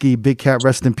 Starsky, Big Cat,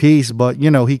 rest in peace. But,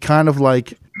 he kind of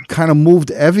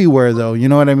moved everywhere though. You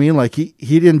know what I mean? Like he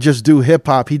didn't just do hip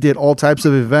hop. He did all types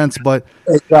of events, but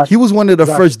he was one of the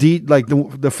first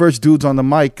the first dudes on the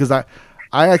mic. Cause I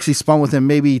actually spun with him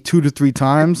maybe 2 to 3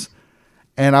 times.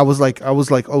 And I was like,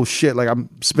 oh shit, like I'm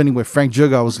spinning with Frank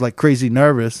Juga. I was like crazy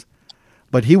nervous,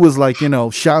 but he was like,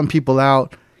 shouting people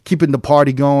out, keeping the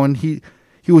party going. He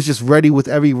was just ready with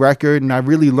every record, and I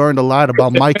really learned a lot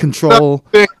about mic control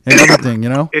and everything.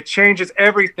 It changes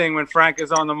everything when Frank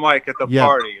is on the mic at the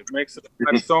party. It makes it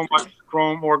so much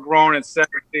more grown and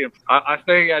sexy. I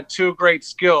think he had 2 great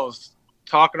skills: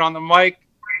 talking on the mic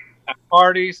at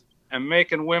parties and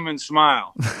making women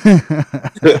smile.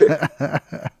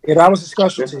 Yeah, that was a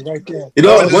specialty right there.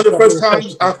 One of the first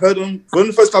times I heard him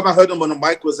on the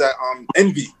mic was at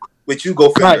Envy with you,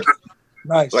 Goldfinger.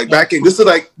 Nice. Like back in this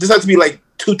had to be like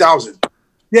 2000.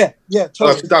 Yeah,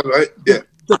 totally. 2000, right? Yeah.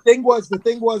 The thing was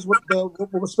what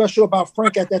was special about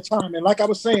Frank at that time, and like I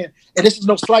was saying, and this is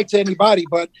no slight to anybody,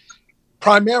 but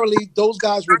primarily those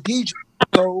guys were DJs,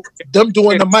 so them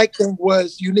doing the mic thing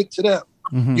was unique to them.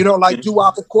 Mm-hmm. Like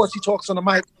Doo-Wop, of course, he talks on the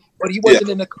mic, but he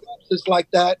wasn't in the clubs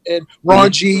like that. And Ron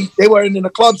G, they weren't in the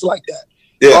clubs like that.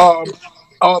 Yeah.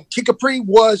 Kid Capri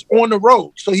was on the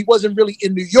road, so he wasn't really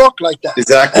in New York like that.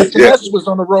 Exactly. SNS was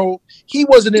on the road. He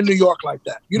wasn't in New York like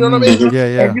that. You know what I mean?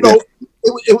 Yeah. And,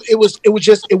 it was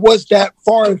that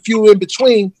far and few in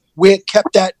between where it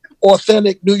kept that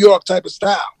authentic New York type of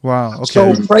style. Wow. Okay.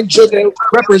 So Frank Juga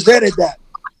represented that.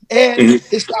 And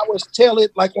his style was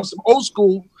tailored like on some old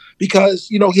school, because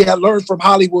he had learned from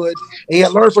Hollywood, and he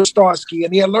had learned from Starsky,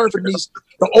 and he had learned from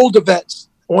the older vets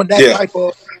on that type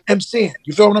of MCing.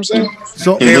 You feel what I'm saying?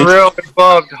 So he really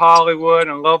loved Hollywood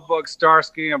and loved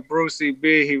Starsky and Brucey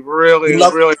B. He really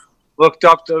looked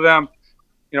up to them.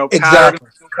 you know, patted him,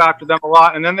 after them a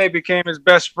lot, and then they became his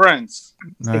best friends.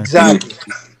 Nice.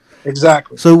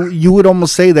 Exactly. So you would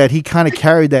almost say that he kind of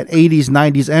carried that 80s,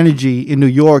 90s energy in New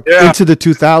York into the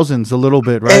 2000s a little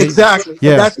bit, right? Exactly.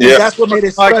 Yeah. That's what made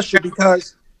it special,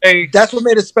 because that's what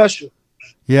made it special.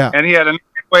 Yeah. And he had a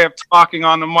way of talking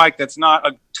on the mic that's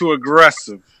not too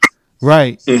aggressive.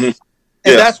 Right. Mm-hmm.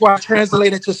 And that's why I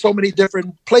translated to so many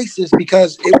different places,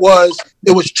 because it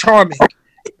was charming.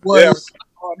 It was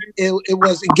it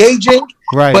was engaging,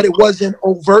 right, but it wasn't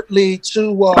overtly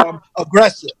too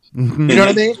aggressive. Mm-hmm. You know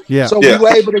what I mean? Yeah. So we were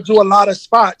able to do a lot of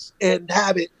spots and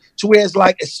have it to where it's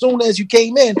like, as soon as you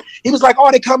came in, he was like, "Oh,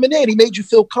 they're coming in." He made you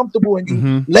feel comfortable and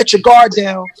you let your guard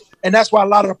down. And that's why a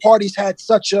lot of the parties had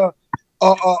such a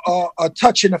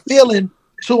touch and a feeling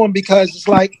to them, because it's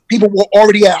like people were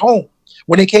already at home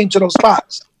when they came to those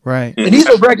spots. Right. And these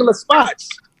are regular spots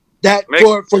that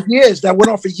for years, that went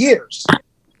on for years.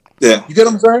 Yeah. You get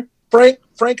what I'm saying?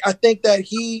 Frank, I think that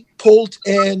he pulled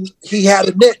and he had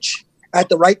a niche at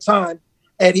the right time,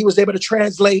 and he was able to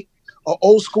translate an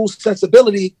old school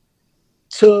sensibility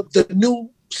to the new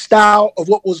style of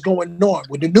what was going on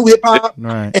with the new hip hop.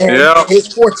 Right. And his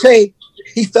forte,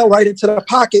 he fell right into the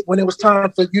pocket when it was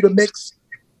time for you to mix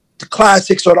the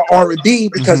classics or the R&B,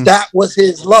 because that was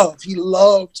his love. He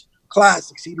loved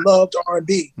classics. He loved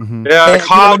R&B. Mm-hmm. Yeah, like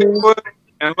Hollywood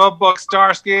and Love Bug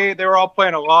Starsky, they were all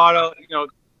playing a lot of, you know,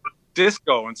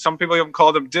 disco, and some people even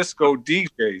call them disco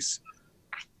DJs.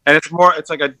 And it's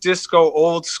like a disco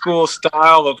old school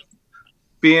style of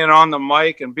being on the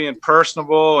mic and being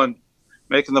personable and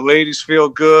making the ladies feel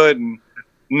good and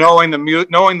knowing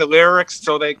the lyrics,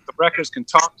 so the records can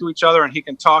talk to each other and he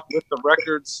can talk with the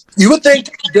records. You would think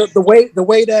the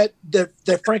way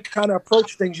that Frank kind of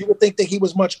approached things, you would think that he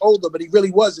was much older, but he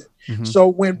really wasn't. Mm-hmm. So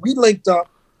when we linked up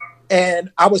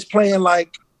and I was playing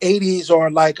like 80s or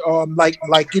like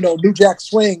you know, New Jack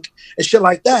Swing and shit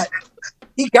like that,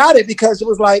 he got it, because it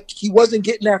was like he wasn't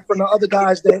getting that from the other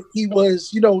guys that he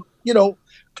was, you know,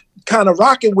 kind of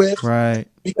rocking with, right?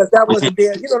 Because that wasn't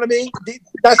their, you know what I mean?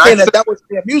 Not saying that wasn't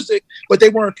their music, but they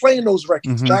weren't playing those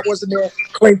records. That wasn't their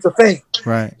claim to fame.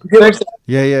 Right.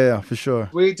 Yeah, for sure.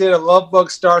 We did a Love Bug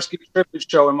Starsky tribute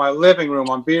show in my living room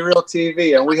on Be Real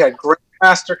TV, and we had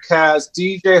Grandmaster Caz,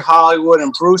 DJ Hollywood,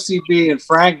 and Brucey B and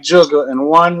Frank Juga in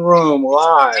one room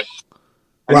live.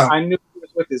 And I knew he was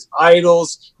with his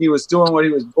idols. He was doing what he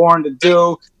was born to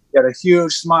do. He had a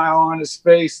huge smile on his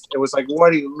face. It was like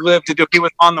what he lived to do. He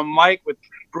was on the mic with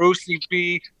Brucey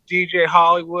B, DJ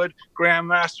Hollywood,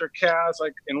 Grandmaster Caz,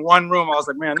 like in one room. I was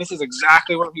like, man, this is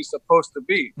exactly what he's supposed to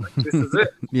be. Like, this is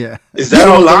it. Yeah. Is that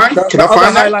online? Can I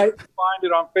find that? Find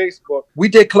it on Facebook. We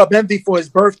did Club Envy for his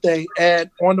birthday, and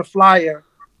on the flyer,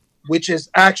 which is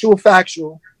Actual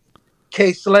Factual,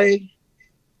 K Slay,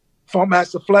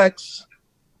 Funkmaster Flex,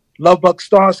 Love Bug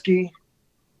Starsky,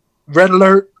 Red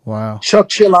Alert, wow, Chuck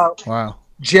Chill Out, wow,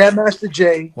 Jam Master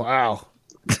J, wow,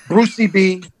 Brucey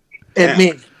B, and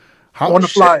me on the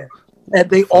flyer. And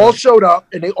they all showed up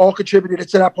and they all contributed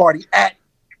to that party at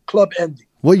Club Envy.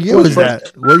 What year was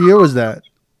that? What year was that?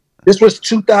 This was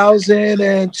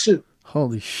 2002.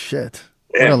 Holy shit.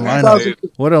 What a lineup.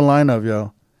 What a lineup,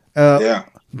 yo. Yeah.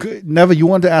 Good. Never, you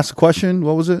wanted to ask a question?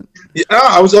 What was it? Yeah,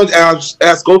 I was going to ask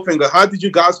Goldfinger, how did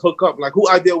you guys hook up? Like, who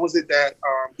idea was it that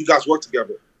you guys worked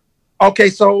together? Okay,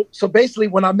 so basically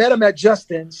when I met him at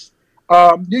Justin's,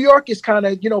 New York is kind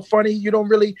of, you know, funny. You don't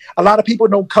really, a lot of people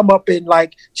don't come up and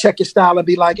like check your style and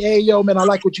be like, hey, yo, man, I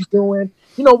like what you're doing.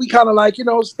 You know, we kind of like, you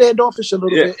know, standoffish a little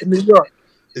bit in New York.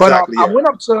 Exactly, but I went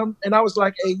up to him and I was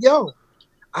like, hey, yo,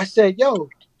 I said, yo,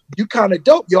 you kind of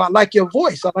dope. Yo, I like your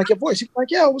voice. I like your voice. He was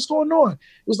like, yo, what's going on? It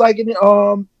was like,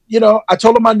 you know, I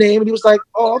told him my name and he was like,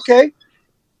 oh, okay.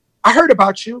 I heard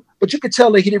about you, but you could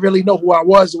tell that he didn't really know who I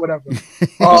was or whatever. And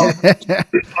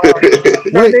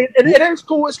it was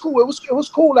cool. It's cool. It was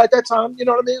cool at that time. You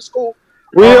know what I mean? It's cool.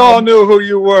 We all knew who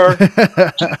you were.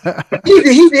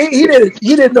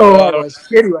 He didn't know who I was.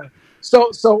 Anyway,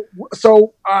 so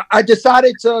I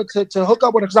decided to hook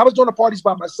up with him because I was doing the parties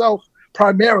by myself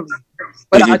primarily,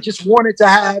 but I just wanted to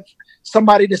have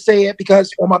somebody to say it because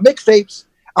on my mixtapes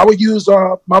I would use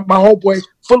my homeboy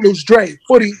Footloose Dre,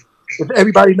 Footy. If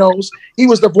everybody knows, he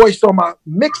was the voice on my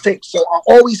mixtape. So I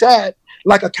always had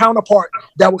like a counterpart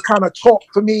that would kind of talk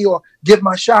for me or give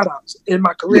my shout outs in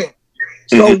my career.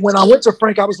 So when I went to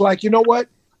Frank, I was like, you know what?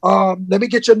 Let me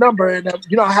get your number. And,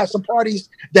 you know, I have some parties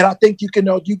that I think you can,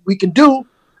 we can do.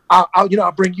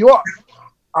 I'll bring you up.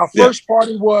 Our first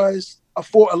party was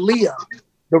for Aaliyah.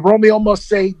 The Romeo Must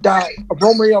Say died.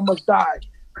 Romeo Must Die.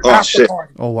 Oh, shit.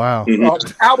 Party. Oh, wow.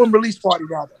 Album release party,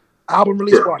 rather. Album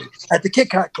release party at the Kit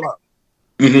Kat Club.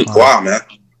 Wow, man.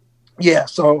 Yeah,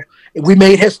 so, we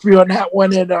made history on that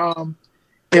one, and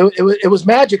it was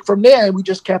magic from there. And we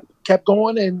just kept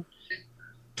going, and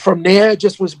from there, it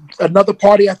just was another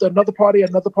party after another party,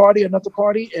 and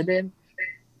then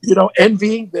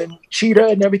Envy, then Cheetah,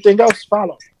 and everything else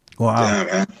followed. Wow.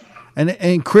 Yeah,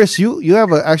 and Chris, you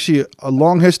have actually a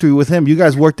long history with him. You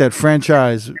guys worked at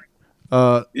Franchise.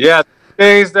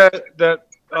 Days that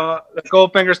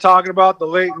Goldfinger's talking about, the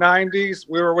late 90s,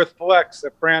 we were with Flex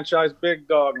at Franchise Big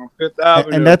Dog on 5th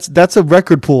Avenue. And that's a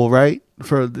record pool, right?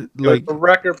 For a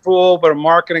record pool, but a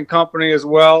marketing company as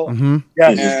well. Mm-hmm.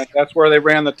 Yes. And that's where they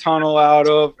ran the tunnel out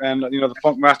of, and the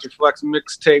Funkmaster Flex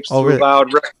mixtapes through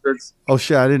Loud Records. Oh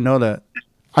shit, I didn't know that.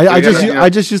 I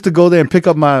just used to go there and pick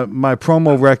up my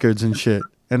promo records and shit,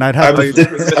 and I'd have I did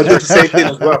the same thing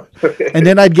as well. And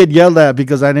then I'd get yelled at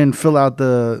because I didn't fill out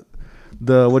the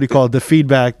what do you call it, the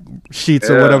feedback sheets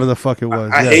or whatever the fuck it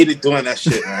was. I hated doing that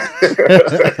shit,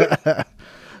 man.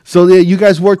 So you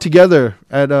guys worked together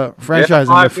at Franchise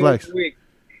and at Flex.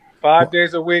 5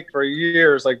 days a week for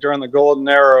years, like during the golden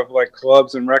era of like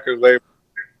clubs and record labels.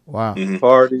 Wow.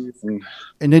 Parties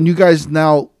and then you guys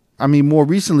now, I mean, more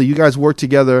recently, you guys work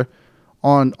together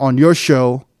on your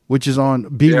show, which is on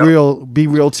Be Real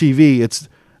TV. It's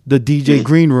the DJ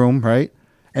Green Room, right?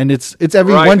 And it's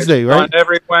every Wednesday, right?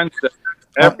 Every Wednesday.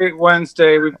 Every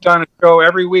Wednesday. We've done a show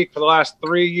every week for the last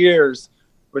 3 years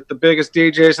with the biggest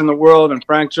DJs in the world, and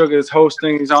Frank Juga is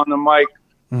hosting. He's on the mic,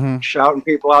 shouting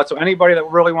people out. So anybody that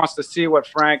really wants to see what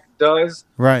Frank does,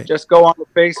 just go on to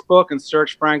Facebook and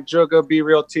search Frank Juga, Be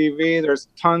Real TV. There's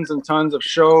tons and tons of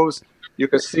shows. You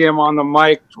can see him on the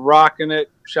mic, rocking it,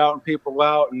 shouting people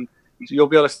out, and you'll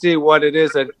be able to see what it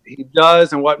is that he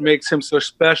does and what makes him so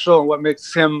special and what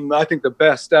makes him, I think, the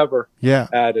best ever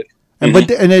at it.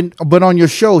 And but on your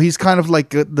show, he's kind of like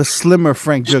the slimmer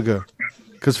Frank Juga,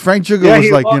 because Frank Juga was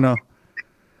like,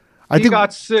 I think he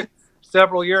got sick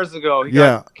several years ago. He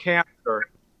got cancer,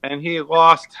 and he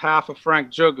lost half of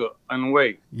Frank Juga in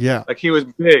weight. Yeah, like he was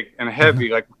big and heavy,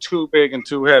 like too big and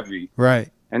too heavy. Right,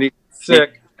 and he's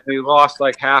sick. And he lost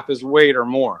like half his weight or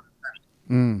more.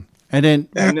 And then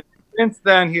since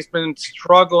then, he's been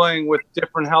struggling with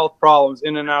different health problems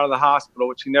in and out of the hospital,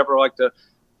 which he never liked to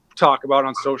talk about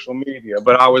on social media.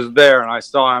 But I was there and I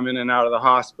saw him in and out of the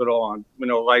hospital on,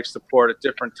 life support at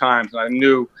different times. And I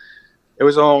knew it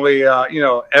was only,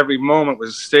 every moment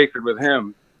was sacred with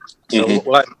him. So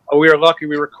we were lucky.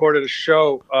 We recorded a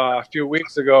show a few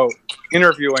weeks ago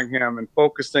interviewing him and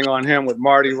focusing on him with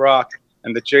Marty Rock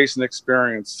and the Jason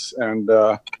Experience, and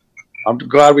I'm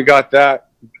glad we got that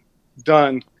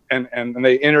done. And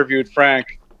they interviewed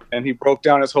Frank, and he broke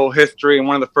down his whole history. And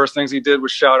one of the first things he did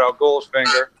was shout out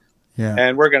Goldfinger. Yeah.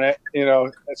 And we're gonna,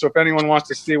 so if anyone wants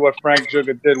to see what Frank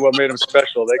Juga did, what made him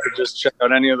special, they could just check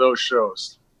out any of those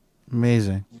shows.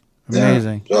 Amazing.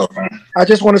 I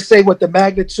just want to say what the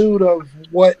magnitude of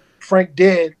what Frank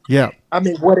did. Yeah. I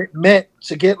mean, what it meant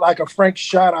to get like a Frank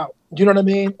shout out. You know what I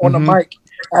mean? On the mic.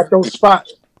 At those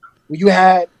spots where you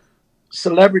had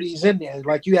celebrities in there,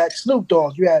 like you had Snoop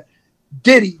Dogg, you had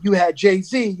Diddy, you had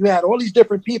Jay-Z, you had all these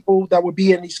different people that would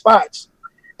be in these spots.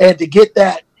 And to get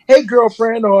that, hey,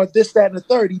 girlfriend, or this, that, and the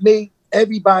third, he made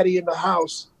everybody in the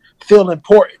house feel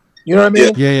important. You know what I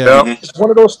mean? Yeah. It's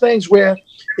one of those things where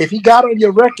if he got on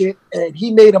your record and he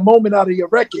made a moment out of your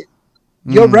record,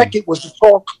 your record was the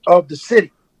talk of the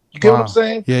city. You get what I'm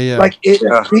saying? Yeah. Like he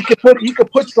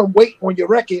could put some weight on your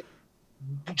record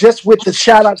just with the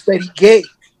shout outs that he gave.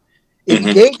 If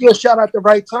he gave you a shout out at the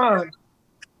right time,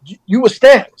 you were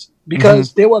stamped,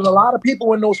 because there was a lot of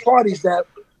people in those parties that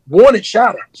wanted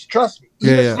shout outs. Trust me.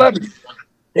 Even celebrities.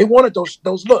 They wanted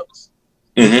those looks.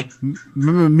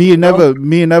 Remember me and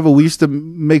Never, we used to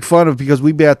make fun of, because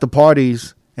we'd be at the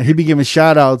parties and he'd be giving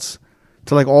shout outs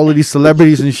to like all of these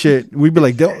celebrities and shit. We'd be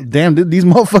like, damn, these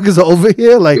motherfuckers are over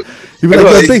here. Like, he'd be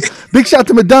like, big shout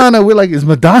to Madonna. We're like, is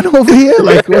Madonna over here?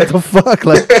 Like, what the fuck?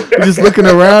 Like, we're just looking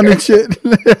around and shit.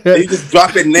 He's just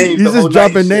dropping names. He's just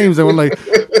dropping names, and we're like,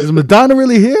 is Madonna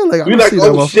really here? Like, we're like,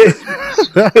 oh shit.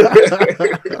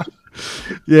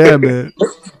 Yeah, man.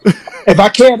 If I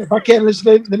can,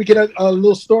 let me get a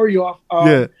little story off.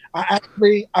 I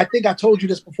think I told you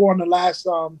this before on the last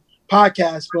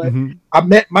podcast, but I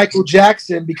met Michael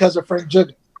Jackson because of Frank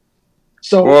Juga.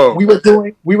 So we were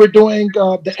doing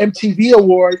the MTV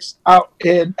Awards out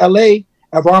in LA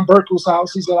at Ron Burkle's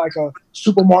house. He's like a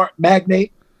supermarket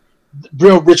magnate,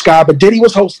 real rich guy. But Diddy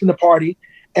was hosting the party,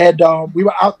 and we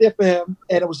were out there for him.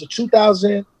 And it was the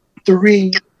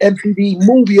 2003 MTV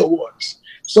Movie Awards.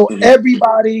 So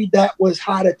everybody that was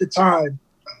hot at the time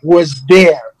was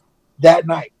there that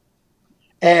night.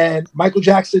 And Michael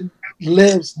Jackson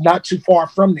lives not too far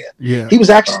from there. Yeah. He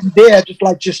was actually there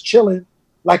just chilling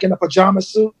like in a pajama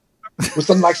suit with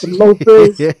some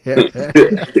loafers,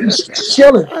 just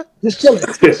chilling. So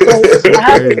what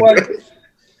happened was,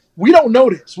 we don't know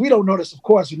this. We don't know this, of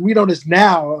course. We know this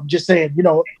now. I'm just saying,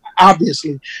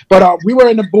 obviously. But we were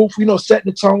in the booth,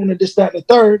 setting the tone and this, that, and the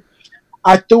third.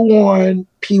 I threw on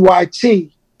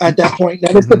PYT at that point.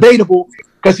 Now, it's debatable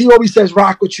because he always says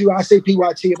rock with you. I say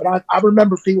PYT, but I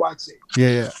remember PYT.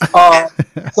 Yeah.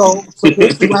 So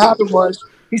basically what happened was,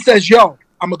 he says, yo,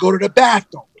 I'm going to go to the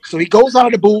bathroom. So he goes out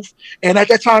of the booth. And at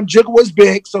that time, Jigga was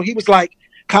big. So he was kind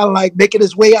of making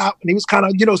his way out. And he was kind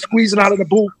of, squeezing out of the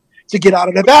booth to get out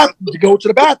of the bathroom, to go to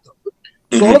the bathroom.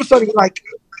 So all of a sudden,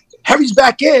 hurries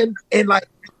back in and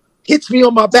hits me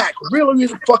on my back really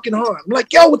fucking hard. I'm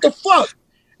like, yo, what the fuck?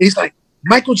 And he's like,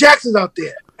 Michael Jackson's out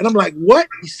there. And I'm like, what?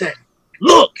 He said,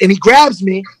 look. And he grabs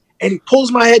me and he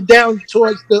pulls my head down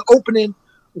towards the opening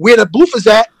where the booth is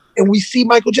at. And we see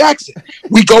Michael Jackson.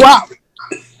 We go out.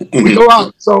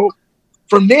 So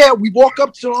from there, we walk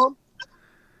up to him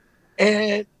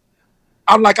and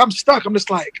I'm stuck. I'm just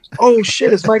like, oh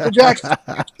shit, it's Michael Jackson.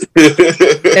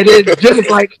 And then Jim is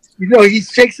he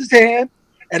shakes his hand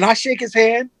and I shake his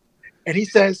hand and he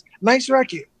says, nice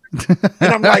record.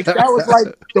 And I'm like, that was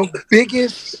the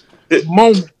biggest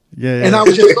moment. Yeah. And I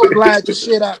was just so glad to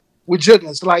share that with Jigga.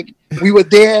 It's we were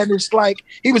there and it's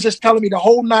he was just telling me the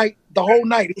whole night.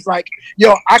 It's like,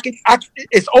 yo,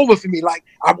 it's over for me.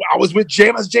 I was with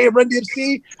JMSJ and Run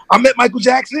DMC. I met Michael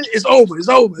Jackson. It's over.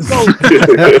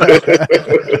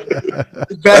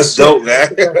 That's dope,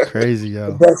 man. Crazy,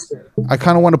 yo. I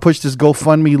kind of want to push this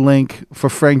GoFundMe link for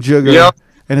Frank Jigga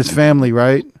and his family,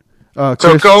 right?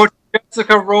 So go to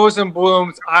Jessica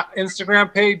Rosenblum's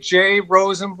Instagram page, Jay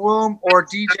Rosenblum, or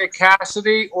DJ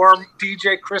Cassidy, or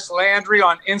DJ Chris Landry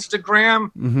on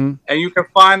Instagram, and you can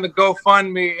find the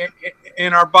GoFundMe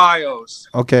in our bios.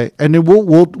 Okay, and then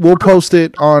we'll post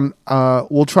it on.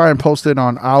 We'll try and post it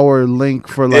on our link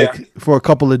for for a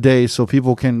couple of days, so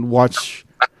people can watch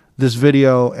this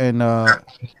video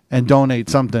and donate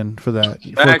something for that.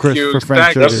 Thank you.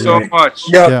 Thank you so much.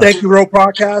 Thank you, Road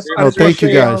Podcast. Thank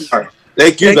you guys.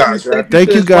 Thank you guys.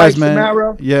 Thank you guys, man.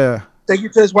 Samara. Yeah. Thank you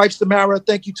to his wife, Samara.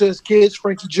 Thank you to his kids,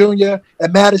 Frankie Jr.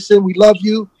 and Madison. We love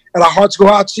you, and our hearts go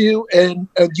out to you, and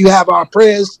you have our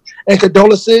prayers and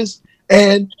condolences.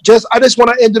 And I just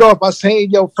want to end it off by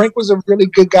saying, yo, Frank was a really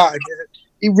good guy, man.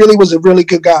 He really was a really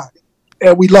good guy,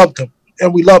 and we loved him,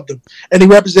 and he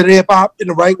represented hip hop in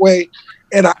the right way,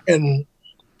 and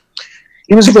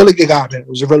he was a really good guy, man. He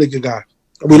was a really good guy.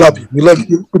 And we love you. We love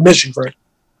you. We miss you, Frank.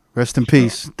 Rest in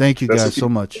peace. Thank you guys so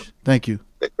much. Thank you.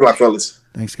 Thank you, fellas.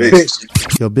 Thanks, guys. Peace.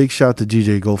 Yo, big shout to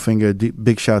DJ Goldfinger.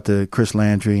 Big shout to Chris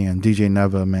Landry and DJ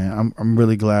Neva, man. I'm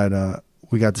really glad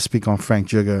we got to speak on Frank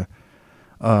Jigga.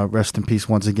 Rest in peace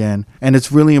once again. And it's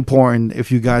really important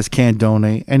if you guys can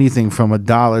donate anything from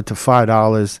 $1 to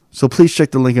 $5. So please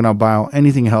check the link in our bio.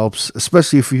 Anything helps,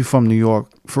 especially if you're from New York.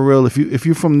 For real, if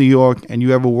you're from New York and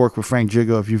you ever work with Frank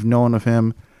Jigga, if you've known of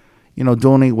him,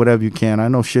 donate whatever you can. I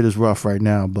know shit is rough right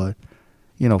now, but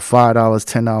 $5, $10,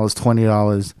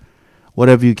 $20,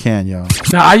 whatever you can, yo.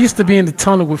 Now, I used to be in the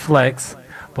tunnel with Flex,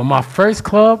 but my first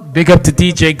club, big up to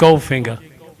DJ Goldfinger.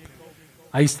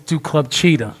 I used to do Club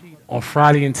Cheetah on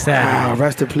Friday and Saturday.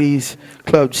 Rest in peace,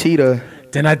 Club Cheetah.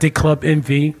 Then I did Club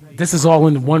Envy. This is all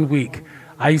in 1 week.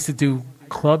 I used to do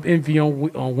Club Envy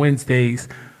on Wednesdays.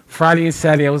 Friday and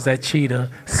Saturday, I was at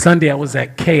Cheetah. Sunday, I was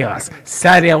at Chaos.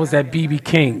 Saturday, I was at BB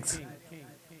King's.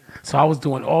 So I was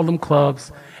doing all them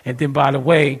clubs. And then, by the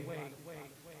way,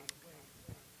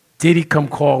 Diddy come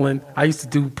calling. I used to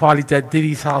do parties at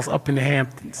Diddy's house up in the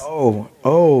Hamptons. Oh,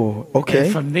 okay.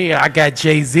 And from there, I got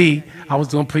Jay-Z. I was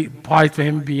doing parties for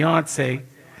him and Beyonce.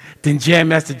 Then Jam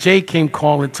Master Jay came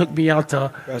calling, took me out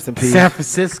to San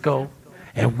Francisco,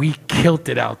 and we killed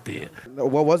it out there.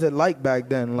 What was it like back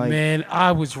then? Man,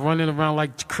 I was running around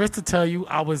like Chris to tell you.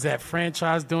 I was at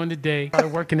Franchise during the day,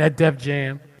 started working at Def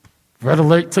Jam. Red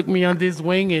Alert took me under his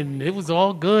wing, and it was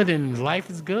all good, and life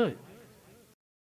is good.